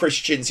perfect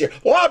Christians here.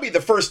 Well, I'll be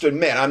the first to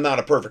admit I'm not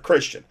a perfect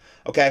Christian,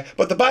 okay?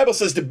 But the Bible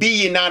says to be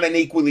ye not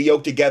unequally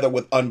yoked together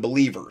with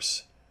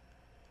unbelievers.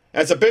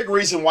 And it's a big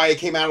reason why it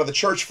came out of the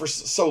church for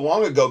so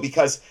long ago,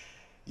 because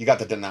you got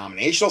the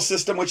denominational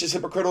system, which is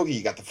hypocritical.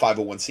 You got the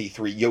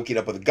 501c3 yoking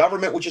up with the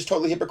government, which is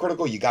totally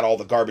hypocritical. You got all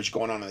the garbage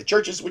going on in the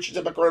churches, which is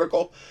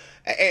hypocritical.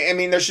 I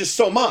mean, there's just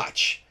so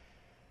much.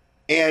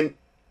 And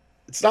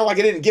it's not like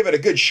I didn't give it a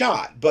good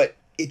shot, but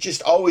it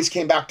just always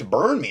came back to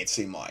burn me, it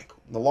seemed like.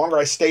 The longer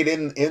I stayed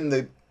in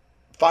the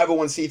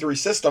 501c3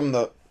 system,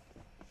 the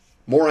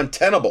more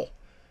untenable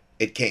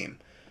it came.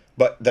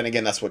 But then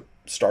again, that's what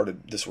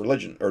started this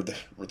religion, or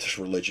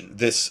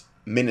this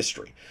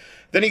ministry.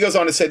 Then he goes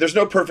on to say, there's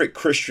no perfect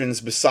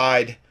Christians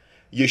beside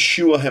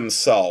Yeshua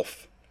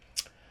himself.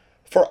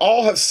 For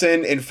all have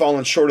sinned and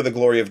fallen short of the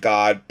glory of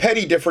God.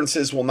 Petty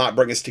differences will not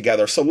bring us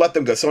together, so let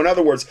them go. So in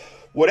other words,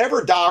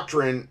 whatever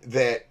doctrine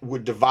that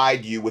would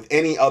divide you with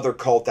any other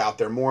cult out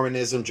there,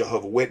 Mormonism,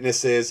 Jehovah's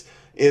Witnesses,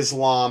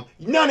 Islam,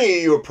 none of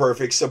you are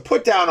perfect, so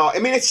put down all... I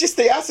mean, it's just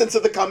the essence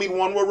of the coming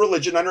one world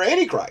religion under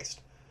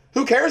Antichrist.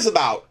 Who cares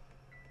about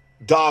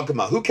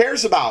dogma? Who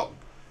cares about,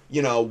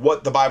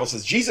 what the Bible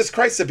says? Jesus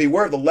Christ said,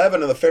 beware of the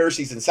leaven of the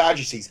Pharisees and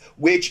Sadducees,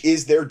 which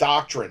is their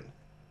doctrine.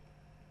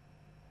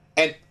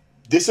 And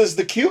this is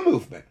the Q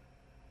movement.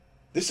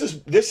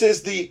 These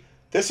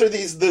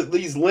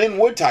Lynn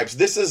Wood types.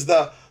 This is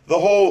the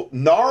whole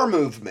NAR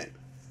movement.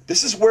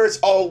 This is where it's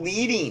all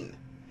leading.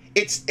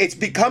 It's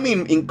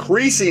becoming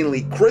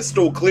increasingly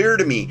crystal clear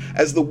to me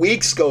as the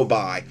weeks go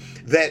by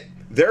that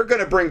they're going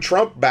to bring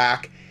Trump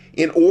back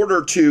in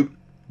order to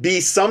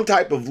be some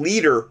type of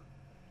leader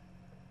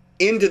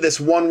into this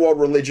one world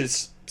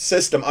religious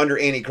system under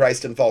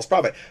Antichrist and false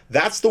prophet.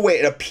 That's the way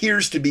it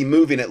appears to be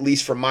moving, at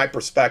least from my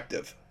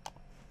perspective.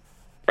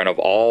 Of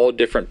all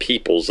different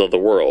peoples of the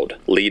world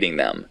leading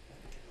them.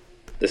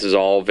 This is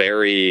all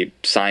very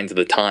signs of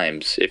the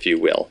times, if you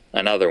will.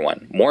 Another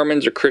one.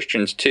 Mormons are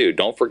Christians too.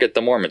 Don't forget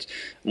the Mormons.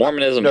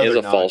 Mormonism is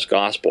a false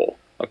gospel,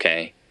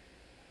 okay?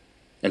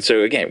 And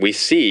so again, we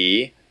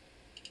see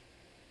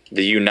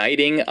the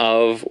uniting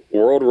of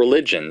world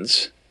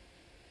religions,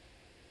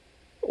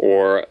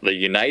 or the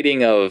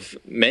uniting of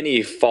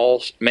many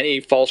false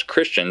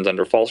Christians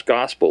under false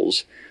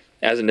gospels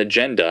as an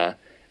agenda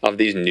of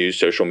these new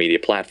social media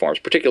platforms,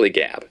 particularly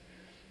Gab.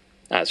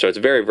 So it's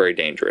very, very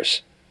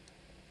dangerous.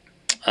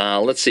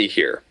 Let's see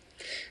here.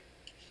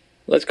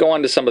 Let's go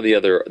on to some of the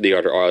other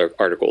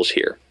articles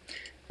here.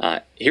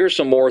 Here's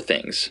some more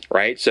things,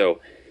 right? So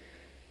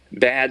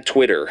bad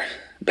Twitter,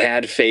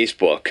 bad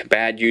Facebook,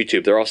 bad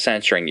YouTube, they're all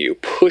censoring you,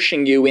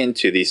 pushing you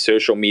into these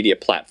social media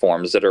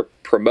platforms that are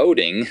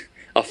promoting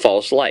a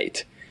false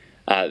light.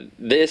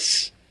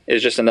 This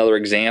is just another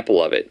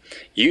example of it.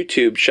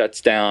 YouTube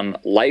shuts down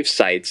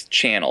LifeSite's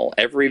channel.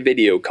 Every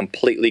video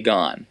completely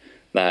gone.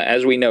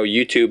 As we know,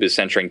 YouTube is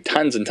censoring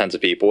tons and tons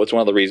of people. It's one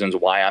of the reasons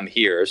why I'm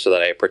here, so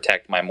that I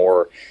protect my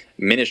more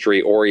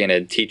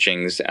ministry-oriented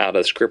teachings out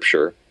of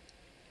Scripture.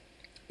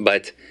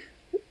 But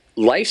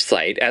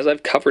LifeSite, as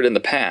I've covered in the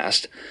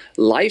past,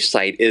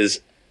 LifeSite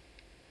is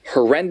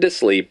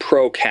horrendously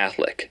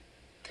pro-Catholic.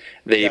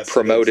 They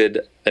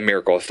promoted the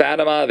Miracle of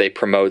Fatima. They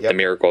promote the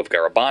Miracle of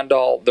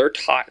Garabandal.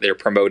 They're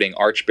promoting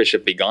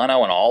Archbishop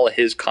Vigano and all of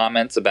his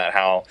comments about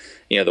how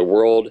the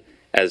world,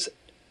 as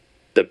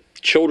the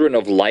children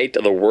of light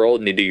of the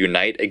world, need to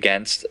unite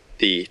against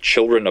the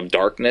children of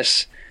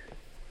darkness.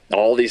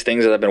 All these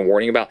things that I've been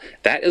warning about.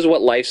 That is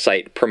what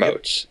LifeSite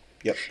promotes.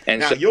 Yep. And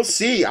now, so you'll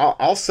see.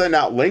 I'll send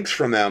out links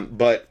from them,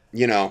 but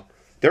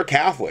they're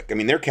Catholic. I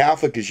mean, they're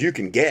Catholic as you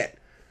can get.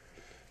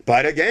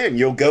 But again,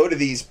 you'll go to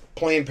these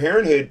Planned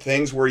Parenthood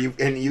things where you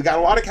got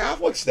a lot of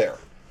Catholics there,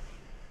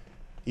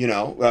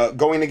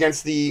 going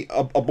against the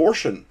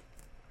abortion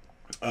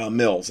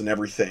mills and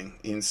everything.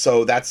 And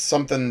so that's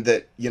something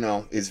that,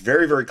 is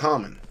very, very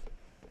common.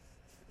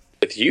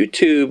 With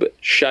YouTube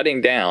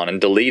shutting down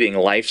and deleting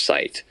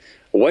LifeSite,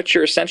 what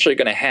you're essentially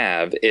going to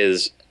have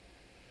is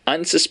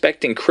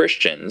unsuspecting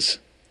Christians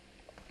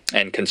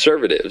and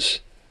conservatives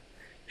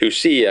who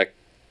see a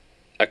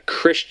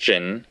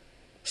Christian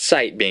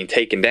site being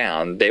taken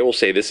down. They will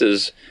say this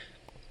is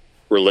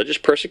religious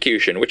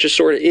persecution, which it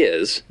sort of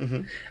is,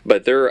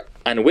 but they're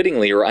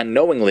unwittingly or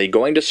unknowingly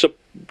going to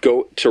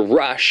go to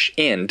rush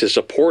in to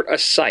support a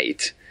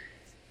site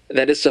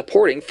that is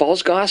supporting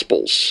false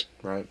gospels.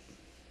 Right.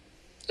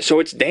 So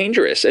it's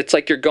dangerous. It's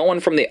like you're going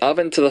from the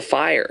oven to the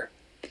fire.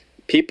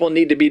 People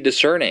need to be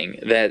discerning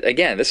that,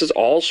 again, this is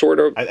all sort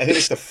of... I think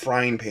it's the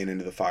frying pan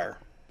into the fire.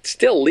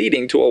 Still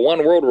leading to a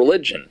one-world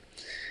religion.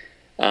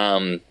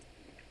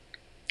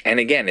 And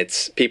again,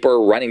 it's people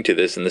are running to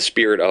this in the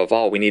spirit of,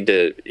 we need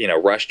to,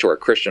 rush to our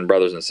Christian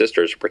brothers and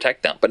sisters to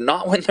protect them, but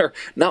not when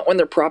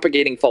they're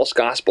propagating false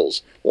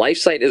gospels.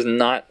 LifeSite is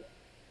not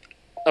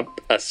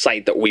a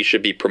site that we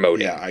should be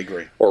promoting. Yeah, I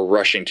agree. Or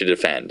rushing to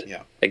defend.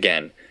 Yeah.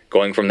 Again,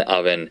 going from the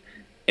oven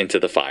into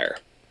the fire.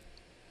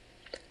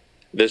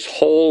 This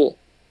whole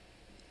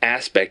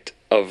aspect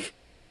of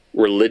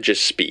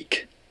religious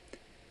speak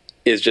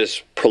is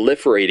just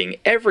proliferating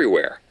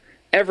everywhere.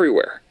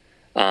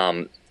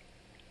 Let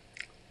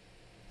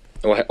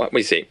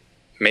me see.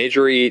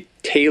 Marjorie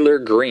Taylor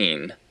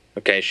Greene.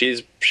 Okay,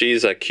 she's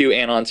a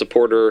QAnon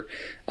supporter.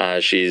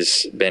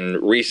 She's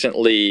been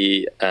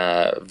recently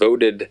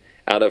voted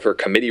out of her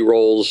committee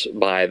roles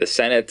by the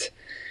Senate.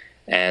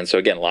 And so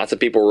again, lots of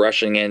people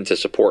rushing in to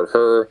support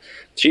her.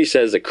 She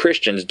says that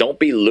Christians don't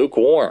be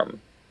lukewarm.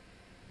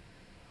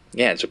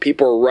 Yeah, and so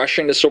people are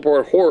rushing to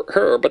support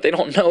her, but they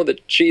don't know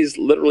that she's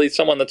literally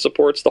someone that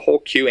supports the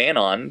whole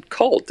QAnon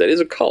cult. It is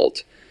a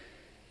cult.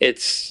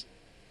 It's,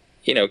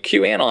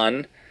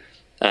 QAnon,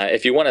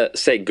 if you want to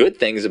say good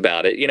things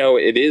about it,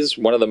 it is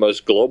one of the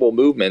most global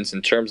movements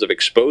in terms of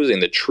exposing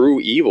the true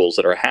evils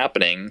that are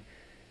happening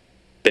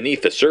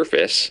beneath the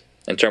surface,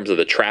 in terms of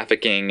the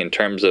trafficking, in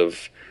terms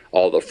of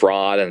all the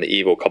fraud and the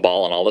evil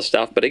cabal and all this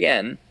stuff. But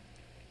again,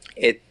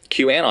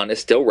 QAnon is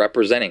still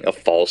representing a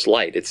false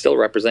light. It's still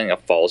representing a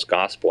false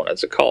gospel, and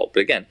it's a cult.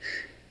 But again,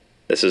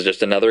 this is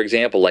just another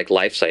example like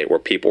LifeSite, where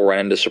people run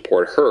in to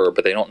support her,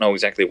 but they don't know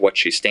exactly what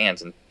she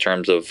stands in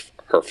terms of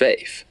her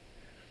faith.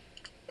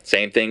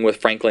 Same thing with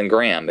Franklin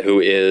Graham,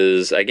 who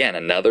is, again,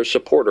 another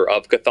supporter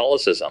of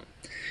Catholicism.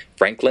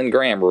 Franklin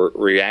Graham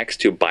reacts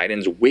to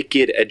Biden's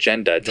wicked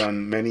agenda.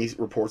 Done many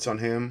reports on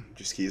him.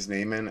 Just key his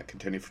name in at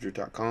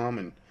contendingfortruth.com,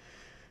 and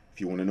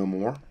if you want to know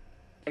more.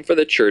 For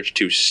the church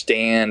to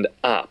stand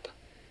up.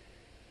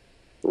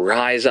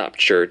 Rise up,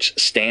 church.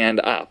 Stand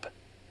up.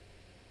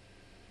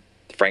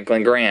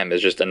 Franklin Graham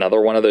is just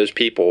another one of those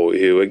people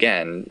who,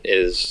 again,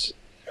 is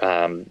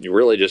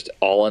really just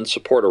all in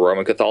support of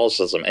Roman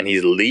Catholicism, and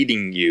he's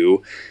leading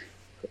you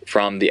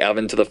from the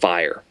oven to the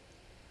fire.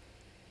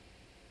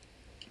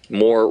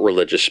 More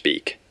religious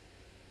speak.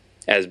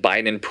 As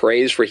Biden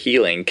prays for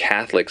healing,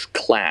 Catholics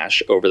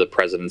clash over the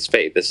president's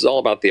faith. This is all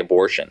about the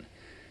abortion.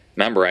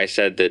 Remember, I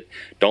said that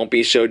don't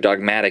be so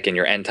dogmatic in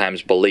your end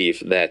times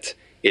belief that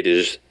it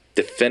is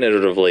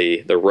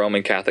definitively the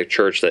Roman Catholic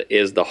Church that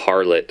is the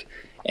harlot,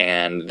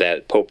 and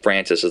that Pope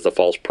Francis is the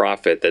false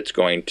prophet that's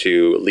going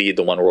to lead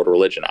the one world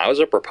religion. I was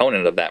a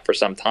proponent of that for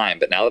some time,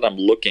 but now that I'm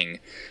looking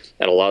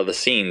at a lot of the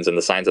scenes and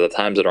the signs of the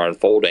times that are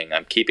unfolding,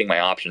 I'm keeping my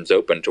options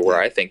open to where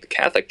I think the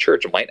Catholic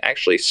Church might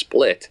actually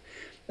split,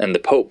 and the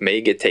Pope may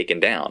get taken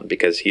down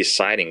because he's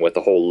siding with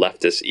the whole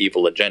leftist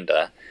evil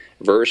agenda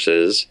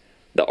versus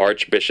the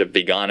Archbishop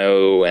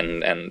Vigano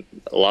and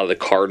a lot of the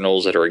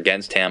cardinals that are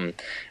against him.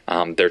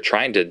 They're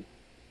trying to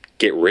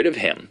get rid of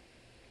him.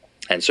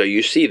 And so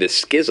you see this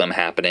schism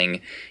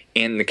happening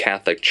in the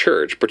Catholic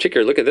Church.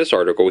 Particularly, look at this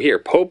article here.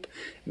 Pope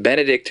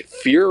Benedict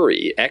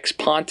Fury,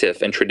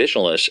 ex-pontiff and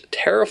traditionalist,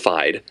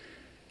 terrified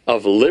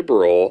of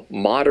liberal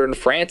modern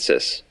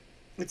Francis.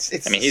 It's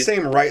the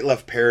same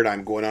right-left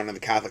paradigm going on in the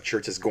Catholic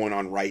Church as going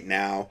on right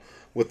now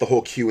with the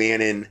whole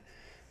QAnon,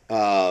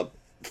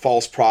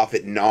 false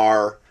prophet,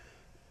 NAR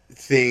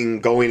thing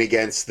going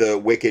against the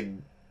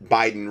wicked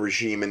Biden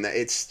regime. And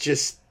it's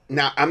just,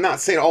 now, I'm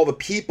not saying all the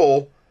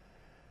people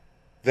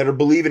that are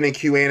believing in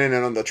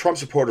QAnon and the Trump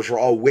supporters are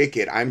all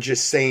wicked. I'm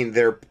just saying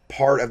they're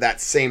part of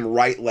that same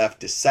right-left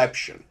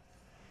deception.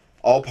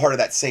 All part of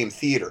that same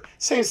theater.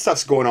 Same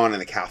stuff's going on in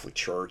the Catholic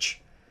Church.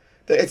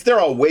 They're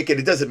all wicked.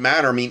 It doesn't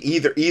matter. I mean,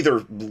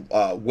 either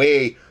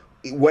way,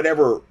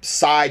 whatever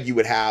side you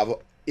would have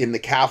in the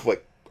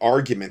Catholic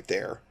argument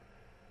there,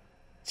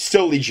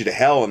 still leads you to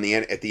hell at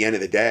the end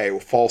of the day.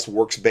 With false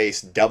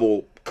works-based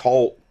double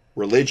cult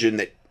religion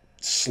that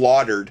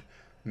slaughtered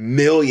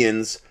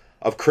millions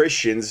of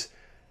Christians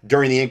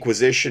during the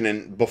Inquisition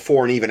and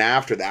before and even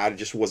after that. It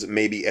just wasn't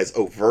maybe as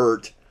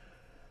overt,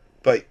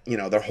 but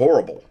they're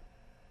horrible.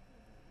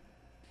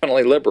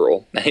 Definitely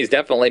liberal. He's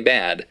definitely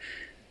bad.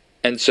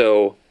 And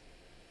so,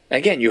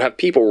 again, you have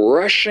people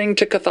rushing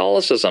to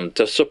Catholicism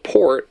to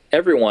support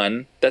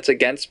everyone that's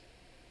against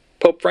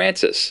Pope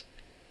Francis,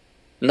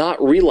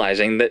 not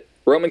realizing that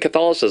Roman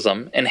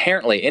Catholicism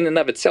inherently, in and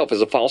of itself,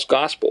 is a false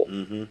gospel.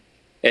 Mm-hmm.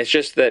 It's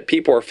just that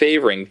people are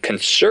favoring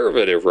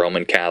conservative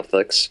Roman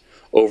Catholics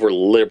over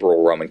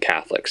liberal Roman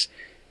Catholics.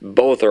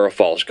 Both are a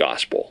false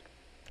gospel.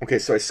 Okay,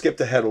 so I skipped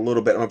ahead a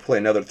little bit. I'm going to play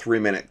another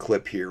 3-minute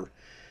clip here,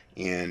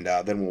 and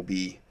then we'll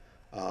be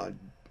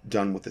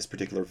done with this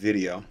particular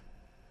video.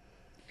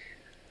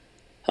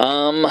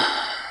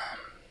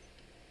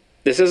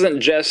 this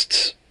isn't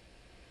just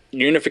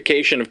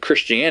unification of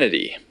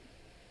Christianity.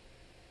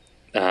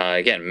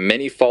 Again,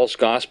 many false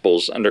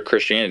gospels under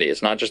Christianity.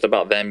 It's not just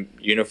about them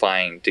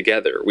unifying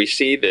together. We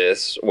see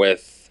this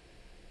with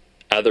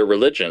other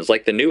religions,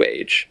 like the New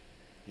Age.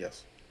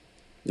 Yes.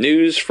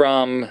 News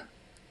from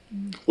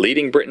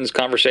leading Britain's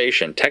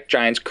conversation. Tech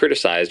giants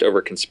criticized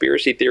over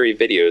conspiracy theory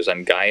videos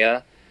on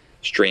Gaia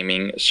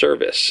streaming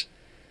service.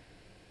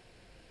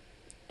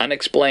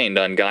 Unexplained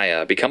on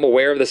Gaia. Become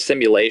aware of the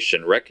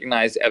simulation,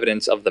 recognize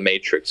evidence of the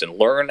Matrix, and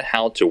learn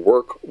how to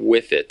work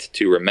with it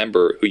to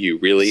remember who you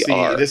really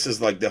are. This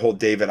is like the whole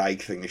David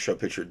Icke thing. They show a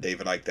picture of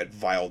David Icke, that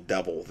vile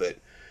devil, that,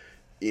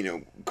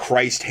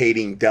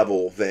 Christ-hating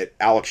devil that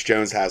Alex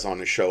Jones has on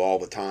his show all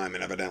the time,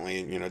 and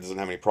evidently, doesn't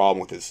have any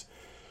problem with his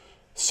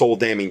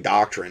soul-damning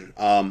doctrine.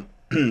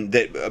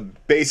 That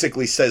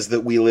basically says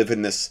that we live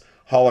in this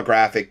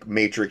holographic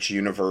Matrix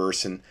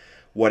universe and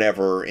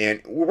whatever.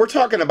 And we're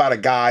talking about a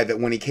guy that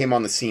when he came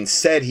on the scene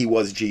said he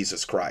was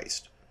Jesus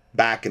Christ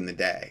back in the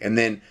day, and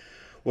then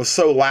was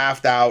so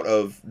laughed out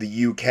of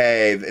the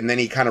UK, and then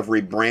he kind of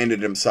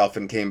rebranded himself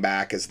and came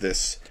back as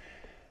this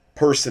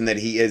person that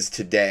he is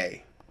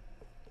today.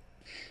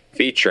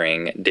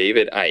 Featuring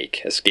David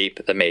Icke,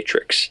 Escape the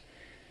Matrix.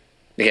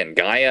 Again,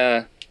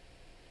 Gaia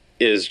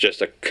is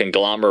just a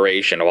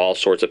conglomeration of all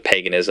sorts of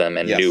paganism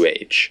and New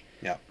Age.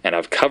 Yeah. And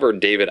I've covered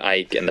David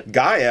Icke in the...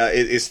 Gaia,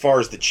 as far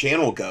as the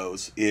channel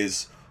goes,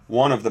 is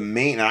one of the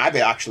main... And I've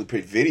actually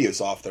put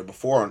videos off there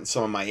before on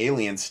some of my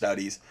alien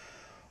studies,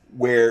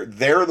 where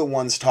they're the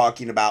ones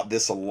talking about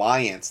this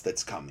alliance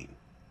that's coming.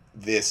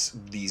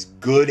 These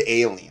good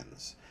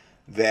aliens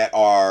that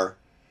are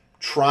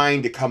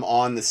trying to come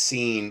on the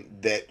scene,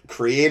 that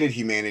created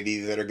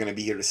humanity, that are going to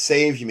be here to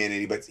save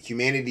humanity, but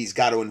humanity's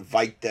got to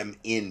invite them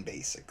in,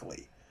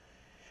 basically.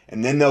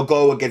 And then they'll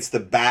go against the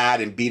bad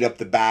and beat up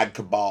the bad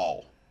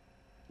cabal,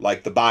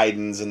 like the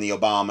Bidens and the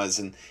Obamas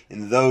and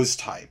those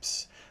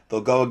types.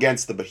 They'll go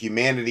against them, but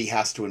humanity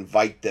has to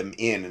invite them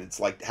in. And it's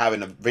like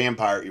having a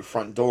vampire at your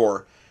front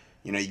door.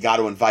 You got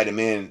to invite him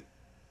in.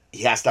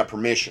 He has to have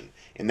permission.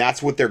 And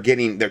that's what they're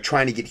getting. They're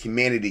trying to get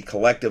humanity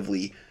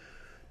collectively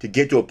to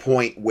get to a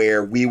point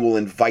where we will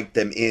invite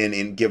them in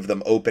and give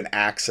them open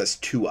access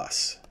to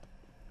us.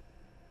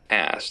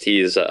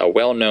 He's a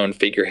well-known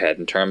figurehead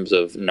in terms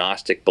of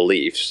Gnostic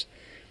beliefs,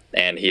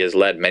 and he has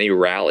led many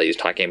rallies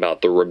talking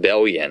about the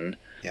rebellion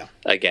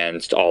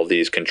against all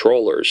these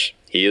controllers.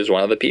 He is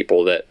one of the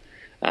people that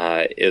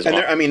is...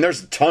 And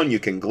there's a ton you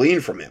can glean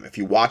from him if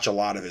you watch a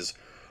lot of his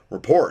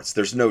reports.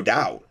 There's no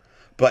doubt.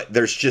 But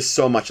there's just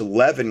so much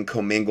leaven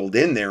commingled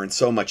in there and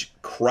so much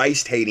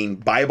Christ-hating,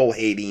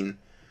 Bible-hating.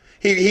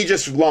 He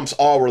just lumps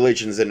all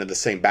religions into the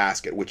same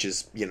basket, which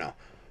is,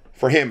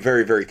 for him,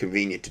 very, very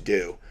convenient to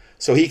do.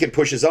 So he can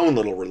push his own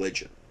little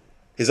religion,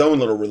 his own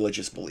little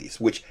religious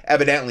beliefs, which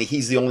evidently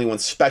he's the only one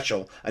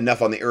special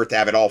enough on the earth to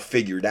have it all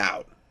figured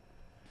out.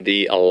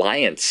 The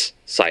alliance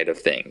side of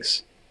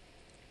things.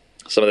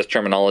 Some of this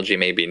terminology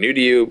may be new to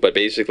you, but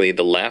basically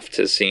the left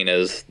is seen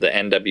as the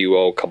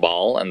NWO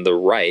cabal, and the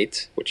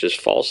right, which is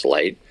false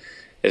light,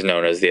 is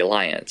known as the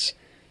alliance.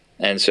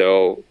 And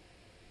so,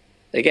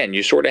 again,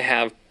 you sort of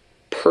have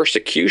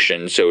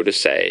persecution, so to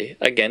say,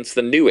 against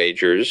the New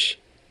Agers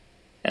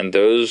and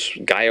those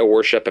Gaia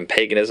worship and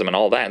paganism and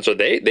all that. And so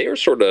they are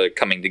sort of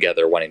coming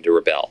together wanting to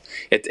rebel.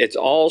 It's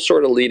all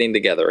sort of leading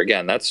together.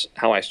 Again, that's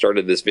how I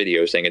started this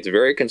video, saying it's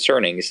very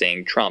concerning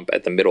seeing Trump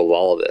at the middle of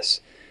all of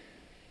this,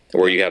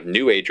 where you have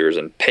New Agers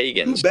and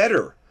pagans.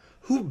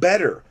 Who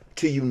better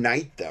to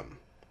unite them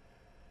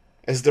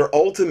as their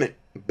ultimate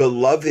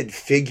beloved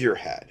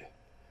figurehead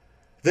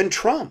than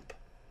Trump?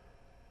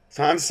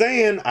 So I'm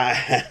saying,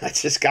 I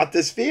just got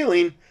this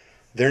feeling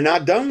they're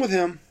not done with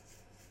him.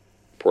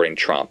 Supporting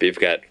Trump. You've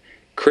got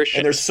Christians.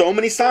 And there's so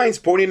many signs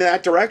pointing in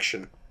that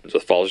direction.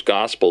 With false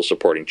gospels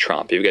supporting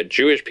Trump. You've got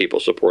Jewish people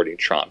supporting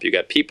Trump. You've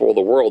got people of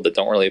the world that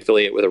don't really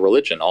affiliate with a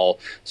religion all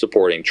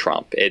supporting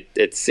Trump.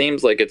 It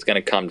seems like it's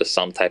going to come to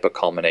some type of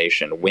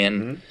culmination.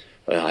 When?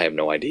 Well, I have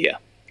no idea.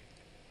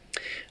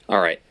 All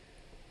right.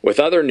 With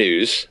other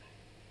news,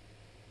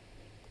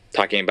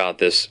 talking about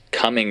this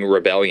coming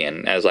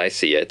rebellion, as I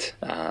see it,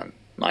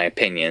 my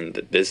opinion,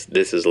 that this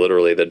is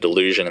literally the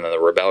delusion and the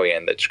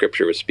rebellion that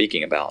Scripture was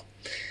speaking about.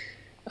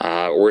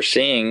 We're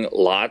seeing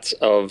lots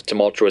of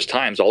tumultuous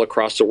times all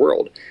across the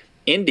world.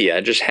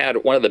 India just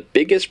had one of the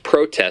biggest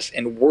protests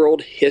in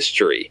world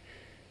history.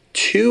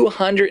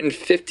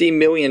 250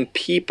 million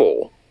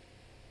people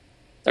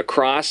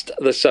across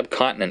the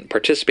subcontinent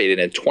participated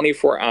in a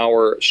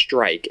 24-hour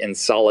strike in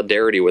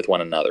solidarity with one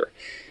another.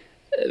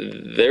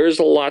 There's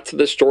a lot to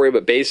this story,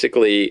 but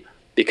basically,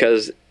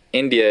 because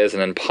India is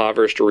an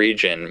impoverished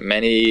region,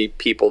 many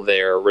people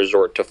there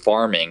resort to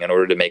farming in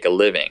order to make a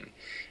living.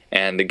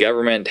 And the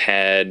government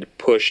had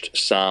pushed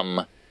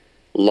some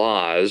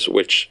laws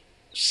which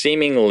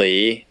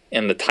seemingly,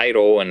 in the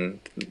title and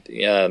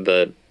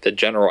the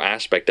general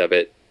aspect of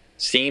it,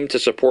 seemed to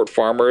support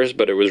farmers,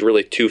 but it was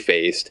really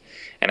two-faced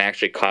and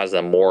actually caused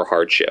them more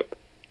hardship.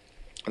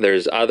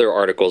 There's other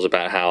articles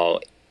about how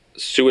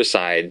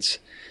suicides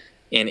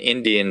in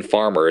Indian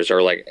farmers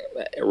are like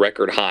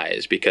record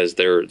highs because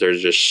they're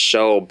just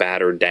so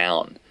battered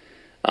down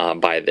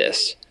by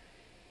this.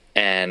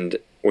 And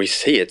we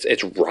see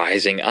it's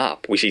rising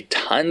up. We see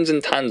tons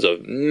and tons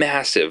of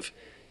massive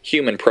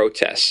human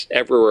protests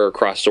everywhere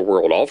across the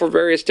world, all for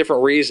various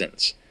different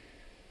reasons.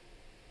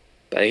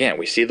 But again,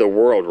 we see the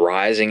world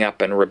rising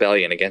up in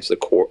rebellion against the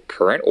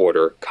current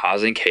order,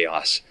 causing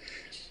chaos,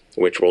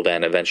 which will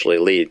then eventually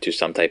lead to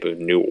some type of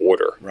new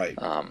order. Right.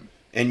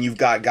 And you've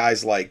got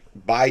guys like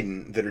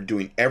Biden that are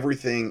doing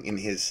everything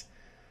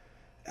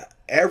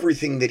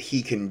that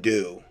he can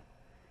do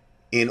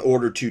in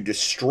order to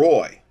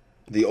destroy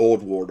the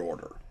old world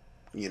order,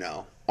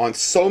 on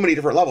so many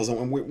different levels.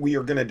 And we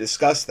are going to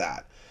discuss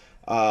that.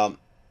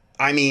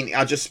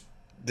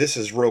 This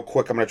is real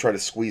quick. I'm going to try to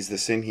squeeze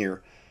this in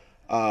here.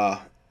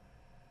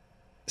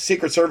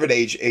 Secret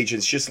Service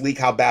agents just leak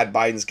how bad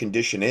Biden's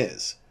condition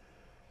is.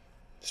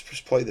 Let's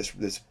just play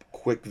this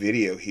quick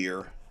video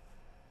here.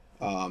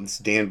 It's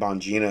Dan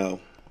Bongino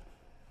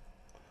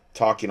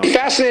talking on...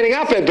 Fascinating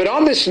op-ed, but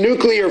on this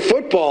nuclear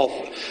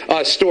football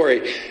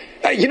story,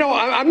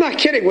 I'm not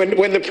kidding.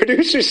 When the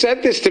producer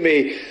sent this to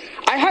me,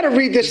 I had to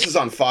read this. This is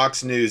on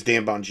Fox News,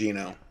 Dan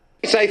Bongino.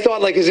 So I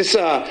thought, is this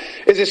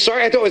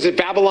sorry? I thought, was it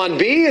Babylon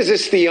Bee? Is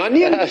this The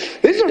Onion?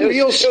 This is a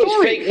real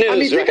story. Fake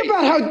news, think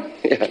about how.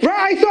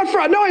 Right, I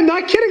thought. No, I'm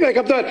not kidding. I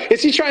thought,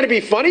 is he trying to be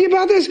funny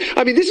about this?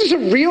 This is a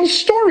real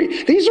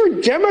story. These are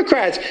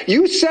Democrats.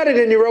 You said it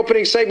in your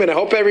opening segment. I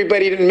hope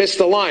everybody didn't miss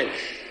the line.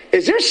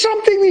 Is there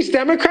something these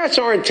Democrats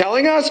aren't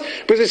telling us?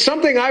 Because it's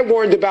something I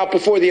warned about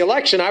before the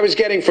election. I was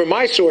getting from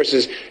my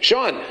sources.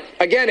 Sean,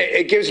 again,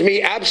 it gives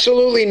me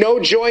absolutely no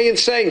joy in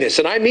saying this,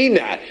 and I mean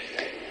that.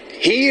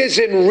 He is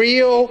in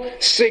real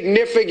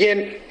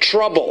significant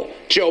trouble,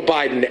 Joe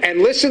Biden. And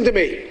listen to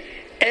me.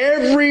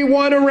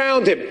 Everyone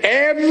around him,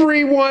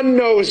 everyone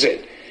knows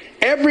it.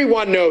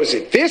 Everyone knows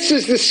it. This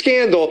is the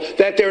scandal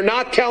that they're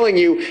not telling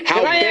you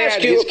how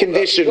bad his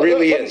condition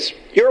really is.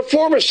 You're a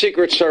former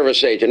Secret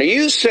Service agent. Are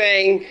you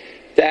saying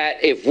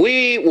that if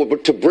we were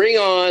to bring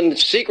on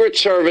Secret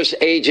Service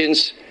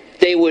agents,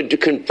 they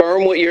would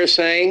confirm what you're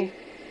saying?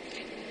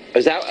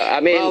 Is that,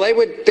 well,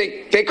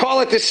 they call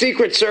it the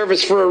Secret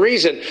Service for a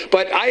reason,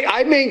 but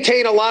I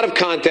maintain a lot of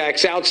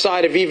contacts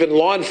outside of even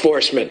law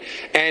enforcement,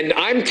 and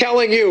I'm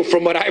telling you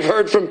from what I've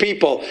heard from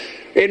people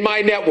in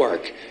my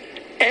network,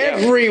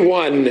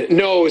 everyone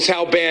knows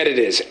how bad it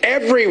is.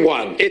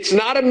 Everyone. It's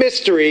not a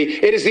mystery.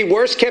 It is the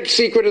worst kept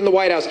secret in the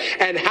White House.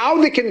 And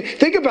how they can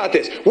think about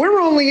this.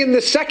 We're only in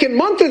the second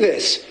month of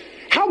this.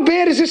 How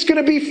bad is this going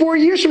to be 4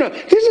 years from now?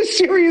 This is a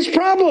serious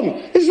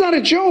problem. This is not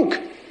a joke.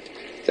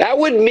 That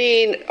would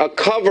mean a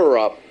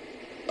cover-up,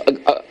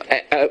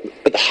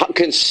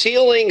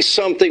 concealing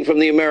something from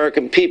the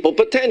American people,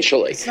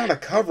 potentially. It's not a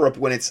cover-up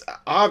when it's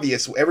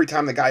obvious every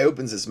time the guy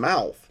opens his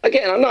mouth.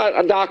 Again, I'm not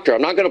a doctor.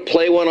 I'm not going to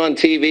play one on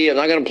TV. I'm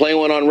not going to play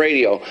one on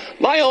radio.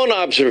 My own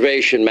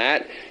observation,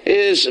 Matt,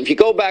 is if you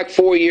go back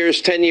 4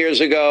 years, 10 years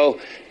ago,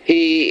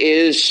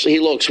 he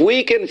looks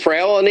weak and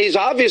frail, and he's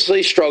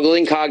obviously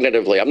struggling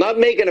cognitively. I'm not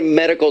making a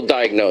medical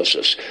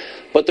diagnosis.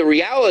 But the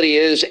reality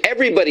is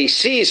everybody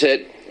sees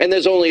it, and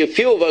there's only a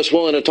few of us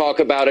willing to talk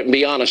about it and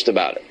be honest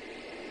about it.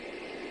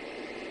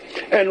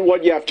 And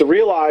what you have to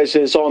realize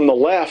is on the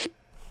left.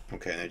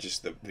 Okay, and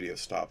the video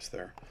stops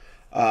there.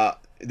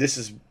 This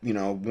is,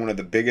 one of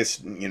the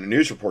biggest,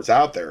 news reports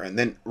out there. And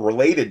then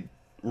related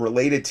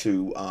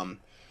to,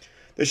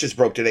 this just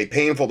broke today.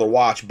 Painful to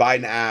watch.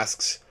 Biden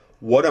asks,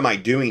 "What am I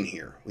doing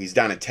here?" He's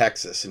down in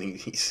Texas, and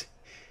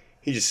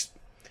he just,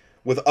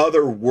 with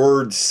other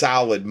word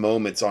salad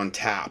moments on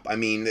tap.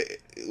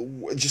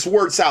 Just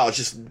word salad,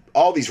 just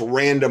all these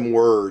random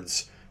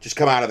words just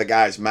come out of the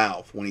guy's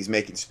mouth when he's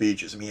making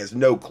speeches. He has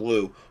no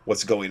clue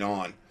what's going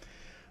on.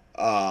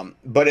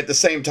 But at the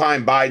same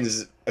time,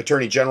 Biden's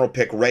attorney general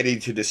pick ready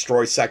to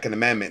destroy Second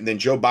Amendment. And then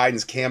Joe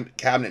Biden's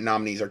cabinet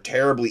nominees are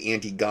terribly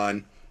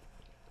anti-gun.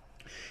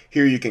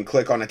 Here you can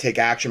click on the Take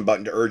Action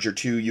button to urge your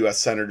 2 U.S.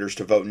 senators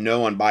to vote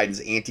no on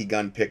Biden's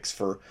anti-gun picks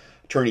for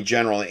Attorney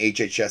General and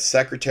HHS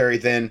Secretary.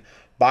 Then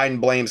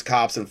Biden blames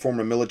cops and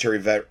former military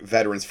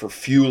veterans for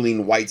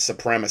fueling white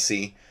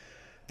supremacy.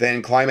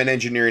 Then climate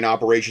engineering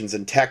operations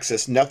in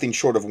Texas, nothing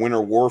short of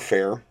winter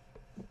warfare.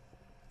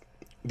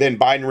 Then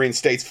Biden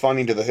reinstates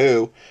funding to the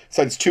WHO,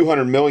 sends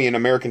 $200 million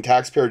American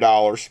taxpayer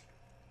dollars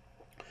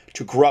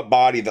to a corrupt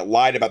body that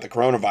lied about the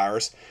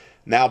coronavirus.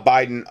 Now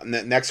Biden,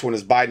 the next one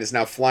is Biden is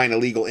now flying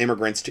illegal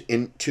immigrants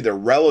to their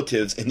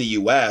relatives in the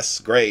U.S.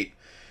 Great.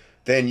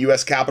 Then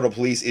U.S. Capitol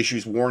Police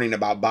issues warning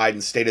about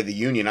Biden's State of the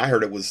Union. I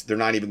heard they're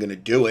not even going to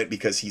do it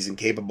because he's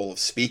incapable of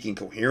speaking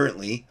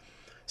coherently.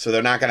 So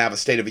they're not going to have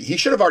he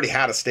should have already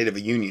had a State of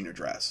the Union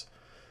address,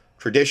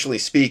 traditionally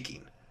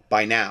speaking,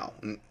 by now.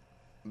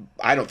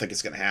 I don't think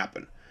it's going to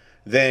happen.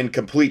 Then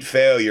complete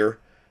failure,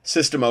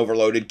 system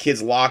overloaded,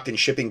 kids locked in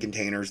shipping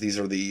containers. These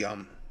are the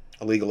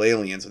illegal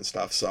aliens and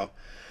stuff. So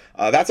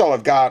that's all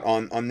I've got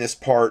on this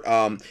part.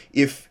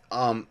 If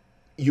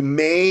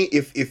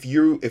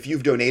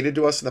you've donated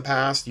to us in the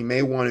past, you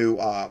may want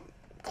to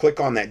click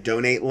on that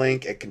donate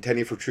link at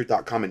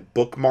contendingfortruth.com and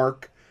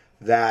bookmark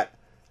that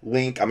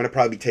link. I'm going to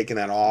probably be taking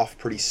that off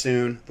pretty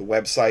soon, the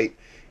website.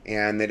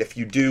 And that if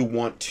you do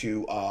want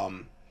to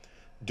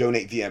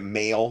donate via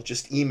mail,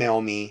 just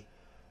email me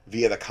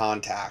via the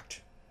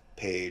contact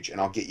page and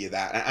I'll get you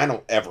that. And I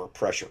don't ever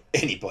pressure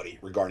anybody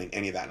regarding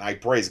any of that. And I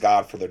praise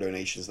God for the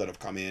donations that have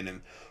come in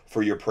and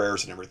for your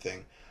prayers and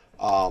everything.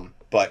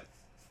 But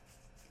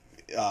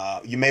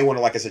you may want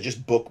to, like I said,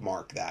 just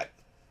bookmark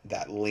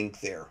that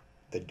link there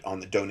on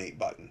the donate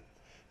button.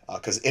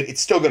 Because it's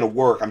still going to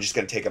work. I'm just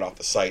going to take it off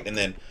the site. And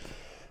then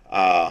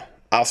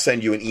I'll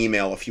send you an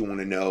email if you want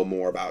to know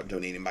more about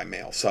donating by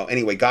mail. So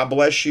anyway, God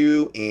bless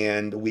you,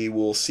 and we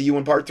will see you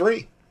in part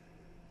 3.